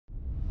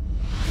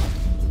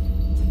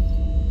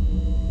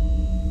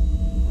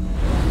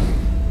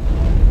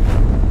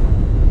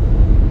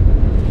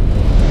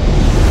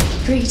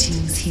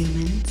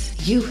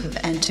You have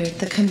entered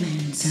the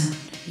Command Zone,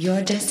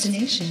 your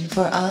destination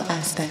for all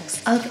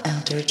aspects of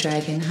Elder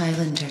Dragon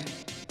Highlander.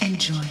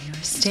 Enjoy your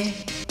stay.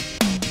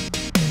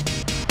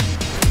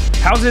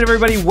 How's it,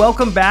 everybody?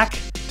 Welcome back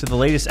to the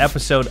latest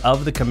episode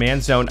of the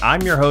Command Zone.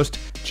 I'm your host,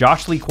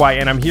 Josh Lee Kwai,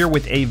 and I'm here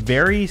with a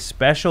very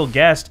special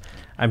guest.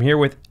 I'm here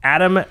with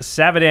Adam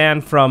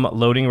Savidan from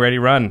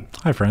LoadingReadyRun.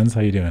 Hi, friends. How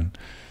you doing?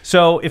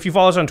 So if you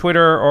follow us on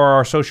Twitter or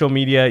our social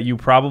media, you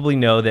probably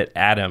know that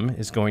Adam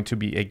is going to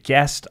be a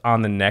guest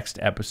on the next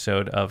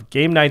episode of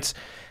Game Nights.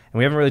 And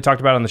we haven't really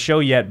talked about it on the show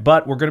yet,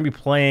 but we're going to be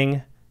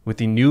playing with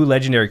the new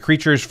legendary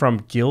creatures from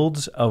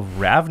Guilds of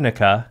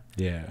Ravnica.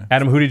 Yeah.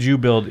 Adam, who did you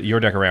build your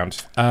deck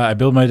around? I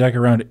build my deck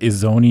around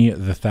Izoni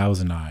the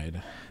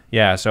Thousand-Eyed.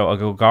 Yeah, so a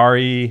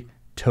Golgari,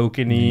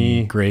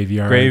 tokeny,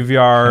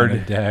 graveyard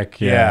kind of deck.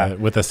 Yeah,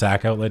 with a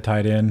sack outlet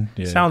tied in.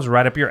 Yeah. Sounds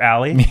right up your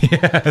alley.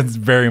 Yeah, it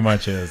very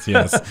much is.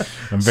 Yes,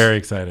 I'm very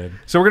excited.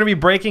 So we're going to be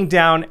breaking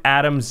down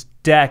Adam's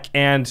deck,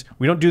 and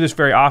we don't do this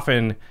very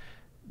often.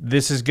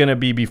 This is going to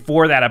be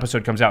before that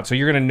episode comes out, so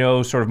you're going to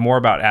know sort of more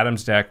about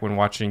Adam's deck when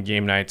watching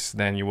Game Nights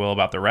than you will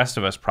about the rest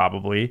of us,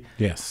 probably.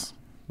 Yes.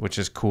 Which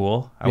is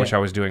cool. I wish I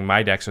was doing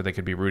my deck so they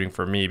could be rooting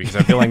for me, because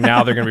I feel like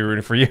now they're going to be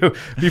rooting for you.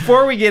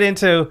 Before we get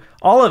into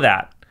all of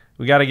that,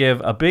 we got to give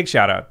a big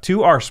shout out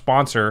to our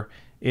sponsor.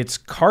 It's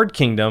Card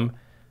Kingdom.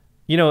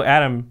 You know,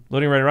 Adam,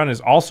 LoadingReadyRun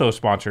is also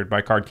sponsored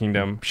by Card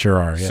Kingdom.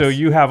 Sure are, yes. So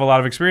you have a lot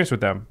of experience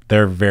with them.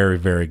 They're very,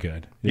 very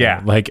good.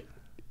 Yeah. Like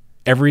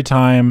every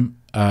time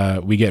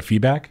we get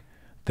feedback,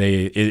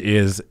 it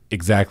is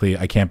exactly,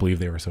 I can't believe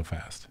they were so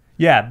fast.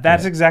 Yeah,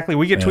 that's exactly.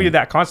 We get tweeted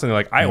that constantly.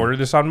 Like, I ordered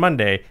this on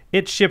Monday.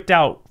 It shipped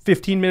out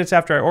 15 minutes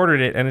after I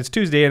ordered it, and it's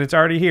Tuesday, and it's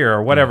already here,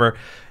 or whatever.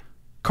 Yeah.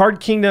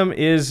 Card Kingdom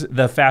is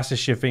the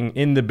fastest shipping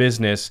in the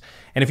business.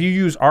 And if you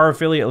use our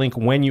affiliate link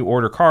when you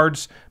order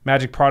cards,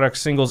 Magic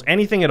products, singles,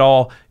 anything at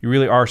all, you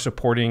really are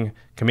supporting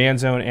Command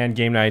Zone and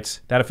Game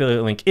Nights. That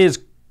affiliate link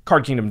is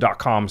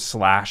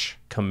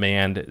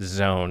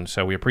cardkingdom.com/commandzone.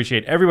 So we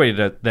appreciate everybody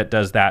that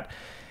does that.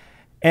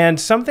 And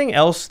something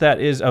else that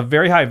is of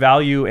very high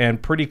value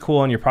and pretty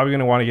cool, and you're probably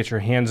going to want to get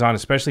your hands on,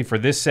 especially for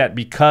this set,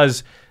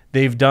 because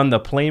they've done the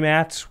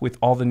playmats with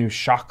all the new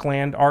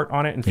Shockland art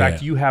on it. In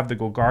fact, you have the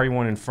Golgari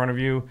one in front of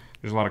you.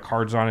 There's a lot of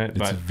cards on it,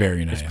 but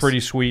very nice. It's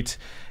pretty sweet.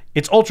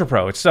 It's Ultra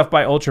Pro. It's stuff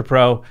by Ultra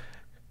Pro.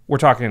 We're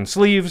talking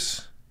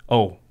sleeves.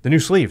 Oh, the new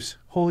sleeves.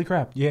 Holy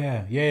crap.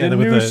 Yeah. The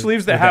new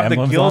sleeves that have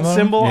the guild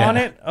symbol on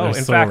it. Oh,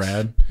 in fact,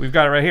 rad. We've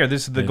got it right here.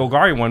 This is the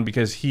Golgari one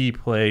because he's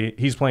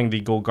playing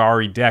the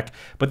Golgari deck.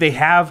 But they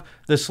have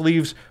the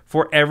sleeves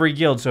for every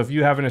guild. So if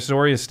you have an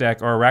Azorius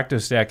deck or a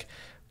Rakdos deck,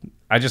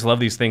 I just love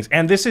these things.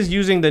 And this is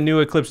using the new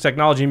Eclipse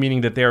technology,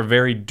 meaning that they are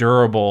very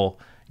durable.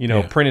 You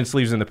know, printed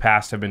sleeves in the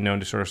past have been known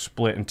to sort of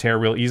split and tear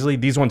real easily.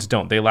 These ones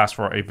don't. They last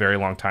for a very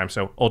long time.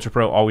 So Ultra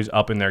Pro always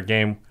up in their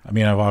game. I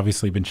mean, I've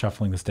obviously been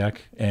shuffling this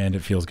deck, and it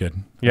feels good.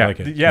 Yeah, I like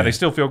it. Yeah, they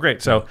still feel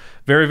great. So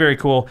very, very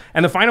cool.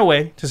 And the final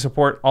way to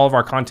support all of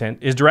our content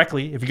is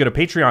directly. If you go to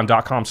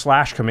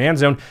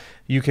patreon.com/commandzone,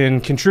 you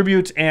can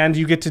contribute, and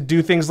you get to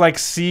do things like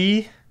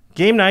see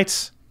Game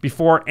Nights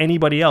before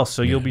anybody else.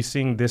 So you'll be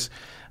seeing this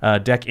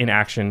deck in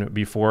action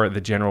before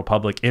the general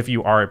public if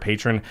you are a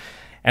patron.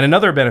 And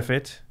another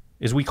benefit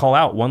is we call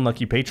out one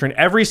lucky patron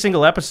every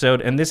single episode,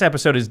 and this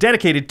episode is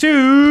dedicated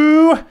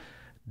to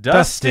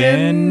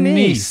Dustin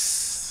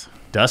Neese.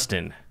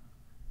 Dustin,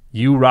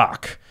 you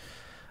rock.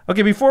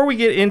 Okay, before we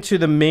get into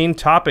the main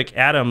topic,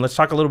 Adam, let's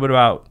talk a little bit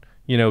about,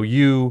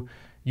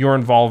 your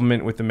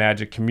involvement with the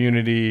Magic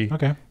community.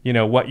 Okay.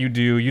 What you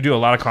do. You do a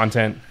lot of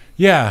content.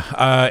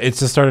 Yeah, it's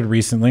just started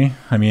recently.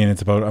 I mean,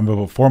 I'm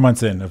about 4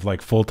 months in of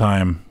like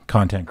full-time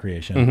content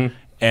creation. Mm-hmm.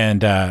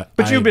 And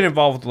but you've been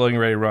involved with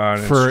LoadingReadyRun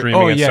and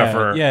streaming and stuff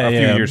for a few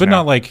years but now.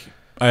 Not like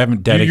I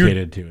haven't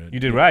dedicated to it.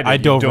 You did right. I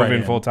dove right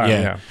in full time.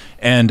 Yeah.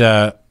 And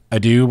I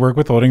do work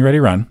with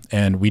LoadingReadyRun,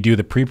 and we do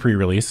the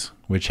pre-release,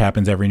 which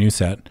happens every new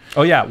set.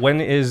 Oh yeah,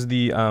 when is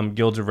the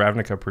Guilds of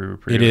Ravnica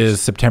pre-release? It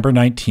is September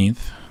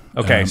 19th.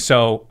 Okay,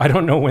 so I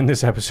don't know when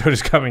this episode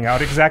is coming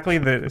out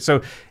exactly.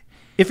 So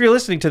if you're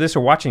listening to this or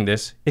watching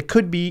this, it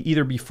could be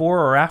either before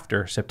or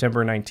after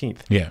September 19th.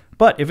 Yeah.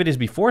 But if it is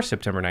before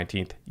September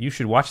 19th, you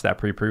should watch that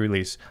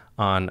pre-release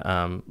on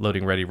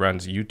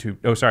LoadingReadyRun's YouTube.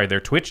 Oh, sorry, their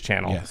Twitch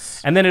channel.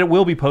 Yes. And then it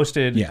will be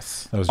posted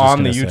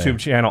on the YouTube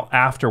channel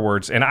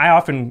afterwards. And I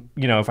often,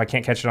 if I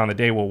can't catch it on the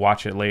day, we'll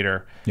watch it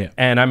later. Yeah.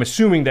 And I'm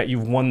assuming that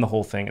you've won the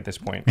whole thing at this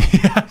point.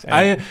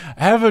 I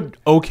have an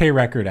okay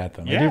record at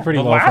them. Yeah, I do pretty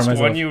the well last for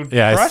myself. one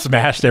I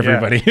smashed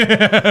everybody.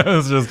 Yeah.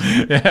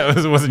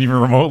 it wasn't even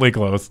remotely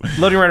close.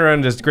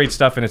 LoadingReadyRun does great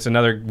stuff, and it's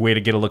another way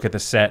to get a look at the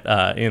set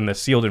in the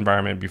sealed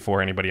environment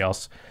before anybody else.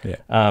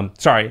 Yeah.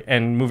 Sorry,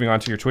 and moving on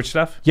to your Twitch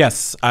stuff?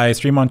 Yes, I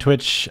stream on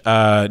Twitch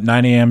 9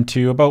 a.m.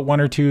 to about 1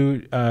 or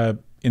 2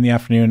 in the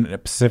afternoon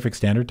at Pacific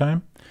Standard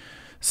Time.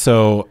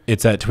 So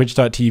it's at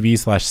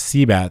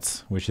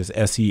twitch.tv/Seabats, which is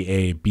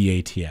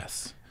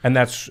SEABATS. And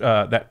that's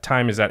that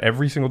time, is that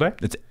every single day?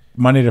 It's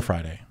Monday to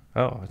Friday.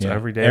 Oh, it's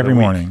every day every of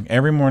the morning. Week.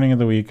 Every morning of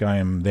the week, I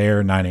am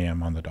there 9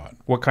 a.m. on the dot.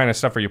 What kind of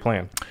stuff are you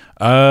playing?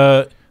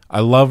 I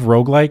love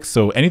roguelikes,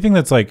 so anything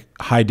that's like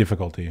high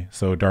difficulty.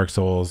 So Dark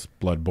Souls,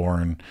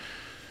 Bloodborne.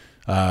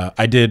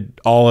 I did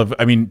all of.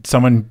 I mean,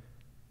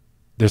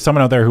 there's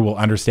someone out there who will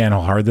understand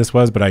how hard this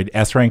was, but I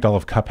S ranked all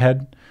of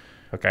Cuphead.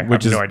 Okay,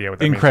 which I have is no idea what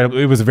that incredible.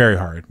 means. It was very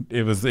hard.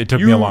 It took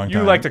me a long time.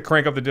 You like to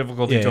crank up the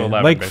difficulty to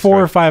 11, like basically.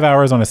 4 or 5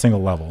 hours on a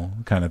single level,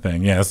 kind of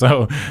thing. Yeah,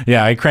 so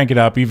yeah, I crank it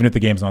up. Even if the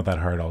game's not that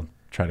hard, I'll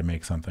try to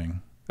make something.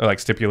 Or like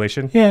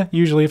stipulation. Yeah,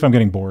 usually if I'm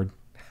getting bored.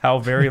 How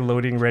very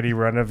loading ready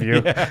run of you.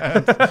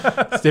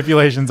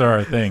 Stipulations are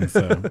our thing.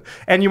 So,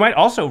 and you might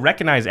also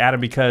recognize Adam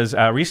because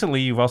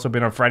recently you've also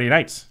been on Friday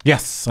nights.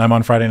 yes, I'm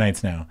on Friday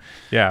nights now.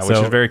 Yeah, which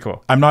is very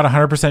cool. I'm not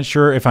 100%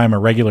 sure if I'm a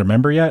regular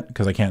member yet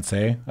because I can't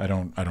say. I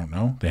don't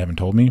know. They haven't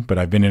told me, but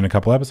I've been in a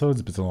couple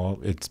episodes.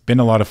 It's been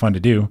a lot of fun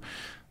to do,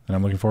 and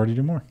I'm looking forward to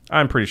do more.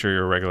 I'm pretty sure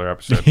you're a regular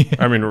episode.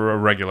 I mean, a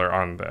regular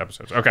on the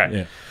episodes. Okay.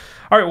 Yeah.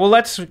 All right, well,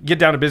 let's get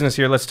down to business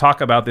here. Let's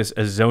talk about this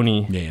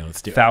Izoni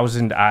Let's do it.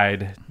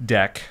 Thousand-Eyed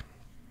deck.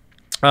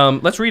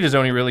 Let's read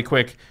Izoni really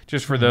quick,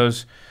 just for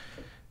those.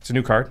 It's a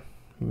new card.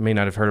 You may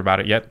not have heard about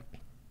it yet.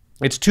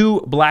 It's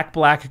 2 black,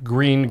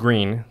 green,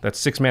 green. That's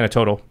 6 mana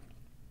total.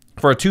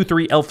 For a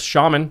 2/3 elf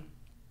shaman.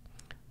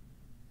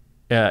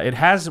 It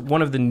has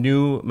one of the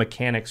new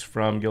mechanics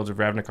from Guilds of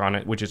Ravnica on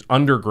it, which is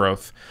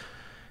Undergrowth.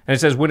 And it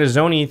says, when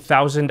Izoni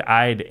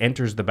Thousand-Eyed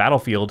enters the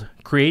battlefield,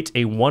 create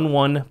a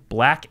 1/1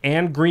 black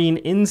and green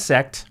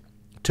insect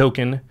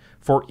token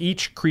for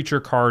each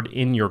creature card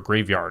in your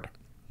graveyard.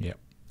 Yep.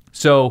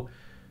 So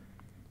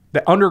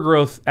the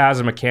Undergrowth as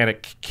a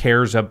mechanic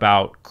cares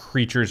about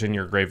creatures in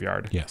your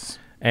graveyard. Yes.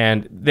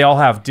 And they all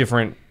have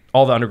different,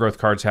 all the Undergrowth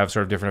cards have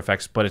sort of different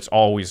effects, but it's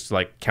always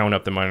like count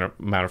up the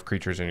amount of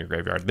creatures in your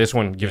graveyard. This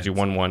one gives you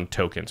 1/1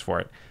 tokens for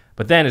it.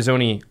 But then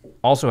Izoni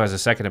also has a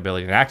second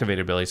ability, an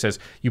activated ability. It says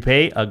you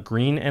pay a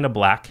green and a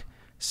black,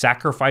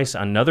 sacrifice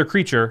another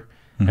creature,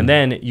 and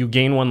then you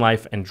gain 1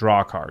 life and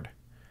draw a card.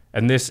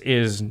 And this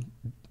is,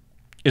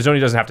 Izoni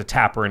doesn't have to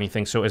tap or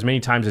anything. So as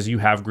many times as you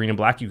have green and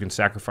black, you can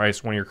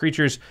sacrifice one of your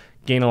creatures,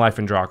 gain a life,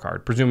 and draw a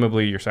card.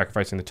 Presumably you're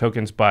sacrificing the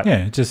tokens, but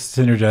Yeah, it just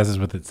synergizes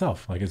with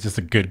itself. Like it's just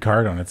a good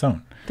card on its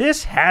own.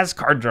 this has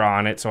card draw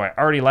on it, so I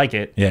already like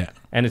it. Yeah.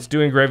 And it's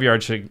doing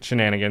graveyard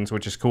shenanigans,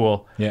 which is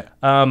cool. Yeah.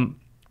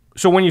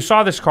 So when you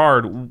saw this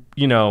card,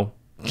 you know,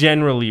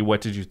 generally,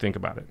 what did you think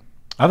about it?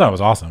 I thought it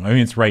was awesome. I mean,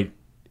 it's right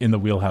in the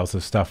wheelhouse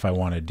of stuff I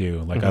want to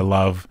do. Like I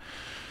love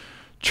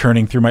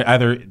churning through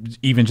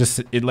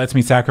it lets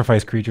me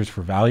sacrifice creatures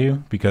for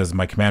value because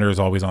my commander is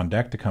always on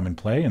deck to come and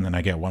play, and then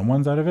I get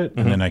 1/1s out of it,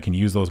 and then I can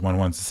use those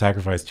 1/1s to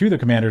sacrifice to the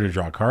commander to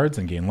draw cards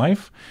and gain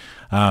life.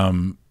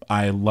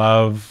 I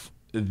love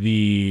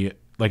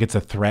it's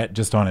a threat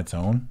just on its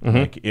own.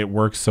 Like it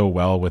works so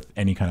well with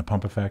any kind of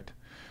pump effect.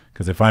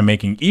 Because if I'm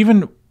making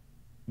even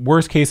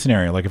worst case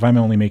scenario, like if I'm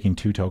only making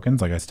 2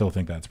 tokens, like I still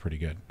think that's pretty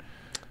good.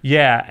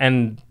 Yeah,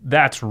 and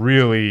that's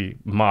really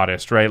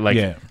modest, right?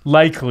 Like,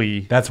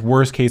 likely... That's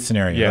worst case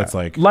scenario. Yeah. That's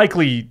like...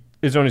 Likely,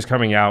 Izoni's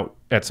coming out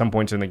at some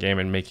points in the game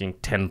and making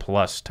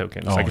 10+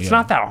 tokens. It's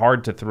not that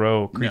hard to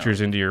throw creatures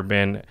into your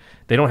bin.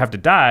 They don't have to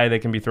die. They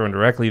can be thrown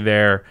directly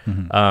there.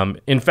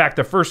 In fact,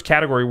 the first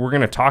category we're going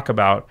to talk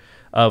about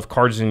of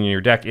cards in your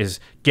deck is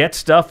get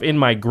stuff in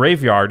my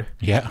graveyard.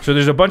 Yeah. So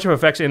there's a bunch of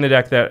effects in the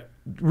deck that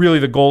really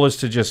the goal is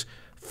to just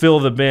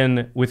fill the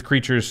bin with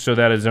creatures so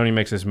that Izoni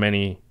makes as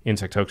many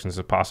insect tokens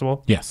as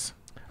possible. Yes.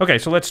 Okay,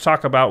 so let's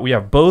talk about, we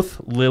have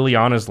both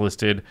Lilianas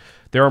listed.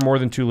 There are more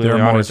than 2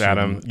 Lilianas,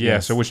 Adam. Yeah,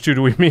 yes. so which 2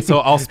 do we mean? So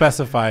I'll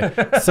specify.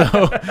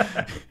 So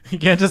you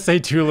can't just say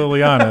 2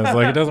 Lilianas.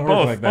 Like it doesn't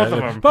work like that. Both of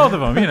them. Both of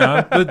them, you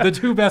know, the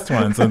 2 best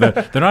ones. So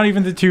they're not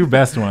even the 2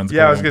 best ones.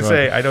 Yeah, I was going to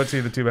say, I don't see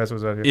the 2 best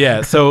ones out here.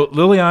 Yeah, so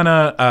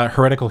Liliana,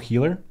 Heretical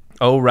Healer.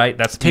 Oh, right.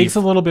 That's Takes a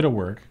little bit of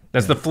work.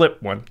 That's the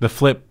flip one. The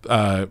flip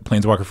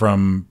Planeswalker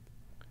from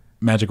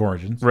Magic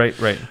Origins. Right.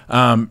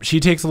 She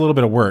takes a little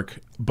bit of work,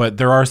 but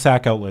there are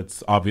sack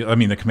outlets. I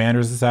mean, the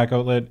commander is a sack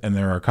outlet, and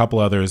there are a couple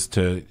others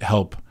to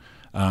help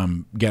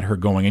get her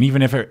going. And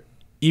even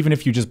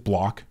if you just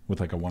block with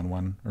like a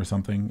 1/1 or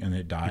something and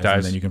it dies,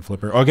 and then you can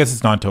flip her. Oh, I guess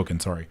it's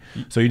non-token. Sorry.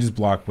 So you just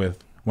block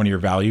with one of your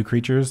value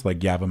creatures like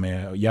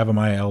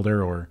Yavimaya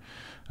Elder or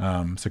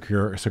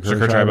Secure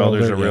Tribe Elder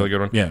is a really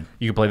good one. Yeah.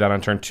 You can play that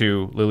on turn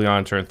 2, Liliana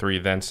on turn 3,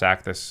 then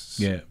sack this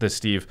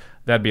Steve.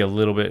 That'd be a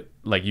little bit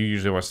like you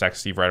usually want to stack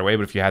Steve right away,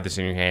 but if you had this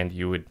in your hand,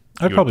 you would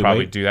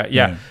probably do that.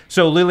 Yeah.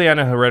 So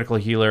Liliana, Heretical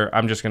Healer,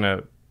 I'm just going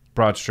to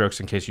broad strokes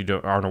in case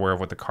you aren't aware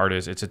of what the card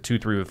is. It's a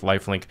 2/3 with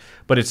lifelink,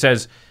 but it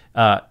says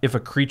if a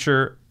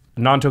creature,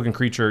 non-token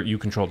creature you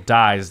control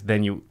dies,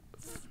 then you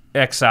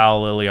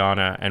exile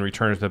Liliana and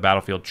return to the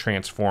battlefield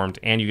transformed,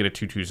 and you get a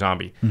 2/2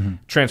 zombie.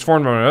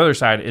 Transformed on the other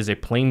side is a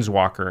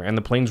Planeswalker, and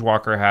the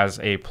Planeswalker has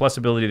a plus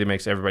ability that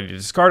makes everybody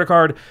discard a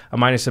card, a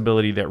minus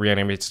ability that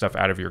reanimates stuff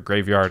out of your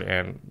graveyard,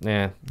 and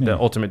the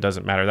ultimate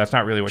doesn't matter. That's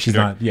not really what she's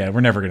doing. Yeah, we're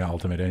never going to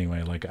ultimate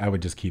anyway. Like I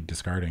would just keep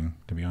discarding,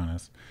 to be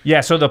honest.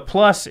 Yeah, so the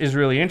plus is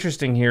really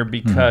interesting here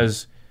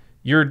because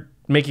you're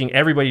making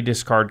everybody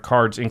discard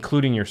cards,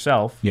 including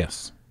yourself.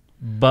 Yes.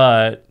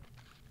 But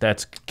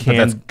That's But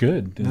that's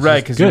good. It's right,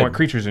 just because you good. want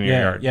creatures in your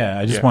yard. Yeah,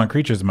 I just want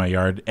creatures in my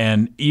yard.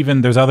 And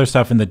even there's other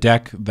stuff in the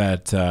deck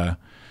that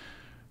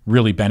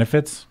really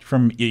benefits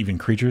from even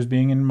creatures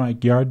being in my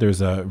yard.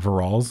 There's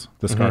Viral's,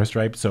 the Scar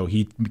Stripe. So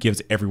he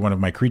gives every one of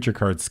my creature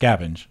cards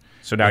scavenge.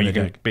 So now in you the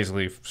can deck.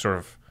 basically sort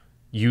of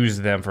use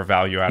them for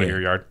value out of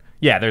your yard.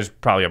 Yeah, there's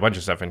probably a bunch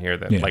of stuff in here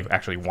that like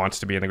actually wants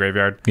to be in the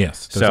graveyard.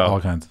 Yes, there's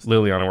all kinds.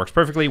 Liliana works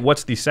perfectly.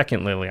 What's the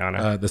second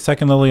Liliana? The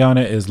second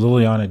Liliana is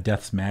Liliana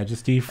Death's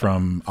Majesty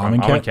from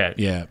Amonkhet.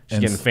 Yeah. She's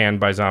getting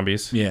fanned by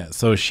zombies. Yeah,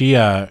 so she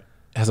has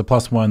a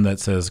 +1 that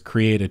says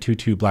create a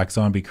 2/2 black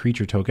zombie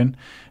creature token,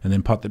 and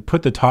then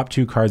put the top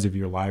 2 cards of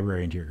your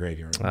library into your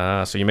graveyard.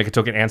 So you make a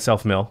token and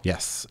self-mill.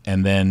 Yes,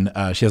 and then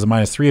she has a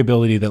 -3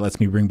 ability that lets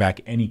me bring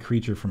back any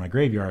creature from my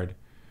graveyard.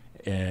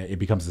 It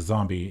becomes a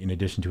zombie in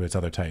addition to its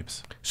other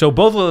types. So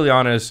both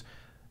Lilianas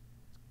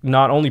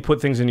not only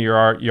put things into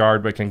your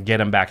yard, but can get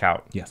them back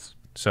out. Yes.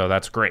 So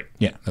that's great.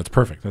 Yeah, that's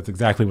perfect. That's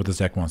exactly what this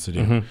deck wants to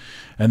do.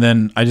 And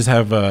then I just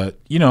have,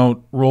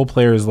 role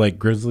players like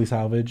Grizzly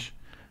Salvage.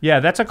 Yeah,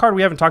 that's a card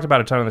we haven't talked about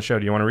a ton on the show.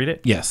 Do you want to read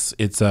it? Yes,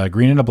 it's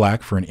green and a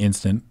black for an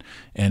instant,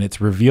 and it's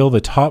reveal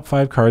the top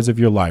 5 cards of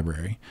your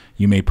library.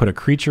 You may put a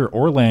creature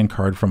or land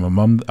card from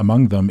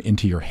among them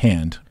into your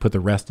hand. Put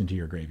the rest into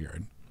your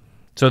graveyard.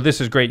 So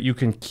this is great. You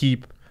can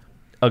keep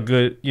a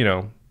good,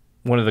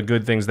 one of the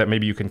good things that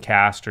maybe you can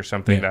cast or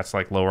something that's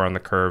like lower on the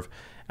curve,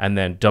 and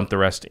then dump the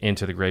rest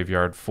into the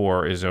graveyard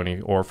for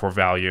Izoni or for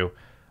value.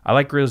 I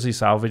like Grizzly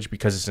Salvage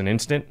because it's an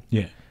instant.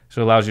 Yeah.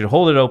 So it allows you to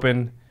hold it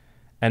open,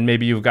 and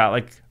maybe you've got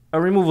like a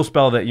removal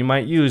spell that you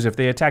might use if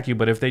they attack you,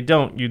 but if they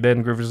don't, you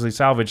then Grizzly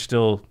Salvage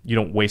still, you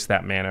don't waste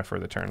that mana for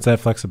the turn. It's that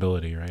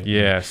flexibility, right?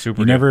 Yeah,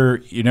 super.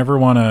 You never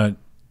want to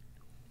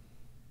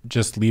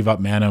just leave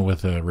up mana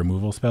with a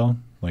removal spell.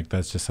 Like,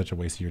 that's just such a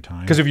waste of your time.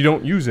 Because if you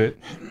don't use it,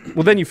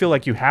 well, then you feel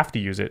like you have to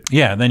use it.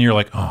 Yeah, then you're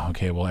like, oh,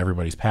 okay, well,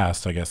 everybody's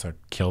passed. I guess I'd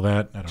kill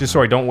that.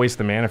 So I don't waste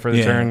the mana for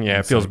the turn. Yeah,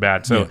 it feels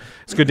bad. So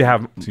it's good to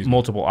have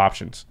multiple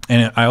options.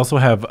 And I also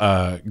have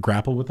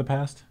Grapple with the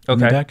Past in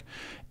the deck.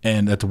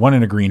 And that's 1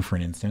 and a green for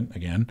an instant,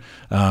 again.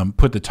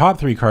 Put the top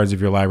 3 cards of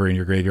your library in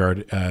your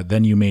graveyard.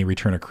 Then you may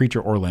return a creature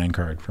or land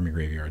card from your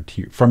graveyard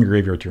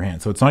to your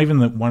hand. So it's not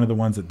even one of the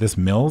ones that this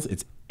mills.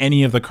 It's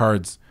any of the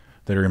cards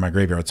that are in my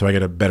graveyard, so I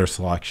get a better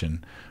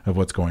selection of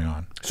what's going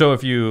on. So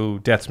if you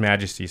Death's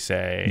Majesty,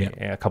 say,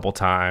 a couple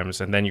times,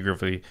 and then you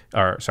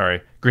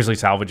Grizzly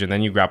Salvage, and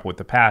then you Grapple with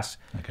the Past,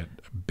 I get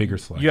a bigger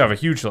selection. You have a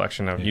huge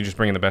selection of you just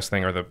bring in the best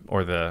thing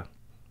or the.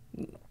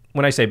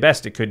 When I say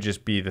best, it could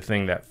just be the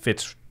thing that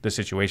fits the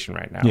situation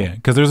right now. Yeah,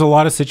 because there's a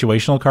lot of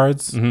situational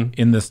cards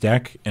in this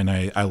deck, and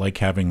I like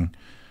having.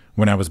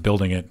 When I was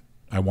building it,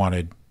 I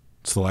wanted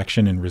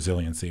selection and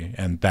resiliency,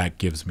 and that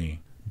gives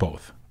me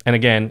both. And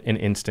again, an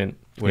instant,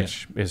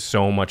 which is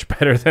so much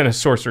better than a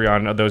sorcery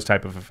on those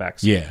type of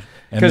effects. Yeah.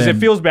 Because it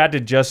feels bad to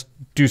just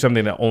do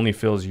something that only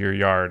fills your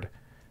yard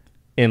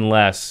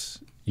unless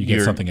you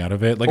get something out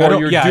of it. Like, or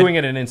you're doing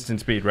it at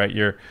instant speed, right?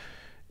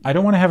 I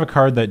don't want to have a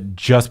card that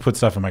just puts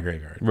stuff in my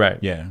graveyard. Right.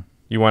 Yeah.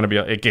 You want to be,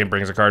 it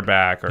brings a card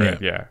back. Or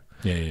Yeah.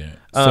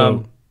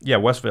 So,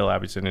 Westvale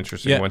Abbey's an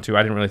interesting one, too.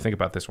 I didn't really think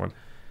about this one.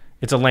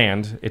 It's a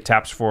land. It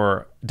taps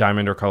for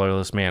diamond or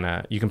colorless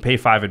mana. You can pay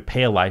 5 and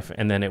pay a life,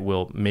 and then it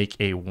will make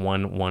a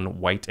 1/1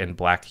 white and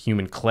black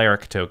human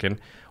cleric token.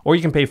 Or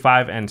you can pay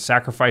 5 and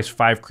sacrifice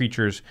 5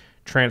 creatures,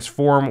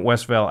 transform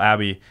Westvale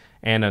Abbey,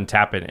 and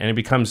untap it. And it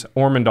becomes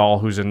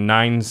Ormondal, who's a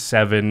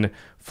 9/7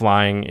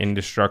 flying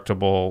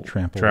indestructible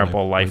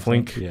trample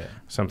lifelink. Yeah.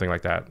 Something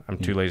like that. I'm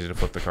too lazy to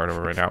flip the card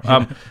over right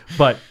now.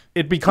 But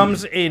it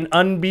becomes an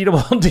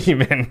unbeatable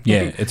demon.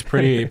 Yeah, it's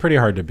pretty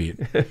hard to beat.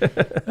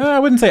 I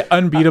wouldn't say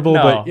unbeatable,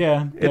 but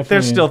yeah.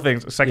 There's still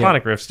things.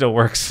 Cyclonic Rift still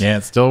works. Yeah,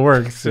 it still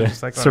works.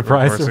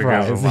 Surprise.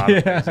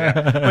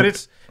 But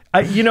it's,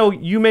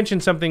 you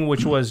mentioned something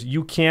which was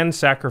you can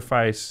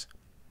sacrifice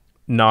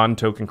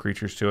non-token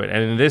creatures to it.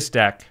 And in this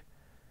deck,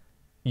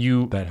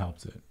 that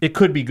helps it. It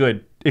could be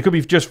good. It could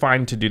be just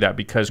fine to do that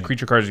because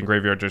creature cards in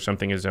graveyards are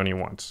something Izoni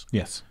wants.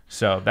 Yes.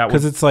 So that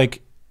because it's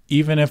like,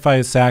 even if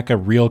I sack a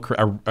real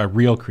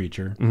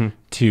creature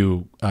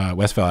to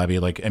Westvale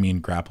Abbey,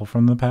 Grapple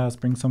from the Past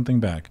brings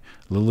something back.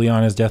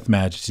 Liliana's Death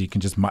Majesty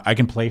I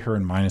can play her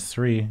in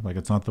 -3. Like,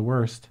 it's not the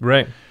worst.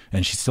 Right.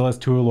 And she still has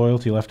 2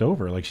 loyalty left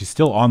over. Like, she's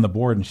still on the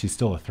board and she's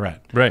still a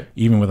threat. Right.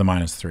 Even with a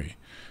 -3.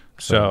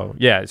 So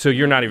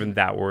you're not even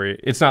that worried.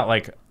 It's not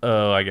like,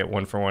 oh, I get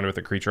 1-for-1 with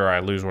a creature or I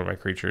lose one of my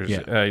creatures.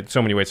 Yeah.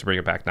 So many ways to bring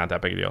it back. Not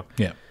that big a deal.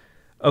 Yeah.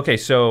 Okay,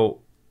 so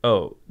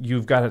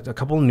you've got a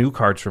couple new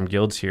cards from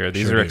guilds here.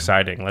 These are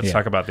exciting. Let's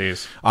talk about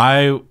these.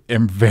 I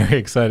am very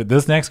excited.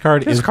 This next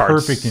card is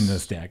perfect in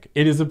this deck.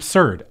 It is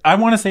absurd. I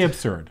want to say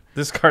absurd.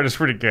 This card is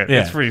pretty good.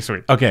 Yeah. It's pretty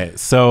sweet. Okay,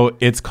 so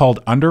it's called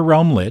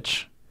Underrealm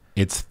Lich.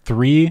 It's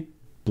 3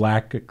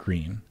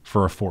 black-green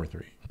for a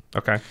 4/3.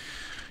 Okay.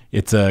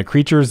 It's a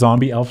creature,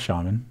 zombie, elf,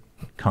 shaman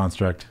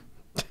construct.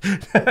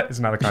 It's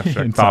not a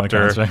construct. It's not a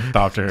construct.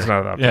 Thopter. It's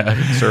not a Thopter.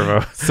 Yeah.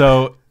 Servo.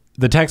 So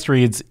the text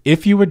reads,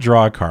 if you would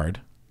draw a card,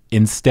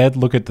 instead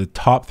look at the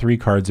top 3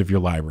 cards of your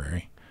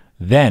library.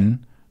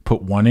 Then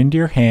put 1 into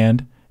your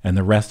hand and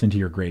the rest into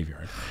your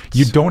graveyard.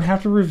 You don't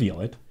have to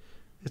reveal it.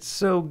 It's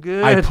so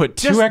good. I put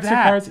two extra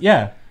cards.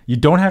 Yeah, you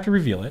don't have to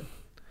reveal it.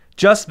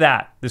 Just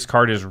that. This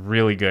card is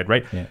really good,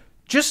 right? Yeah.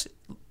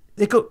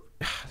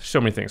 So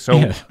many things.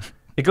 So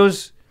it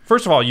goes.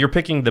 First of all, you're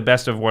picking the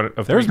best of one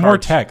of There's three more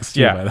cards. text,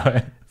 too, by the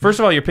way. First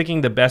of all, you're picking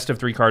the best of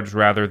 3 cards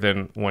rather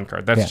than 1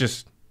 card. That's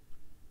just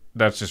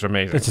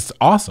amazing. It's just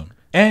awesome.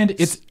 And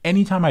it's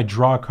anytime I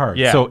draw a card.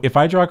 Yeah. So if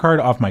I draw a card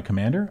off my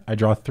commander, I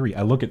draw 3.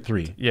 I look at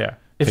 3. Yeah.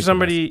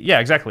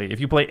 Exactly. If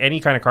you play any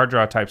kind of card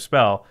draw type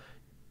spell,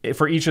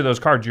 for each of those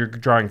cards, you're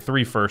drawing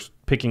 3 first,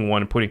 picking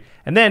 1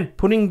 and then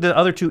putting the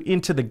other 2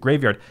 into the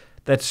graveyard.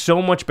 That's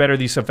so much better.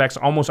 These effects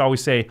almost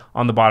always say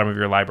on the bottom of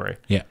your library.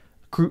 Yeah.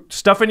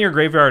 Stuff in your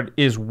graveyard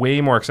is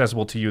way more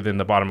accessible to you than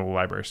the bottom of the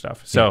library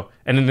stuff. So,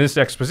 and in this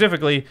deck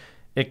specifically,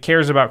 it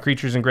cares about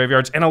creatures in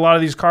graveyards, and a lot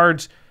of these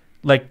cards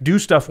do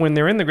stuff when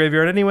they're in the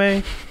graveyard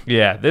anyway.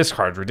 Yeah, this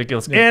card's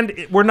ridiculous. Yeah.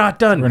 And we're not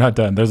done. We're not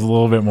done. There's a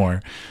little bit more.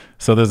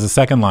 So there's a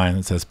second line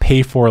that says,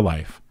 pay 4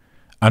 life.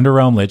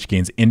 Underrealm Lich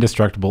gains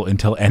indestructible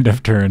until end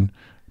of turn.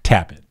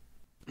 Tap it.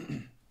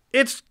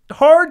 It's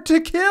hard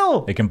to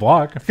kill. It can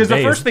block. Because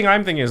the first thing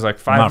I'm thinking is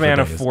 5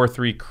 mana,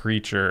 4/3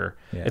 creature.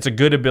 Yeah. It's a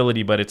good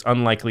ability, but it's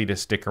unlikely to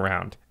stick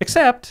around.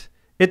 Except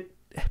it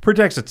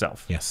protects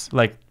itself. Yes.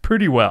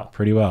 Pretty well.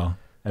 Pretty well.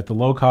 At the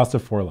low cost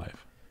of 4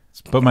 life.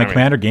 But my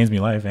commander gains me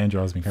life and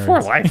draws me cards.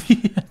 4 life?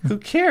 Who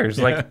cares?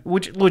 Yeah.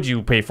 Would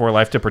you pay 4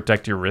 life to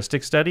protect your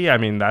Rhystic Study? I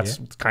mean, that's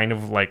kind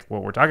of what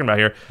we're talking about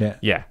here. Yeah.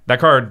 Yeah. That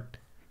card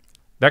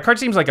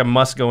seems like a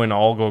must go in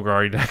all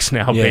Golgari decks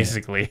now,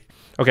 basically.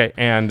 Okay,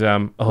 and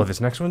this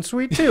next one's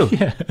sweet too.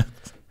 Yeah.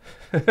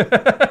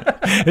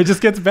 It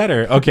just gets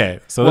better. Okay,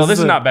 so this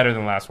is not better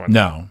than the last one.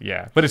 No.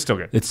 Yeah, but it's still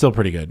good. It's still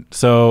pretty good.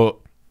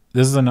 So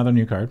this is another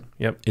new card.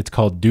 Yep. It's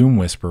called Doom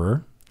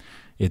Whisperer.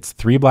 It's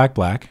 3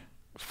 black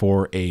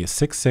for a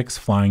 6/6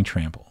 flying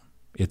trample.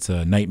 It's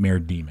a nightmare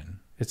demon.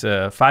 It's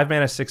a 5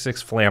 mana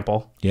 6/6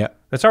 flample. Yeah.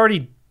 That's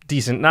already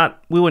decent.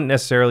 We wouldn't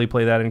necessarily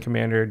play that in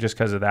Commander just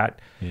because of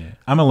that. Yeah.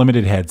 I'm a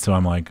limited head, so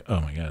I'm like,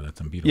 oh my god,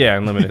 that's unbeatable. Yeah,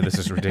 unlimited. This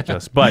is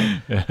ridiculous. But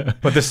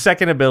the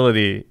second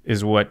ability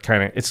is what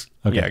kind of it's.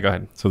 Okay. Yeah, go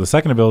ahead. So the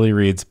second ability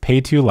reads: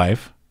 pay 2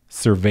 life,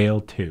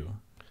 surveil 2.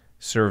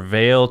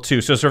 Surveil 2.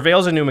 So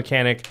Surveil is a new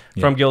mechanic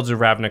from Guilds of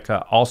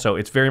Ravnica. Also,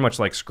 it's very much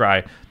like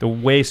Scry. The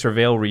way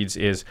Surveil reads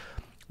is: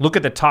 look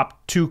at the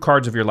top 2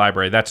 cards of your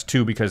library. That's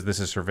 2 because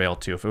this is Surveil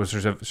 2. If it was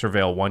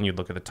Surveil 1, you'd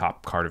look at the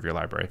top card of your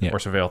library. Yeah. Or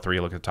Surveil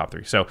 3, look at the top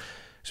 3. So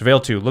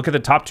Surveil 2, look at the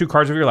top 2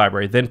 cards of your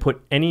library, then put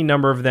any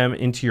number of them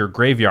into your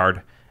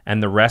graveyard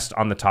and the rest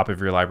on the top of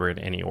your library in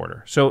any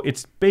order. So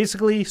it's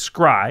basically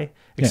Scry,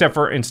 except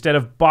for instead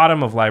of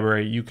bottom of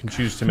library, you can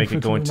choose to make it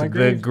go into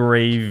the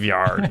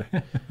graveyard.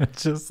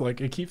 It's just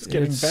it keeps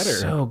getting better.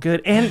 So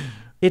good. And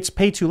it's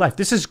pay 2 life.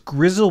 This is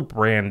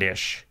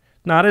Grizzlebrandish.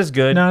 Not as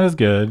good. Not as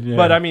good, yeah.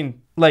 But I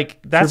mean,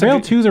 that's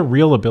Surveil 2 is a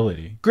real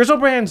ability.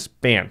 Grizzlebrand's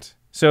banned.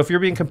 So if you're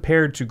being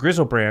compared to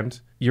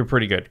Grizzlebrand, you're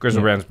pretty good.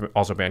 Grizzlebrand's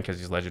also banned because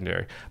he's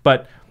legendary.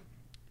 But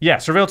yeah,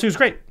 Surveil 2 is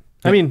great.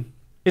 Yeah. I mean,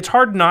 it's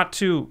hard not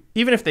to,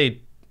 even if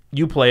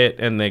you play it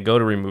and they go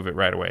to remove it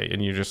right away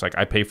and you're just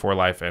I pay 4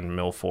 life and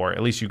mill 4,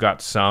 at least you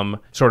got some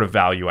sort of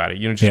value at it.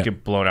 You don't just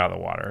get blown out of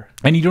the water.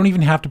 And you don't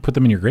even have to put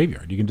them in your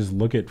graveyard. You can just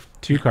look at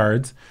 2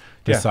 cards,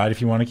 decide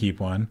if you want to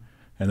keep one.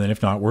 And then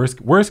if not,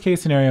 worst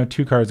case scenario,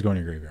 2 cards go in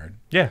your graveyard.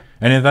 Yeah.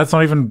 And that's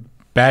not even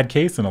bad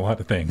case in a lot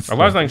of things. A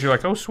lot of things you're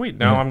like, oh, sweet.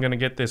 Now I'm going to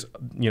get this.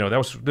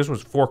 This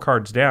was 4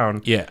 cards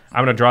down. Yeah.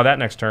 I'm going to draw that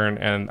next turn,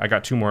 and I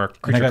got 2 more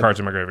creature cards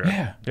in my graveyard.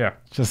 Yeah. Yeah.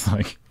 Just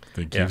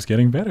it keeps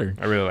getting better.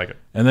 I really like it.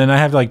 And then I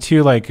have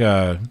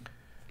 2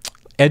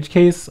 edge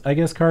case, I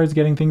guess, cards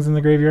getting things in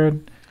the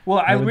graveyard.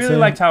 Well, I really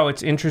liked how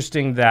it's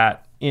interesting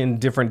that in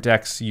different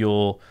decks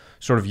you'll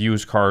sort of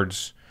use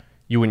cards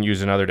you wouldn't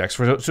use in other decks.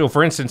 So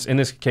for instance, in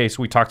this case,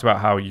 we talked about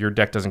how your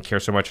deck doesn't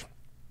care so much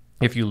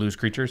if you lose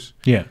creatures.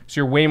 Yeah.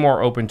 So you're way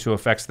more open to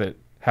effects that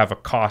have a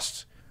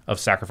cost of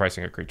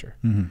sacrificing a creature.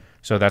 Mm-hmm.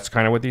 So that's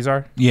kind of what these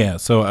are? Yeah.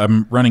 So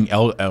I'm running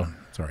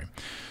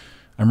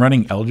I'm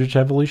running Eldritch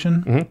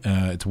Evolution.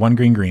 Mm-hmm. It's 1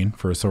 green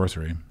for a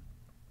sorcery.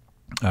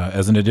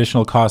 As an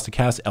additional cost to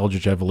cast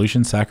Eldritch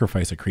Evolution,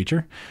 sacrifice a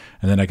creature,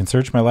 and then I can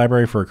search my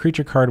library for a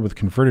creature card with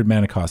converted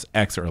mana cost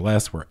X or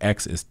less, where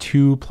X is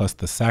 2 plus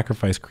the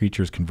sacrifice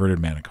creature's converted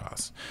mana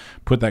cost.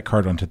 Put that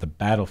card onto the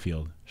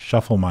battlefield,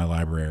 shuffle my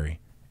library,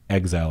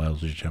 exile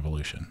Eldritch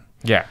Evolution.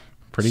 Yeah.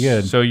 Pretty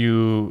good. So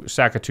you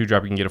sack a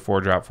 2-drop, you can get a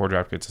 4-drop,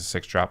 4-drop gets a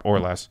 6-drop or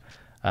less.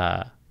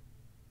 Yeah,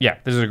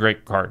 this is a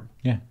great card.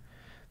 Yeah.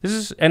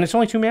 And it's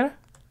only 2 mana?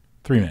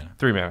 3 mana.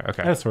 3 mana,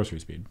 okay. That's sorcery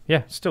speed.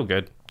 Yeah, still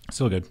good.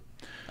 Still good.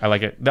 I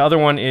like it. The other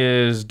one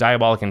is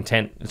Diabolic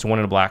Intent. It's 1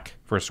 in a black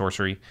for a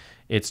sorcery.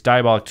 It's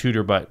Diabolic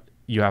Tutor, but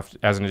you have,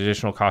 as an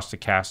additional cost to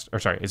cast,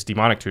 it's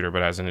Demonic Tutor,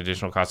 but as an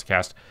additional cost to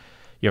cast,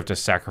 you have to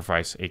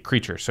sacrifice a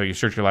creature. So you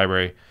search your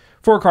library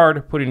for a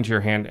card, put it into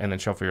your hand, and then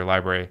shuffle your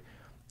library.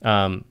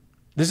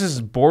 This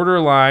is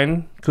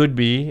borderline, could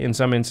be, in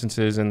some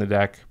instances in the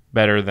deck,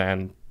 better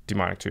than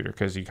Demonic Tutor,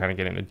 because you kind of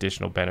get an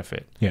additional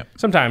benefit. Yeah.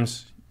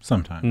 Sometimes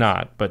Sometimes.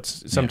 not, but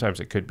sometimes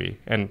it could be.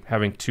 And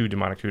having 2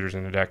 demonic tutors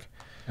in the deck,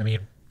 I mean,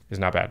 is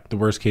not bad. the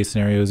worst case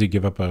scenario is you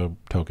give up a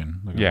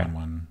token. Like Yeah. a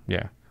 1/1.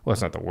 Yeah. Well,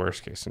 it's not the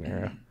worst case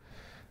scenario,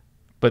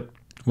 but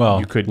Well,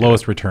 you could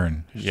lowest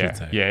return. I should yeah,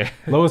 say. yeah.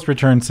 Lowest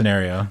return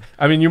scenario.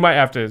 I mean, you might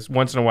have to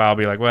once in a while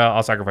be like, well,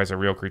 I'll sacrifice a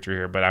real creature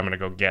here, but I'm going to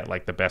go get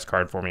like the best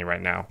card for me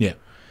right now. Yeah.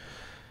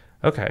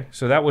 Okay,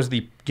 so that was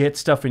the get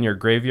stuff in your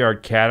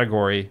graveyard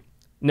category.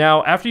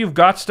 Now, after you've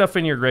got stuff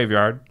in your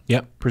graveyard,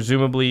 Yep.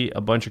 presumably a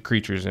bunch of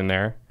creatures in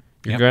there,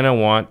 you're Yep. going to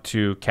want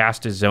to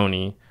cast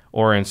Izoni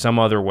or in some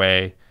other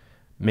way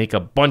make a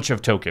bunch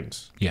of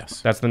tokens. Yes.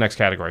 That's the next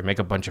category, make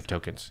a bunch of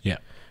tokens. Yeah.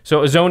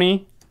 So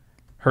Izoni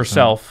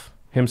herself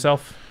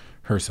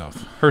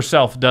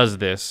does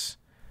this.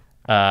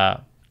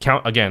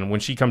 Count again, when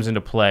she comes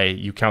into play,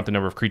 you count the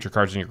number of creature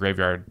cards in your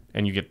graveyard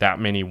and you get that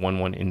many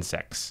 1/1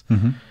 insects.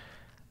 Mm-hmm.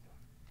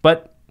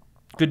 But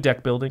good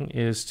deck building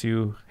is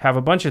to have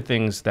a bunch of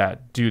things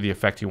that do the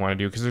effect you want to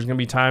do, because there's going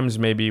to be times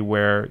maybe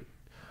where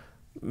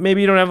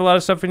maybe you don't have a lot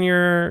of stuff in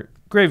your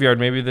graveyard.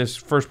 Maybe this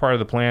first part of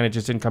the plan, it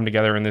just didn't come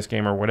together in this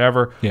game or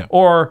whatever. Yeah.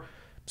 Or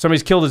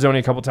somebody's killed Izoni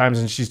a couple times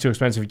and she's too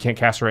expensive. You can't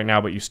cast her right now,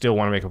 but you still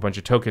want to make a bunch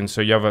of tokens.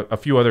 So you have a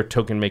few other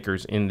token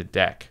makers in the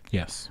deck.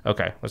 Yes.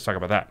 Okay, let's talk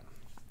about that.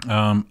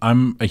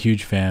 I'm a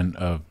huge fan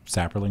of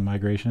Sapperling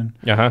migration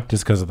Uh-huh.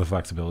 just because of the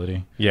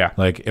flexibility. Yeah.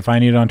 Like if I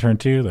need it on turn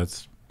 2,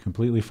 that's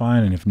completely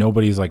fine. And if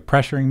nobody's like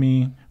pressuring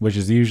me, which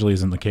is usually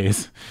isn't the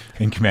case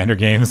in Commander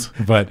games,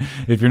 but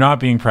if you're not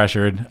being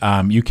pressured,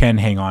 you can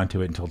hang on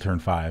to it until turn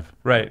 5.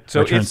 Right.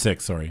 So Or turn it's,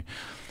 6, sorry.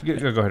 go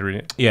ahead and read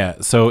it. Yeah.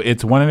 So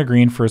it's 1 and a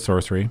green for a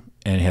sorcery,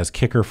 and it has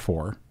kicker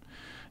 4.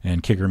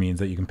 And kicker means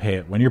that you can pay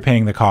it when you're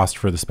paying the cost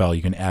for the spell,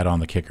 you can add on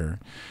the kicker.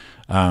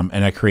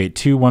 And I create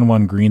 2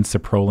 1/1 green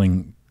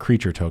Saproling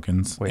creature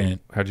tokens. Wait, And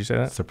how'd you say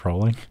that?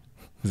 Saproling?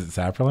 Is it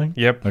Sapperling?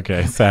 Yep.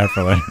 Okay,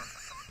 Sapperling.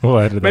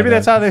 What did Maybe I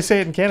that's how they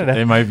say it in Canada.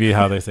 It might be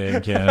how they say it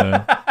in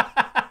Canada.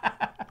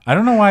 I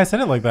don't know why I said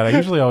it like that. I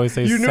usually always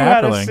say You knew Sapperling.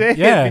 how to say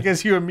Yeah. it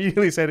because you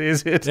immediately said,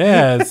 is it?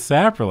 Yeah, it's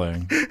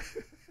Sapperling.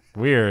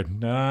 Weird.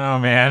 No,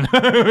 man.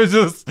 It was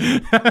just,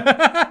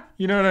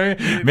 you know what I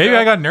mean? Maybe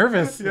I got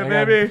nervous. Yeah,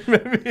 maybe.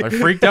 I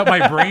freaked out.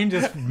 My brain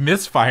just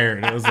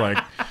misfired. It was like,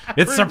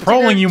 it's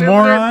Saproling, you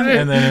moron.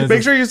 And then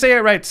make sure you say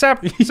it right.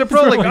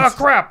 Saproling. Oh,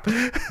 crap.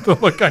 the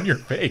look on your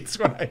face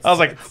when I was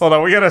like, hold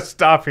on, we got to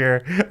stop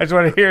here. I just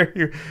want to hear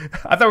you.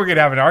 I thought we were going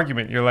to have an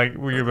argument. You're like,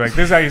 this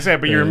is how you say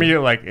it, but you're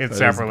immediately like, it's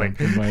Saproling.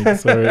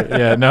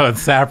 Yeah, no,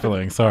 it's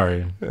Sapperling.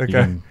 Sorry.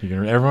 Okay.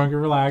 Everyone can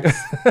relax.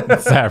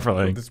 It's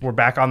Sapperling. We're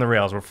back on the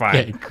rails. We're fine.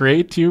 Yeah,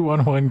 create 2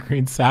 1/1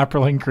 green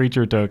Sapperling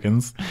creature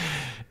tokens.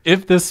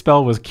 If this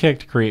spell was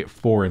kicked, create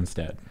 4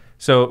 instead.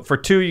 So for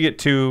 2, you get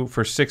 2.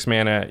 For 6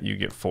 mana, you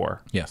get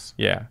 4. Yes.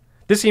 Yeah.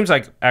 This seems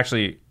like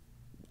actually,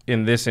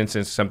 in this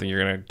instance, something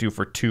you're going to do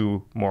for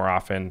 2 more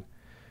often.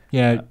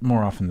 Yeah,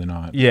 more often than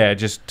not. Yeah,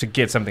 just to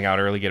get something out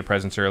early, get a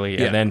presence early,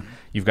 Yeah. and then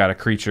you've got a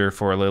creature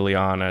for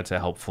Liliana to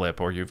help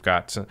flip, or you've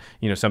got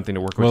something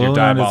to work Well, with your Liliana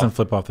diabolic. doesn't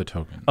flip off the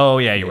token. Oh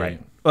yeah, you're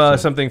right.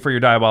 Something for your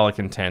diabolic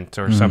intent,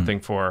 or something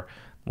for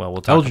we'll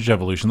talk. Eldritch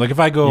Evolution. Like if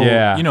I go,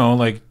 Yeah.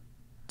 like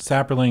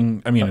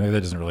Sapperling, I mean,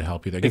 that doesn't really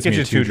help you. That It gets me a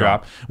gets you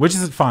 2-drop, 2-drop. which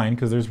is fine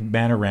because there's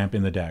mana ramp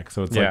in the deck.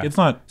 So it's like, it's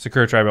not.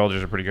 Sakura Tribe Elder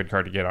is a pretty good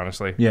card to get,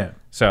 honestly. Yeah.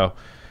 So,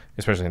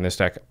 especially in this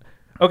deck.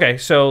 Okay,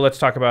 so let's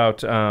talk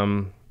about.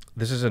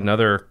 This is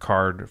another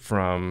card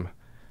from.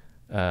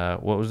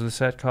 What was the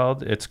set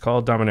called? It's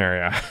called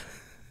Dominaria.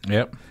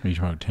 Yep. Are you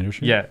talking about Tender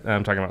Shoot? Yeah,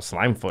 I'm talking about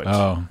Slimefoot.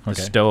 Oh, The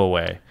okay.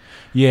 Stowaway.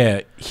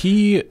 Yeah.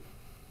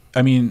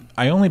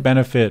 I only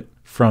benefit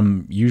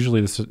from usually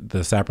the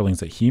Sapperlings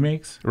that he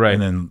makes. Right.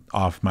 And then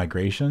off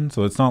migration.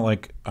 So it's not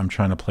like I'm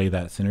trying to play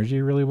that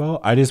synergy really well.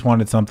 I just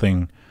wanted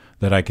something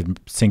that I could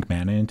sink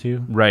mana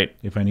into. Right.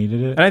 If I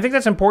needed it. And I think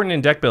that's important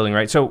in deck building,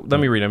 right? So let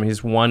me read him.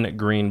 He's 1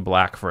 green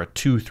black for a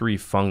 2/3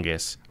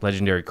 fungus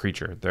legendary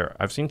creature.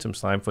 I've seen some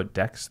Slimefoot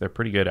decks. They're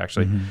pretty good,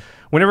 actually.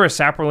 Whenever a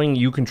Sapperling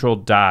you control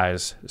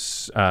dies,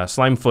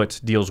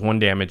 Slimefoot deals 1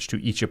 damage to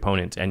each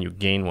opponent and you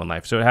gain 1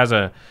 life. So it has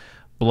a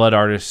Blood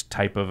Artist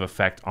type of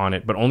effect on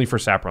it, but only for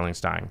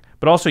Sapperlings dying.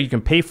 But also you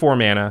can pay 4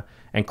 mana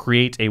and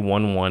create a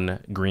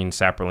 1/1 green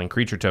Sapperling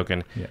creature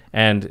token. Yeah.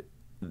 And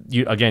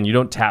you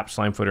don't tap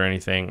Slimefoot or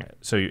anything.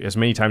 So as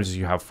many times as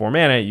you have 4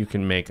 mana, you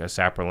can make a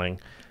Sapperling.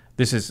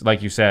 This is,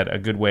 like you said, a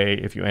good way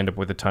if you end up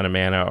with a ton of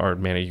mana or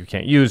mana you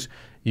can't use,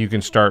 you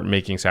can start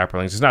making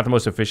Sapperlings. It's not the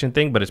most efficient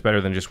thing, but it's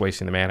better than just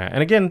wasting the mana.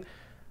 And again,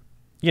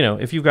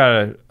 if you've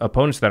got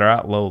opponents that are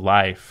at low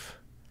life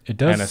it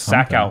does and a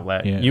sack something.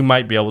 outlet, Yeah. you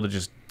might be able to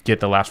just get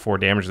the last 4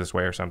 damage this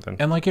way or something.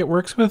 And like it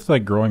works with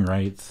like Growing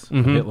Rights,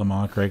 Hit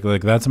Lamok, right?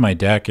 Like that's in my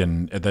deck,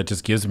 and that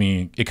just gives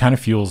me. It kind of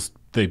fuels.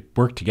 They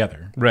work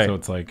together, Right? So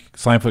it's like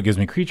Slimefoot gives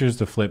me creatures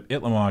to flip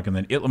Itlamok, and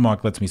then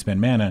Itlamok lets me spend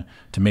mana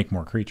to make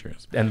more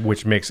creatures, and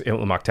which makes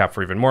Itlamok tap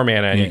for even more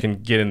mana, and you can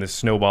get in this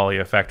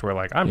snowbally effect where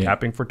like I'm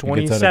tapping for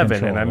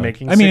 27 and I'm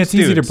making. I mean, it's 6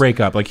 easy to dudes. break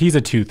up. Like he's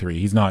a 2/3.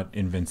 He's not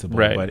invincible,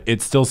 Right. but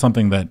it's still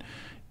something that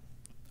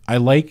I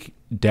like.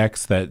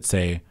 Decks that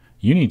say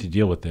you need to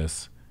deal with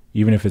this,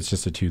 even if it's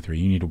just a 2/3.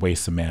 You need to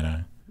waste some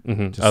mana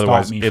to stop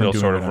Otherwise, me from it'll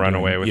doing sort what of I'm run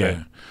doing. away with Yeah. it.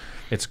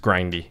 It's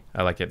grindy.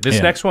 I like it. This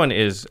Yeah. next one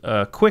is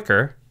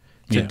quicker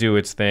to Yeah. do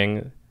its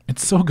thing.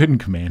 It's so good in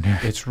Commander.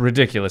 It's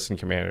ridiculous in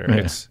Commander. Yeah.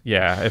 It's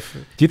If Do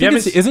you think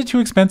haven't is it too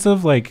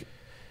expensive? Like,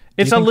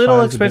 it's do a you think little 5's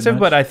a bit expensive, much?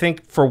 but I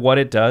think for what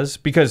it does,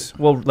 because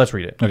let's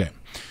read it. Okay.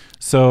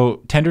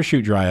 So Tender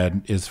Shoot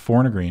Dryad is 4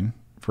 and a green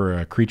for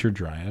a creature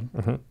Dryad,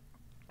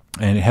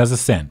 and it has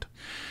Ascend.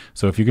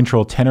 So if you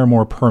control 10 or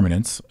more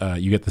permanents,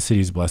 you get the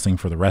City's Blessing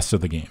for the rest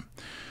of the game.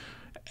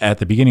 At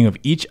the beginning of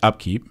each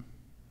upkeep,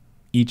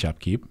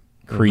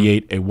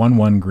 create a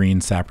 1/1 green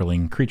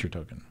Sapperling creature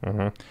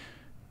token.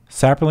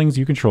 Sapperlings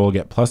you control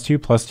get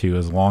 +2/+2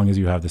 as long as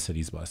you have the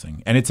City's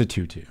Blessing, and it's a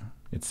 2/2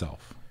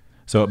 itself.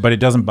 So, but it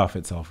doesn't buff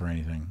itself or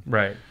anything.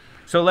 Right.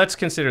 So let's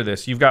consider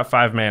this. You've got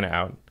 5 mana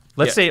out.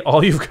 Let's say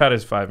all you've got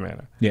is 5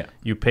 mana. Yeah.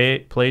 You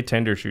play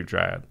Tender Shoot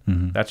Dryad.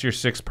 That's your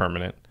 6th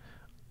permanent.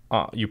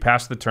 You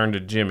pass the turn to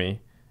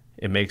Jimmy.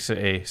 It makes it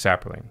a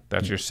Sapperling.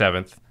 That's your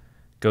 7th.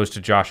 Goes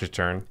to Josh's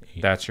turn.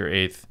 That's your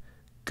 8th.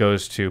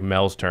 Goes to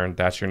Mel's turn.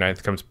 That's your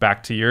 9th. Comes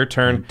back to your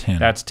turn. 10.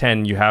 That's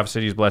 10. You have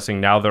City's Blessing.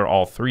 Now they're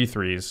all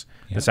 3/3s,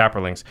 the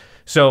Sapperlings.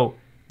 So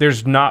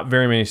there's not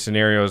very many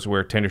scenarios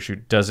where Tender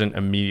Shoot doesn't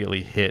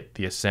immediately hit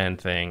the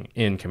Ascend thing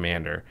in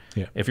Commander.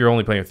 Yeah. If you're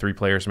only playing with 3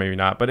 players, maybe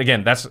not. But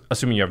again, that's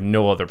assuming you have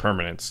no other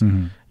permanents.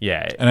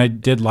 Yeah. And I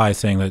did lie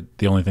saying that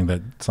the only thing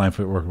that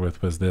Slimefoot worked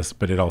with was this,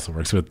 but it also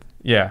works with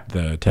Yeah.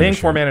 the Tender Paying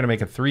Shoot. 4 mana to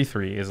make a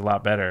 3/3 is a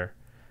lot better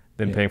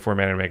than paying 4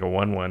 mana to make a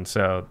 1/1.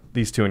 So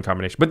these two in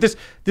combination. But this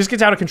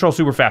gets out of control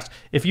super fast.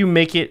 If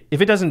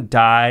it doesn't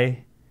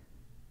die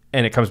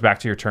and it comes back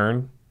to your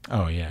turn,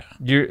 Oh, yeah.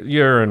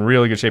 you're in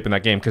really good shape in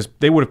that game, because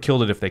they would have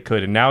killed it if they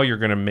could. And now you're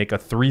going to make a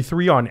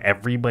 3/3 on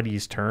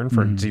everybody's turn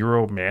for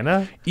 0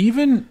 mana.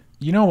 Even,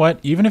 you know what?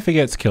 Even if it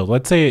gets killed,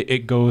 let's say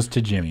it goes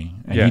to Jimmy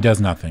and he does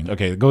nothing.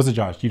 Okay, it goes to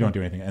Josh. You don't do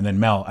anything. And then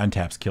Mel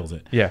untaps, kills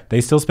it. Yeah. They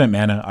still spent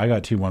mana. I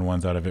got 2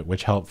 1/1s out of it,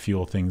 which help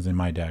fuel things in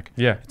my deck.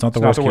 Yeah. It's not the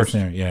worst case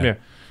scenario. Yeah.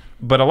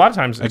 But a lot of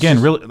times, Again,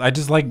 I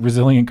just like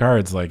resilient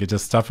cards. Like, it's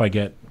just stuff I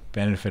get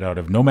benefit out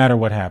of no matter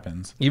what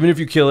happens. even if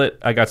you kill it,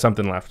 I got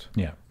something left.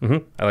 Yeah.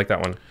 I like that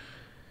one.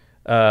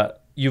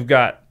 You've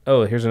got,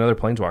 here's another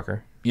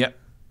Planeswalker. Yep.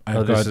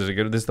 This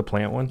is the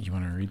plant one. You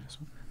want to read this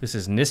one? This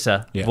is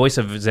Nissa, Yeah. Voice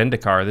of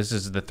Zendikar. This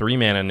is the 3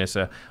 mana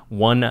Nissa,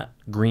 1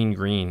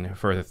 green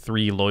for the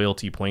 3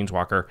 loyalty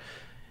Planeswalker.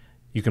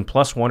 You can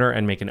 +1 her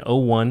and make an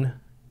 0/1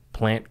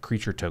 plant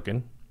creature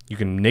token. You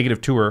can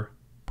 -2 her,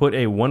 put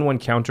a 1/1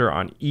 counter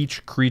on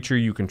each creature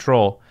you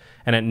control,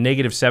 and at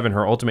 -7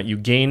 her ultimate, you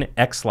gain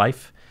X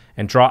life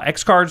and draw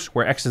X cards,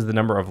 where X is the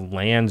number of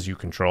lands you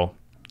control.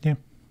 Yeah.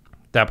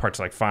 That part's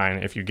like fine.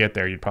 If you get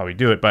there, you'd probably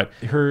do it, but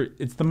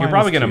It's the you're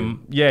probably -2.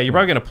 gonna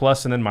probably gonna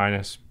plus and then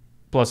minus,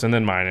 plus and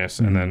then minus,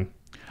 and then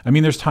I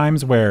mean, there's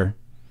times where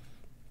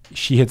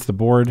she hits the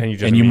board And you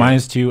just and you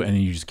immediately- -2 and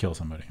then you just kill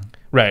somebody.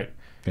 right.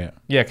 Yeah.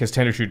 Yeah, because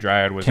Tender Shoot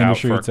Dryad was Tender out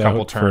for a Shoot's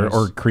couple out turns.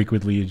 or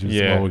Creekwood Liege.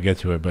 Yeah. Well, we'll get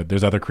to it, but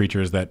there's other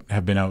creatures that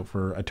have been out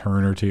for a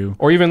turn or two.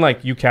 Or even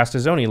like you cast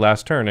Izoni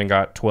last turn and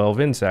got 12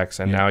 insects,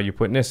 and now you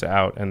put Nissa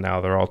out, and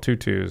now they're all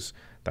 2/2s.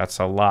 That's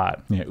a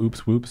lot. Yeah,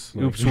 oops, whoops.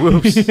 Oops,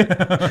 whoops. You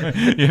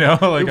know,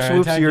 like Oops, I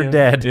whoops, attack you're you.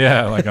 dead.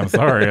 Yeah, like I'm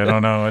sorry, I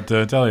don't know what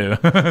to tell you.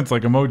 It's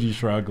like emoji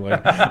shrug.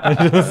 Like,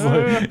 just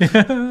like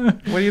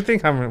What do you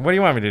think? What do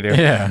you want me to do?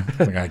 yeah. It's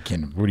like I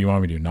can. What do you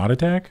want me to do? Not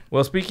attack?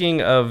 Well,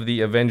 speaking of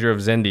the Avenger of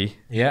Zendi,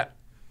 Yeah.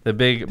 the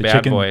big The bad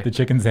chicken, boy, the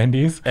chicken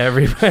Zendies.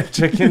 everybody,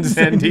 chicken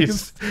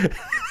Zendies.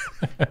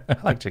 I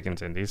like chicken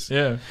Zendies.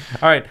 Yeah.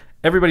 All right,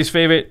 everybody's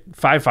favorite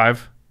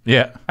 5/5.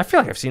 Yeah. I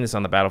feel like I've seen this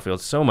on the battlefield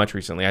so much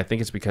recently. I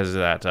think it's because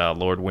of that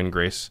Lord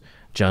Windgrace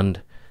Jund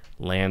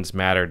Lands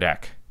Matter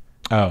deck.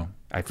 Oh.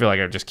 I feel like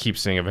I just keep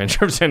seeing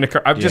Avenger of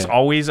Zendikar. I'm just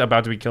always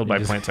about to be killed by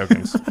plant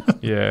tokens.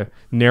 Yeah.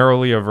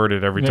 Narrowly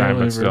averted every time,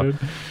 but still.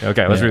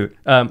 Okay, let's read it.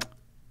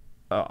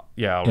 I'll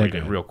read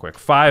it real quick.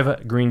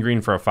 5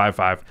 green for a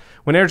 5/5.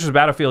 When it enters the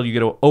battlefield, you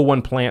get a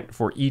 0/1 plant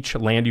for each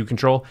land you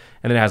control,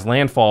 and then it has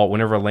landfall.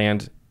 Whenever a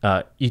land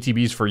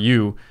ETBs for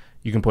you,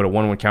 you can put a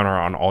 1/1 counter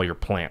on all your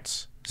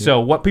plants. So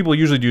what people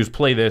usually do is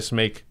play this,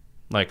 make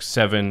like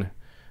 7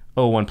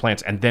 0/1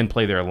 plants, and then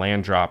play their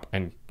land drop,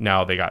 and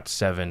now they got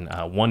 7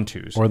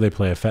 1/2s. Or they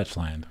play a fetch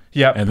land.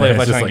 Yeah, and play a then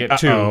fetch it's just land, like, get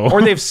 2. uh-oh.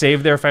 Or they've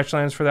saved their fetch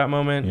lands for that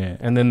moment, Yeah.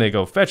 and then they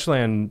go fetch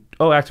land.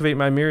 Oh, activate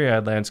my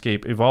Myriad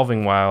Landscape,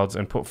 Evolving Wilds,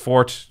 and put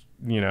 4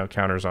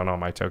 counters on all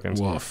my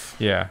tokens. Woof.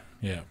 Yeah.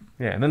 Yeah.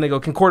 Yeah, and then they go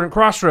Concordant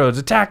Crossroads,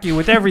 attack you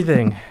with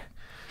everything.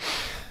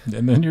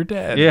 And then you're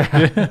dead. Yeah.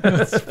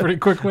 That's a pretty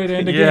quick way to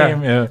end a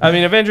game. Yeah. I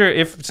mean, Avenger,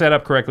 if set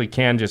up correctly,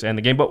 can just end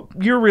the game, but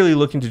you're really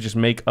looking to just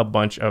make a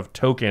bunch of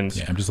tokens.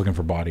 Yeah, I'm just looking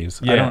for bodies.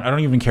 Yeah. I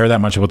don't even care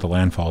that much about the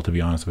landfall, to be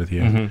honest with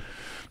you.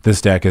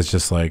 This deck is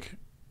just like,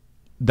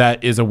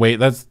 that is a way,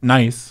 that's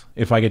nice.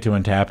 If I get to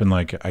untap and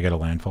like I get a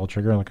landfall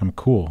trigger, like I'm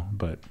cool,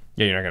 but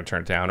Yeah, you're not going to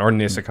turn it down. Or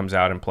Nissa comes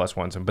out and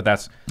 +1s them. But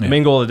that's the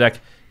main goal of the deck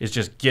is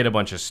just get a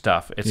bunch of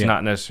stuff. It's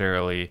not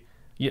necessarily...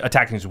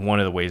 Attacking is one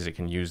of the ways it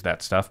can use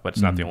that stuff, but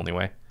it's not the only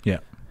way. yeah.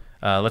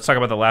 Let's talk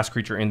about the last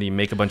creature in the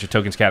make a bunch of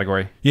tokens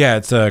category. Yeah,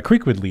 it's a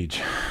Creekwood Liege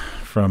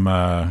from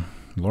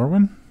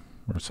Lorwyn.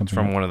 or something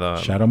from one of the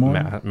Shadow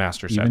Mode?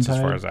 master sets, as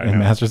far as I know.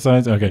 Master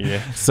sets? Okay.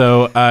 Yeah.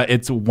 So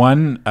it's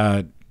 1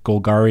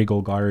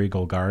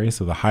 Golgari,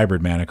 so the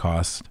hybrid mana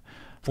cost.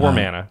 4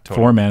 mana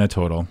total. 4 mana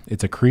total.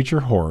 It's a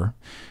creature horror.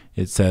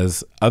 It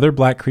says, other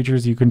black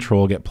creatures you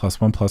control get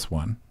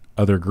 +1/+1.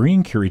 Other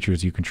green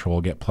creatures you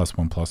control get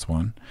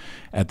 +1/+1.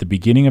 At the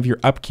beginning of your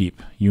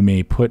upkeep, you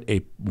may put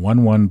a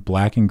 1/1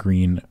 black and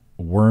green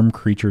worm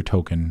creature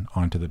token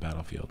onto the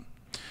battlefield.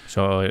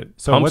 So it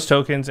pumps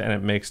tokens and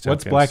it makes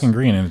tokens. What's black and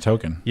green in a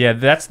token? Yeah,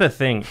 that's the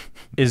thing.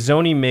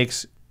 Izoni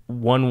makes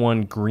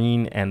 1/1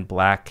 green and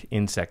black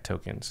insect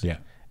tokens. Yeah.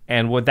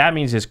 And what that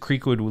means is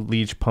Creekwood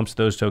Leech pumps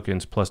those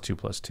tokens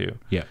 +2/+2.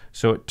 Yeah.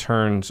 So it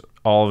turns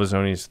all of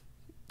Izoni's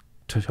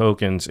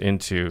tokens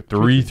into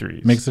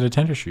 3/3s. Makes it a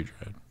Tender Shoe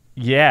Dread.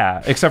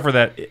 Yeah, except for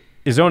that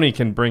Izoni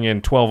can bring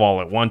in 12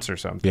 all at once or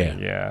something.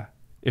 Yeah. Yeah.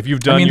 If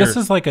you've done this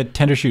is like a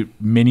Tender Shoot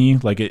mini.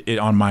 Like it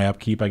on my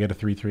upkeep, I get a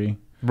 3/3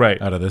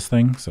 right out of this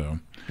thing. So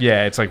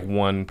yeah, it's like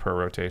 1 per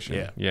rotation.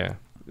 Yeah. Yeah.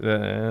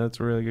 That's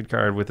a really good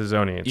card with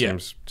Izoni.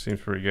 It seems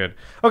pretty good.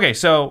 Okay,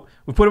 so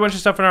we put a bunch of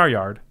stuff in our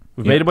yard.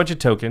 We've made a bunch of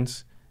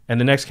tokens, and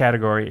the next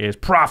category is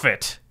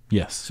profit.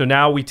 Yes. So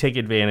now we take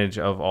advantage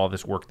of all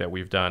this work that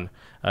we've done.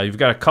 You've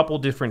got a couple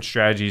different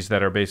strategies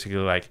that are basically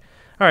like,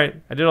 all right,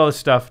 I did all this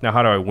stuff. Now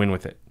how do I win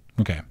with it?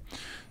 Okay.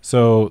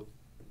 So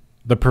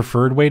the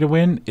preferred way to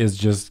win is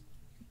just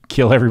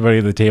kill everybody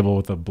at the table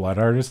with a Blood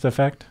Artist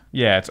effect.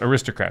 Yeah, it's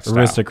aristocrat style.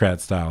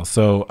 Aristocrat style.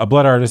 So a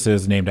Blood Artist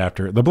is named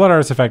after, the Blood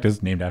Artist effect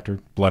is named after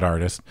Blood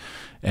Artist.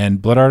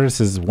 And Blood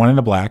Artist is 1 in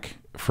a black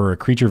for a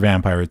creature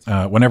vampire.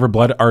 Whenever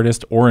Blood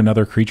Artist or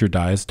another creature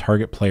dies,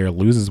 target player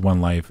loses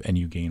 1 life and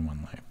you gain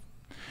 1 life.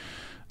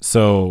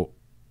 So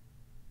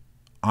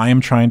I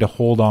am trying to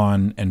hold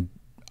on, and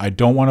I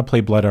don't want to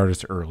play Blood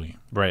Artist early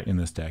in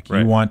this deck.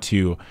 Right. You want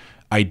to,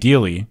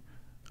 ideally,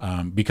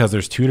 because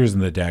there's tutors in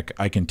the deck,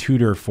 I can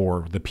tutor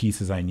for the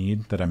pieces I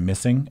need that I'm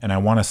missing, and I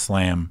want to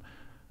slam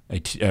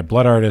a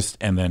Blood Artist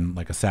and then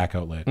like a Sack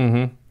Outlet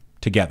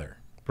together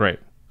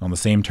on the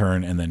same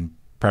turn, and then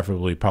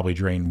preferably probably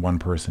drain 1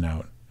 person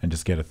out and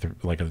just get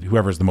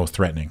whoever's the most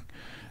threatening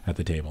at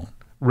the table.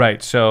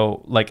 Right.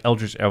 So like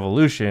Eldritch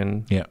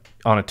Evolution Yeah.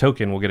 on a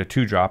token, we'll get a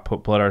 2-drop,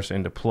 put Blood Artist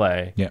into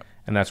play. Yeah.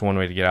 And that's one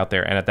way to get out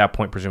there. And at that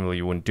point, presumably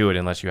you wouldn't do it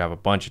unless you have a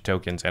bunch of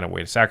tokens and a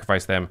way to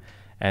sacrifice them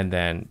and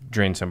then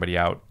drain somebody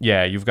out.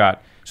 Yeah, you've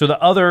got... So the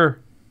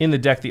other... In the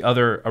deck, the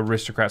other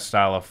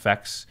aristocrat-style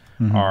effects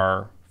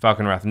are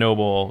Falconwrath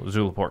Noble,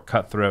 Zulaport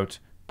Cutthroat,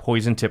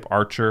 Poison Tip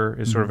Archer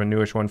is sort of a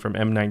newish one from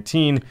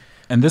M19.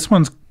 And this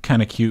one's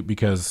kind of cute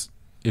because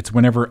it's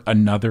whenever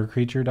another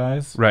creature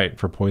dies. Right.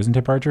 For Poison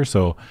Tip Archer.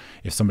 So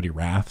if somebody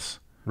wraths,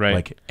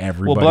 like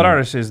everybody... Well, Blood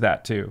Artist is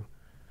that too.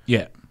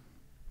 Yeah.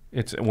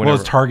 It's whenever... Well,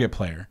 it's target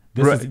player.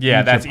 This is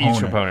that's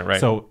each opponent, right?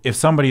 So if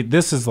somebody...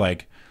 This is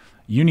like...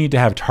 You need to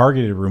have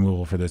targeted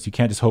removal for this. You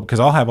can't just hope... Because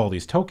I'll have all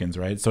these tokens,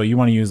 right? So you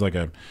want to use like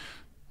a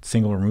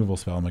single removal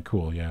spell. I'm like,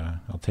 cool, yeah,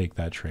 I'll take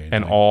that trade.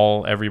 And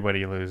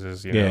everybody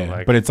loses, you know.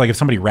 Like, but it's like if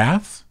somebody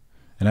wraths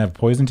and I have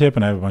Poison Tip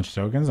and I have a bunch of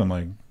tokens, I'm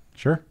like,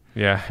 sure.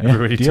 Yeah,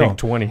 everybody take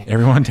 20.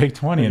 Everyone take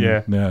 20.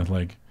 And,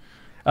 like...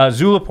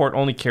 Zulaport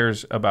only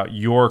cares about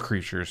your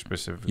creatures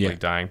specifically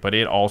dying, but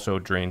it also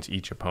drains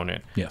each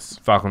opponent. Yes.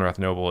 Falconwrath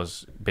Noble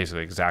is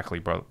basically exactly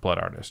Blood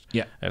Artist.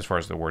 Yeah. As far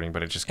as the wording,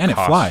 but it just costs. It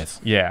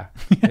flies. Yeah.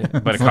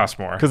 But it costs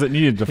more because it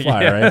needed to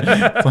fly, right?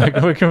 It's like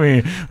what can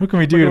we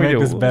do to make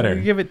this better?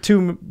 Give it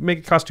make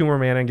it cost 2 more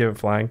mana and give it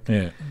flying.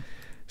 Yeah.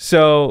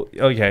 So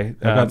okay,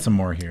 I've got some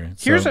more here.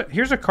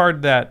 Here's a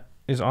card that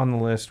is on the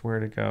list.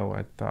 Where'd it go?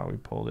 I thought we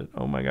pulled it.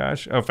 Oh my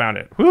gosh! Oh, found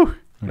it. Whew!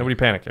 Nobody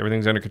panic.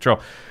 Everything's under control.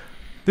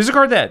 This is a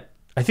card that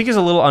I think is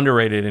a little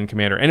underrated in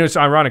Commander. And it's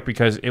ironic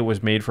because it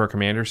was made for a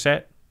Commander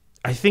set.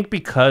 I think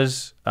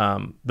because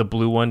the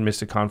blue one,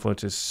 Mystic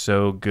Confluence, is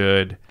so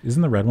good.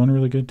 Isn't the red one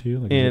really good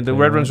too? And the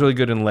red one's really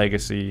good in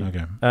Legacy.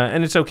 Okay.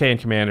 And it's okay in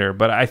Commander.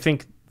 But I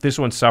think this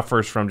one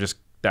suffers from just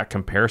that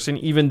comparison,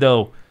 even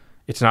though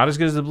it's not as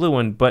good as the blue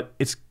one, but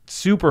it's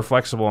super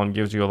flexible and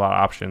gives you a lot of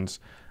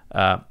options.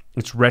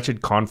 It's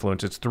Wretched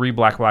Confluence. It's 3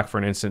 black for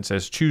an instant. It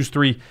says choose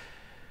 3.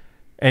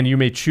 And you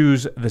may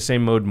choose the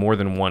same mode more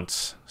than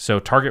once. So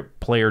target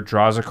player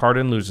draws a card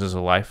and loses a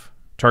life.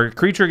 Target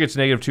creature gets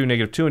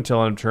 -2/-2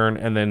 until end of turn,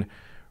 and then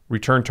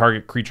return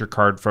target creature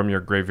card from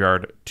your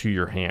graveyard to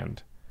your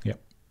hand.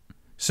 Yep.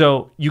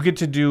 So you get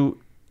to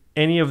do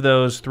any of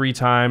those 3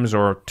 times,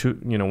 or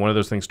one of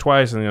those things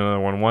twice and the other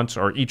one once,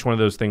 or each one of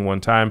those things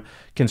 1 time.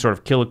 Can sort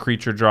of kill a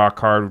creature, draw a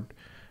card,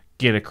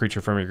 get a creature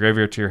from your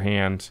graveyard to your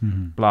hand,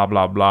 blah,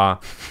 blah, blah.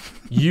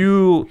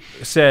 You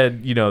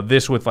said,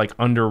 this with like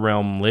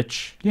Underrealm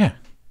Lich. Yeah.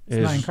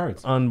 It's 9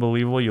 cards.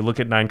 Unbelievable. You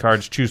look at 9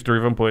 cards, choose 3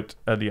 of them, put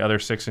the other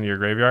 6 into your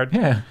graveyard.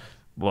 Yeah.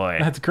 Boy.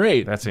 That's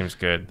great. That seems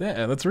good.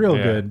 Yeah, that's real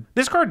good.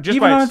 This card just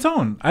even on its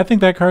own, I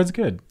think that card's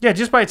good. Yeah,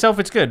 just by itself,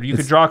 it's good. You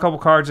could draw a couple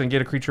cards and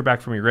get a creature back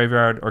from your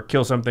graveyard, or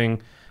kill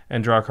something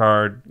and draw a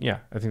card. Yeah,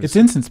 I think it's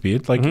instant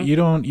speed. Like you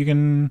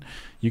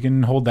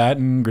can hold that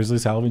and Grizzly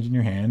Salvage in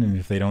your hand, and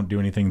if they don't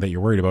do anything that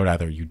you're worried about,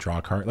 either you draw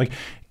a card. Like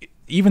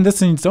even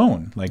this in its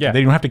own. Like Yeah.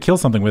 they don't have to kill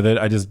something with it.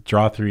 I just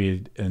draw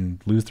 3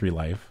 and lose 3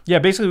 life. Yeah,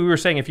 basically we were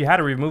saying if you had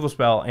a removal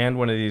spell and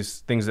one of these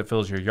things that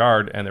fills your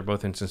yard and they're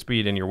both instant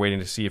speed and you're waiting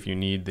to see if you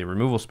need the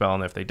removal spell,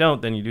 and if they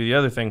don't, then you do the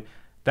other thing.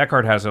 That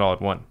card has it all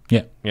at one.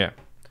 Yeah. Yeah.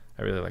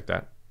 I really like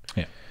that.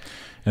 Yeah.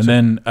 And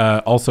then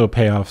also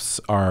payoffs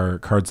are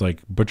cards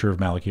like Butcher of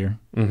Malakir,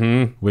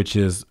 which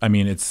is, I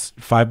mean, it's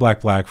 5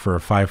 black for a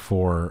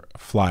 5/4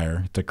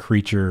 flyer. It's a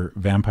creature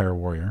vampire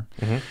warrior.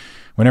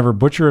 Whenever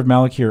Butcher of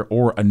Malakir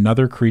or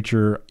another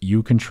creature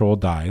you control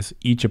dies,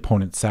 each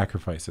opponent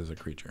sacrifices a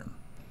creature.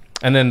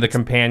 And then the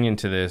companion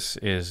to this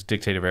is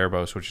Dictate of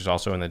Erebos, which is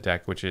also in the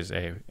deck, which is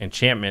a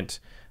enchantment,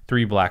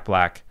 3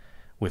 black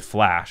with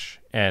flash,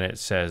 and it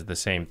says the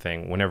same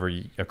thing. Whenever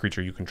a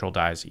creature you control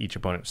dies, each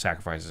opponent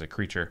sacrifices a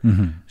creature.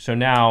 So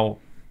now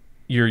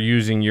you're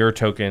using your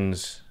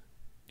tokens.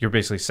 You're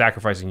basically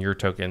sacrificing your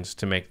tokens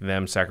to make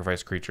them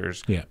sacrifice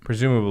creatures. Yeah.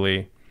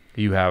 Presumably,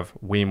 you have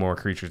way more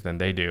creatures than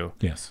they do.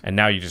 Yes. And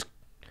now you just...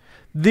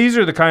 These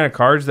are the kind of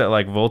cards that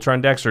like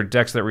Voltron decks or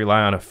decks that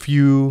rely on a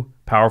few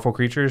powerful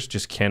creatures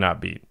just cannot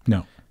beat.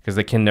 No. Because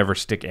they can never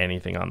stick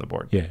anything on the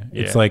board. Yeah.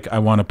 It's like I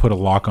want to put a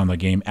lock on the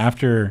game.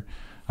 After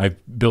I've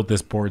built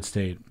this board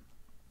state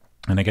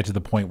and I get to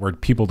the point where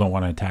people don't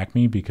want to attack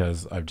me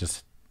because I've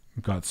just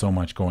got so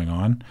much going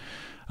on,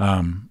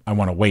 I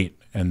want to wait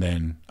and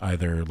then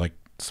either like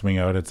swing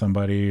out at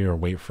somebody or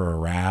wait for a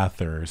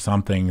wrath or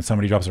something.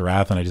 Somebody drops a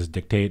wrath and I just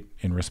dictate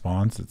in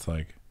response. It's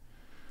like,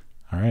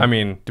 all right. I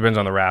mean, depends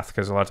on the wrath,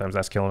 because a lot of times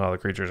that's killing all the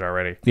creatures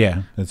already.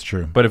 Yeah, that's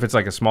true. But if it's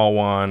like a small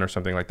one or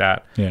something like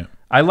that, yeah,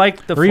 I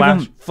like the or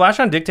flash. Even, flash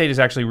on Dictate is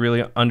actually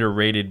really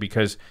underrated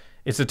because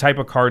it's the type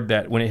of card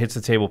that when it hits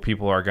the table,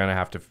 people are going to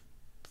have to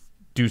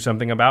do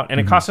something about. And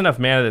it costs enough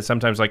mana that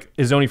sometimes, like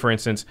Izoni, for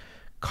instance,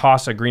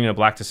 costs a green and a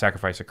black to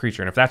sacrifice a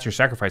creature. And if that's your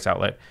sacrifice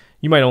outlet,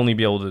 you might only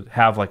be able to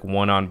have like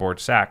one on-board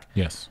sack.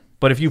 Yes.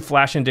 But if you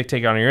flash and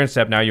Dictate on your end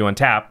step, now you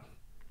untap.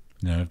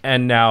 No.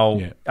 And now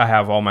I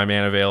have all my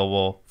mana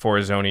available for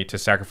Izoni to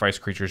sacrifice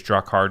creatures, draw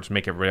cards,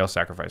 make it rail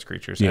sacrifice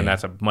creatures. Yeah. And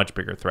that's a much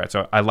bigger threat.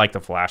 So I like the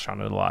flash on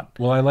it a lot.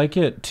 Well, I like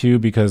it too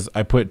because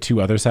I put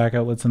 2 other sack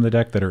outlets in the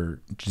deck that are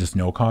just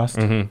no cost.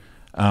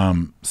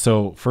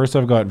 So first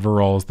I've got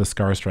Viral's, the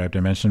Scar Striped I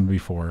mentioned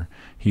before.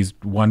 He's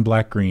 1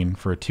 black-green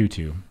for a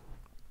 2/2.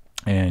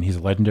 And he's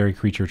a legendary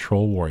creature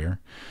troll warrior.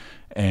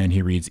 And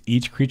he reads,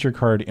 each creature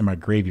card in my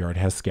graveyard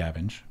has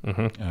scavenge.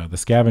 The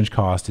scavenge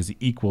cost is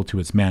equal to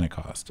its mana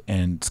cost.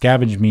 And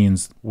scavenge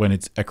means when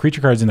it's a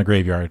creature card's in the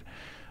graveyard,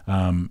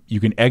 you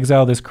can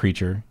exile this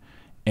creature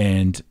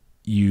and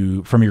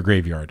you from your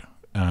graveyard.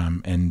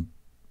 And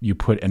you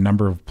put a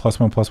number of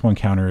 +1/+1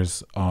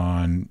 counters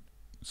on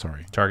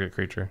Target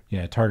creature.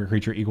 Yeah, target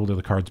creature equal to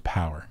the card's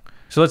power.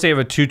 So let's say you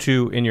have a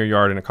 2/2 in your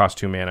yard and it costs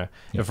 2 mana.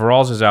 If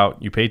Viral's is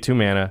out, you pay 2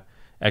 mana,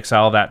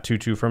 exile that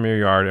 2/2 from your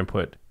yard and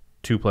put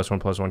 2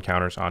 +1/+1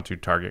 counters onto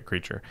target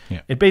creature. Yeah.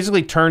 It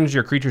basically turns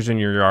your creatures in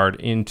your yard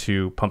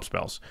into pump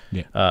spells.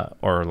 Yeah.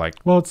 Or like...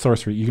 Well, it's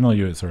sorcery. You can only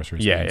do it at sorcery.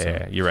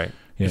 Yeah, you're right.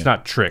 Yeah. It's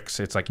not tricks.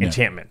 It's like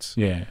enchantments.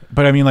 Yeah.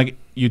 But I mean, like,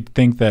 you'd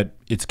think that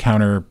it's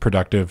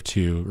counterproductive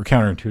or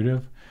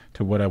counterintuitive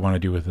to what I want to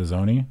do with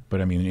Izoni.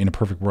 But I mean, in a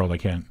perfect world, I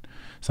can't.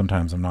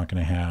 Sometimes I'm not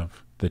going to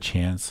have the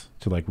chance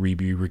to like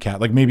recast.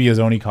 Like maybe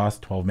Izoni costs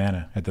 12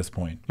 mana at this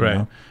point. You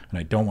know? And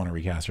I don't want to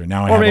recast her.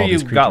 Now I have all these creatures. Or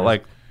maybe you've got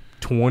like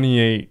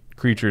 28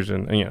 creatures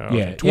and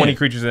 20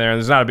 creatures in there, and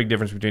there's not a big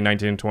difference between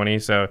 19 and 20,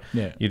 so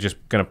you're just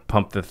gonna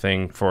pump the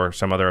thing for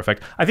some other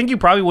effect. I think you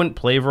probably wouldn't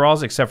play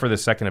Viral's except for the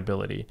second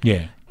ability.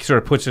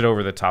 Sort of puts it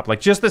over the top.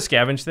 Like just the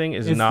scavenge thing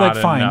is not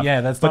like fine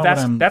enough.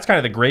 That's kind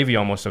of the gravy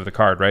almost of the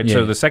card, right?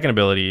 So the second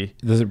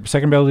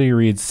ability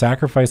reads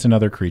sacrifice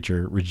another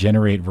creature,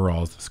 regenerate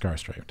Viral's, the Scar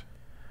Striped.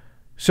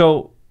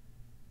 So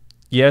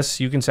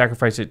yes, you can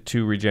sacrifice it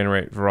to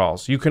regenerate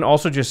Viral's. You can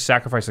also just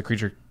sacrifice the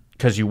creature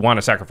because you want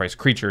to sacrifice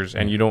creatures,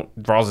 and you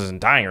don't. Viral's isn't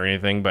dying or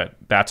anything, but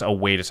that's a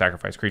way to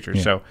sacrifice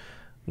creatures. So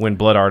when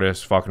Blood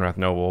Artist, Falkenrath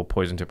Noble,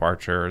 Poison Tip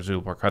Archer, or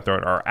Zulaport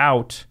Cutthroat are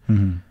out,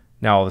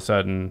 now all of a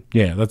sudden,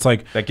 that's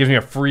like that gives me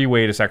a free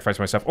way to sacrifice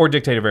myself, or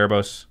Dictate of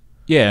Erebos.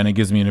 Yeah, and it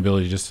gives me an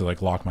ability just to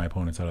like lock my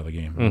opponents out of the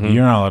game.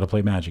 You're not allowed to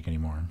play Magic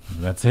anymore.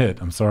 That's it.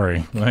 I'm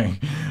sorry.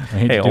 Like,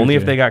 hey, only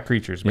if they got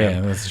creatures,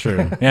 man. Yeah, that's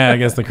true. Yeah, I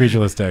guess the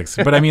creatureless decks.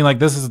 But I mean, like,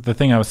 this is the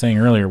thing I was saying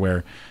earlier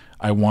where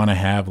I want to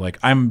have, like,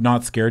 I'm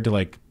not scared to,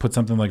 like, put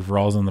something like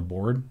Viral's on the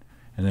board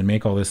and then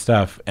make all this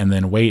stuff and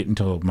then wait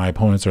until my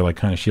opponents are, like,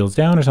 kind of shields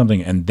down or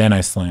something, and then I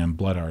slam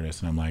Blood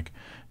Artist, and I'm like,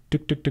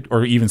 tuk, tuk, tuk,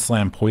 or even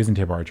slam Poison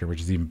Tip Archer, which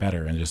is even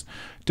better, and just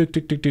tuk,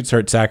 tuk, tuk, tuk,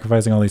 start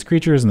sacrificing all these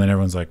creatures, and then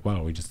everyone's like,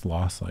 wow, we just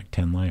lost, like,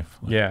 10 life.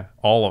 Like, yeah,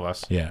 all of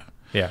us. Yeah.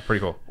 Yeah, pretty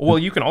cool. Well,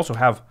 you can also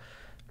have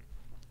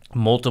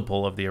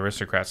multiple of the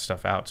aristocrat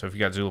stuff out. So if you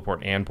got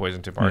Zulaport and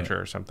Poison Tip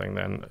Archer or something,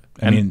 then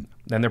then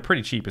they're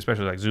pretty cheap,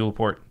 especially like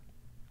Zulaport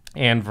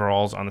and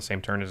Viral's on the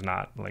same turn is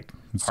not like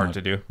hard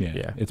to do.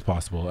 Yeah, it's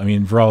possible. I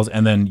mean, Viral's,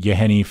 and then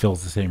Yahenni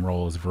fills the same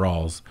role as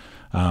Viral's.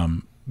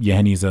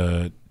 Yahenni's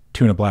a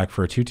 2 and a black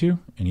for a 2/2,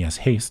 and he has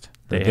haste.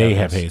 They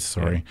have haste.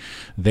 Sorry,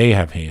 they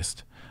have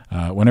haste.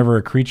 Whenever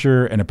a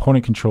creature an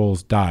opponent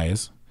controls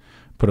dies,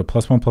 put a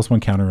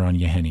 +1/+1 counter on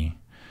Yeheni.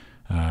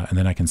 And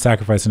then I can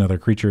sacrifice another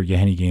creature.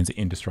 Yeheni gains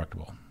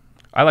indestructible.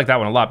 I like that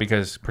one a lot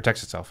because it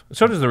protects itself.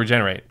 So does the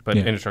regenerate, but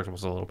indestructible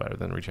is a little better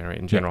than regenerate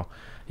in general.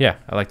 Yeah,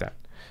 I like that.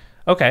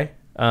 Okay.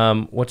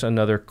 What's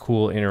another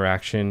cool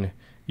interaction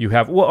you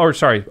have?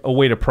 A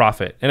way to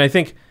profit. And I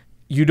think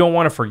you don't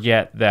want to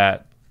forget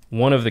that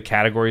one of the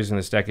categories in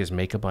this deck is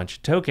make a bunch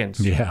of tokens.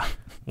 Yeah.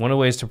 One of the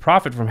ways to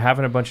profit from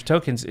having a bunch of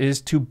tokens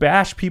is to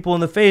bash people in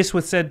the face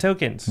with said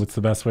tokens. What's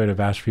the best way to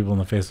bash people in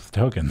the face with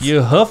tokens?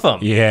 You hoof them.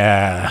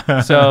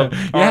 Yeah. So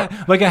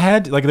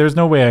there's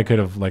no way I could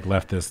have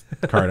left this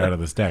card out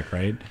of this deck,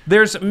 right?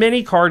 There's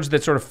many cards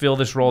that sort of fill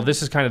this role.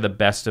 This is kind of the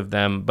best of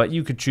them, but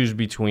you could choose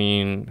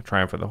between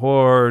Triumph of the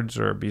Hordes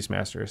or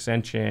Beastmaster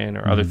Ascension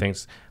or other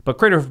things. But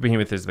Crater of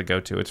Behemoth is the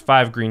go-to. It's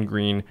 5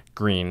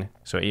 green,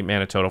 so 8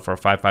 mana total for a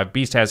 5/5.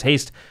 Beast has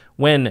haste.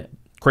 When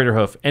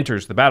Craterhoof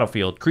enters the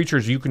battlefield,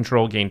 creatures you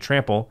control gain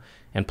trample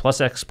and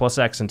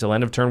 +X until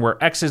end of turn,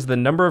 where X is the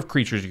number of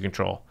creatures you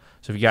control.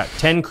 So if you got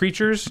 10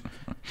 creatures,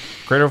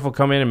 Craterhoof will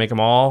come in and make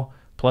them all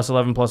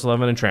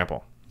 +11 and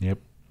trample. Yep.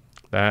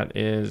 That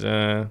is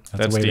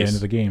that's the way to end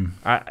the game.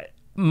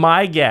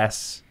 My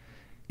guess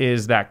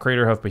is that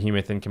Craterhoof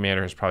Behemoth in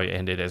Commander has probably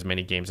ended as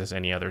many games as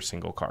any other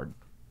single card.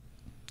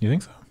 You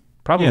think so?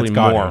 Probably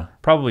more.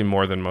 Probably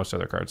more than most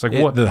other cards. Like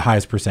what the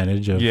highest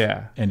percentage of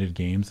ended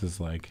games is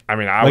like. I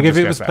mean, I would if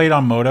it was played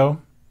on Moto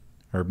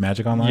or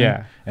Magic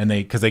Online, and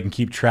because they can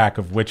keep track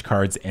of which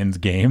cards ends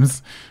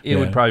games, it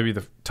would probably be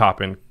the top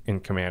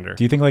in Commander.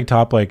 Do you think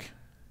top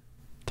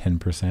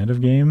 10%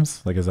 of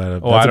games? Is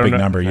that that's a big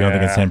number? You don't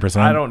think it's 10%?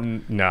 I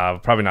don't know.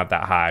 Probably not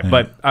that high.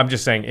 But I'm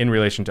just saying in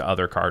relation to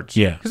other cards.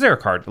 Yeah. Because there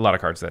are a lot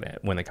of cards that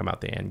when they come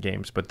out, they end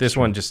games. But this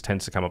one just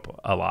tends to come up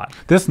a lot.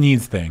 This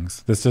needs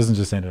things. This doesn't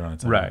just end it on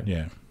its own. Right.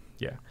 Yeah.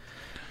 Yeah.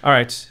 All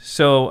right.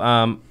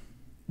 So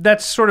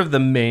that's sort of the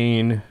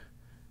main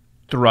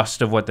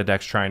thrust of what the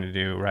deck's trying to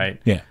do, right?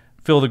 Yeah.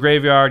 Fill the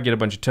graveyard, get a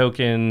bunch of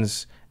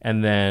tokens,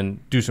 and then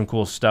do some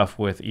cool stuff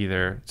with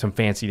either some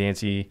fancy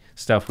dancy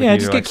stuff with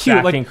just get cute,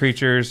 stacking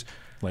creatures.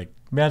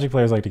 Magic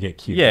players like to get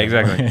cute. Yeah,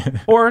 exactly.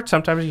 Or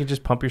sometimes you can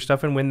just pump your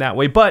stuff and win that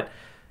way. But,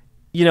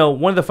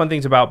 one of the fun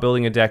things about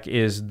building a deck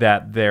is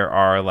that there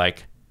are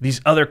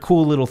these other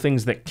cool little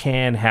things that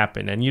can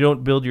happen. And you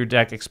don't build your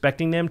deck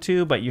expecting them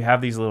to, but you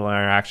have these little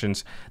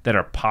interactions that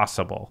are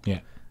possible.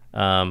 Yeah.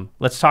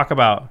 Let's talk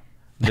about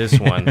this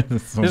one.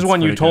 This is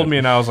one you told me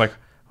and I was like,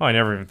 oh, I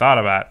never even thought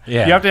about.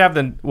 Yeah. You have to have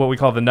what we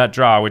call the nut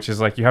draw, which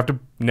is you have to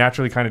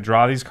naturally kind of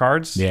draw these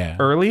cards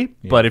early.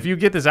 Yeah. But if you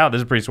get this out,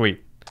 this is pretty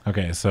sweet.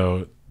 Okay,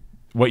 so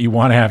what you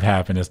want to have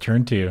happen is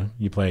turn 2.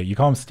 You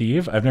call him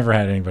Steve? I've never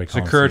had anybody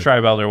call him Steve. Sakura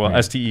Tribe Elder.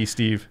 Well, STE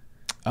Steve.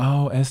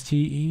 Oh,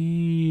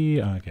 STE. Okay,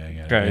 I got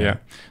it. Okay, yeah.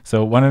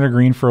 So 1 and a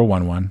green for a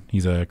 1/1.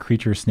 He's a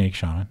creature snake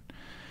shaman.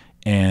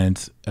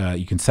 And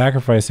you can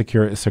sacrifice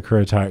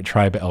Sakura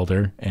Tribe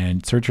Elder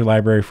and search your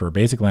library for a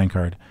basic land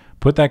card.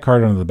 Put that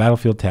card onto the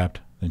battlefield tapped,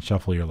 then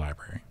shuffle your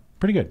library.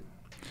 Pretty good.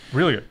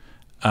 Really good.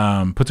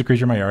 Puts a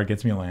creature in my yard,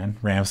 gets me a land,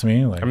 ramps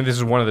me. This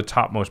is one of the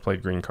top most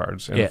played green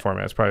cards in the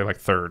format. It's probably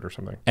 3rd or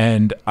something.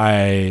 And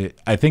I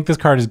think this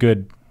card is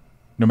good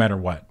no matter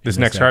what. This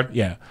next card?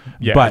 Yeah.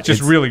 Yeah, but it's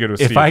just really good with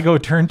Steve. If I go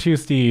turn 2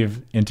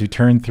 Steve into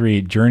turn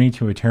 3 Journey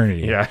to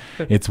Eternity,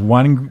 it's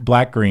 1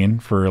 black-green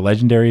for a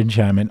legendary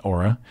enchantment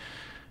aura.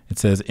 It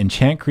says,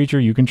 enchant creature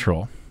you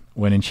control.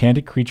 When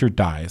enchanted creature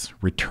dies,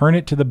 return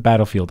it to the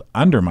battlefield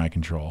under my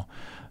control.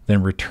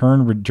 Then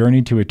return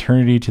Journey to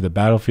Eternity to the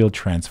battlefield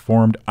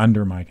transformed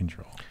under my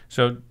control.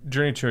 So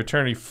Journey to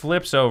Eternity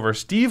flips over.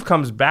 Steve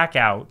comes back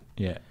out.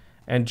 Yeah.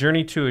 And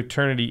Journey to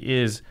Eternity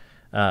is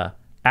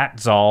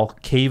Atzal,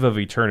 Cave of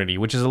Eternity,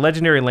 which is a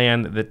legendary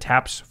land that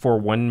taps for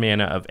 1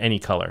 mana of any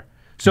color.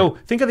 So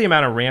think of the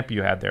amount of ramp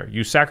you had there.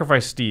 You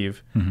sacrificed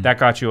Steve. That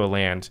got you a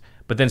land.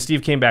 But then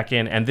Steve came back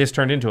in, and this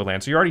turned into a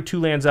land. So you're already 2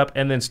 lands up,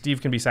 and then Steve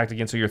can be sacked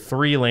again. So you're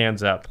 3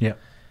 lands up. Yeah.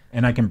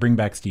 And I can bring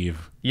back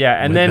Steve.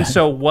 Yeah, and then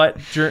so what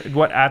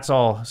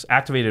Atzal's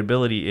activated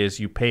ability is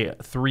you pay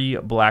 3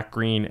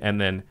 black-green and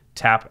then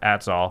tap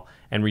Atzal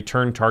and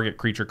return target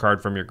creature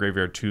card from your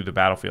graveyard to the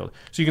battlefield.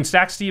 So you can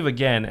stack Steve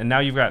again, and now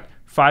you've got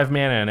 5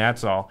 mana in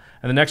Atzal.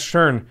 And the next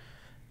turn,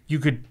 you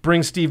could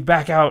bring Steve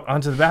back out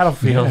onto the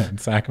battlefield. Yeah, and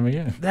sack him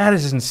again. That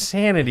is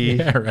insanity.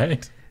 Yeah,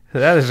 right?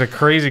 That is a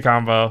crazy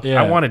combo.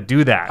 Yeah. I want to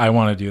do that. I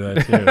want to do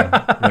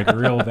that too.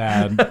 Real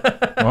bad.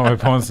 I want my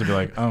opponents to be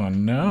like, oh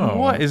no.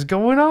 What is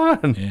going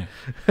on? Yeah.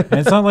 And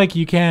it's not like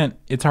you can't,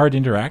 it's hard to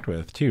interact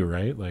with too,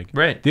 right?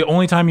 Right. The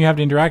only time you have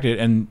to interact it,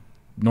 and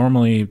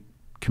normally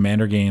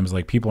Commander games,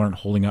 people aren't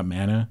holding up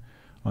mana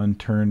on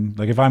turn.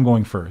 If I'm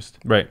going first,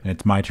 right, and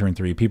it's my turn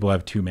 3, people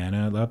have 2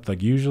 mana left.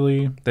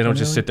 Usually they don't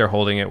just sit there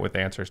holding it with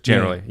answers.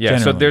 Generally. Yeah.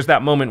 So there's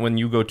that moment when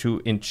you go to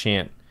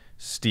enchant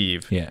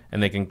Steve,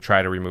 and they can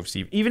try to remove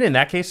Steve. Even in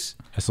that case,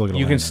 I still get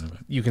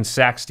you can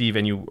sack Steve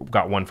and you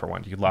got 1 for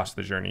 1. You lost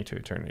the Journey to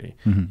Eternity.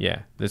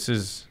 Yeah,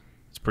 it's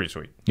pretty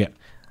sweet. Yeah.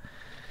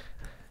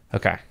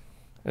 Okay.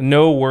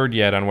 No word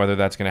yet on whether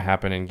that's going to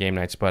happen in game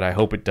nights, but I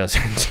hope it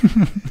doesn't.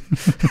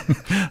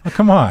 Oh,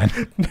 come on.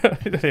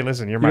 Hey,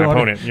 listen, you're my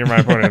opponent. You're my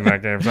opponent in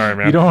that game. Sorry,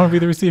 man. You don't want to be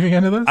the receiving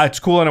end of this? It's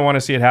cool, and I want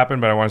to see it happen,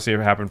 but I want to see it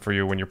happen for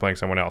you when you're playing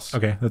someone else.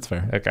 Okay, that's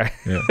fair. Okay.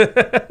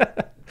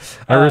 Yeah.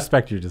 I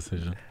respect your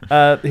decision.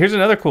 Here's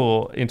another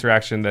cool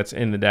interaction that's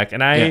in the deck,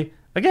 and I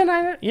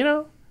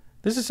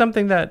this is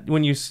something that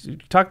when you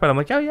talk about it, I'm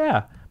like, oh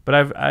yeah,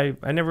 but I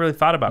never really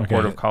thought about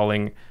Court of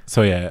Calling.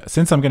 So yeah,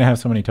 since I'm going to have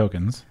so many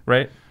tokens,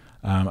 right?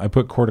 I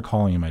put Court of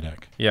Calling in my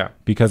deck. Yeah.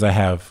 Because I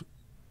have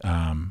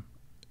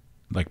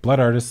like Blood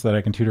Artists that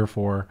I can tutor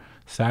for,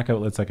 Sack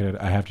Outlets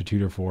I have to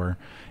tutor for,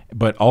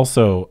 but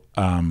also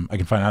I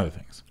can find other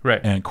things.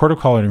 Right. And Court of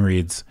Calling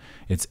reads,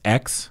 it's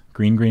X,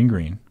 green, green,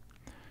 green.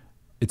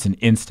 It's an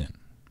instant.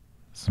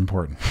 It's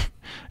important.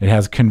 It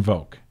has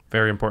Convoke.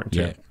 Very important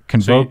too. Yeah.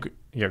 Convoke.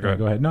 Go ahead.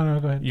 Go ahead. No,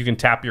 go ahead. You can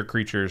tap your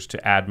creatures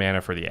to add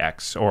mana for the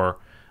X or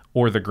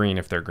the green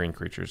if they're green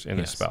creatures in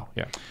this spell.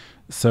 Yeah.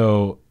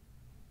 So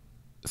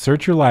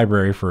search your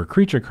library for a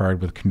creature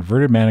card with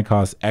converted mana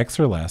cost X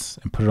or less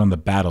and put it on the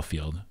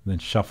battlefield. Then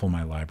shuffle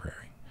my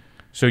library.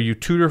 So you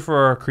tutor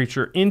for a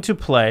creature into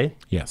play.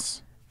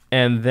 Yes.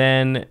 And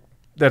then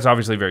that's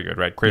obviously very good,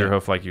 right?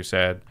 Craterhoof, like you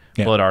said,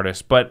 Blood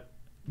Artist. But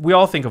we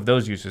all think of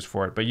those uses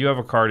for it. But you have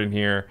a card in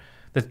here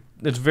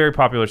that's very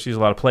popular, sees a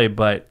lot of play,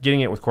 but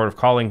getting it with Court of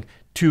Calling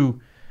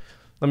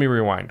let me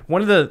rewind.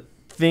 One of the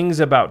things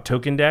about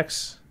token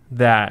decks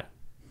that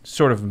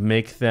sort of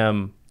make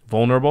them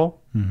vulnerable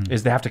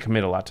is they have to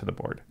commit a lot to the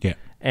board. Yeah.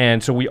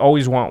 And so we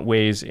always want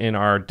ways in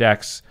our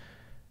decks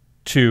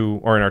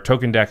or in our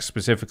token decks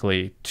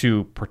specifically,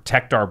 to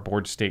protect our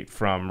board state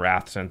from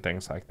wraths and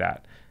things like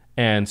that.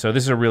 And so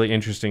this is a really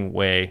interesting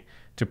way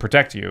to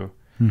protect you,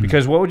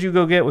 because what would you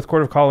go get with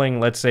Court of Calling?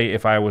 Let's say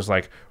if I was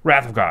like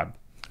Wrath of God.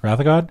 Wrath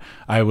of God,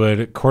 I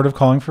would Court of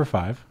Calling for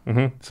 5.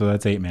 So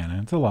that's 8 mana.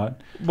 It's a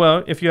lot.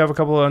 Well, if you have a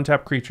couple of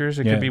untapped creatures,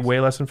 it could be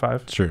way less than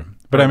 5. True.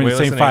 But I mean,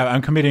 saying 5,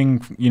 I'm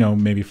committing,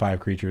 maybe 5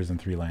 creatures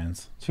and 3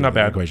 lands. Not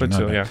bad, but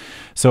still, yeah.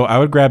 So I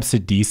would grab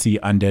Sidisi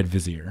Undead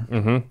Vizier,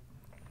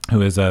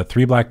 who is a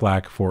 3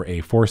 black for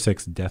a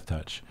 4/6 Death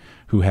Touch,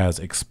 who has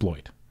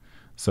Exploit.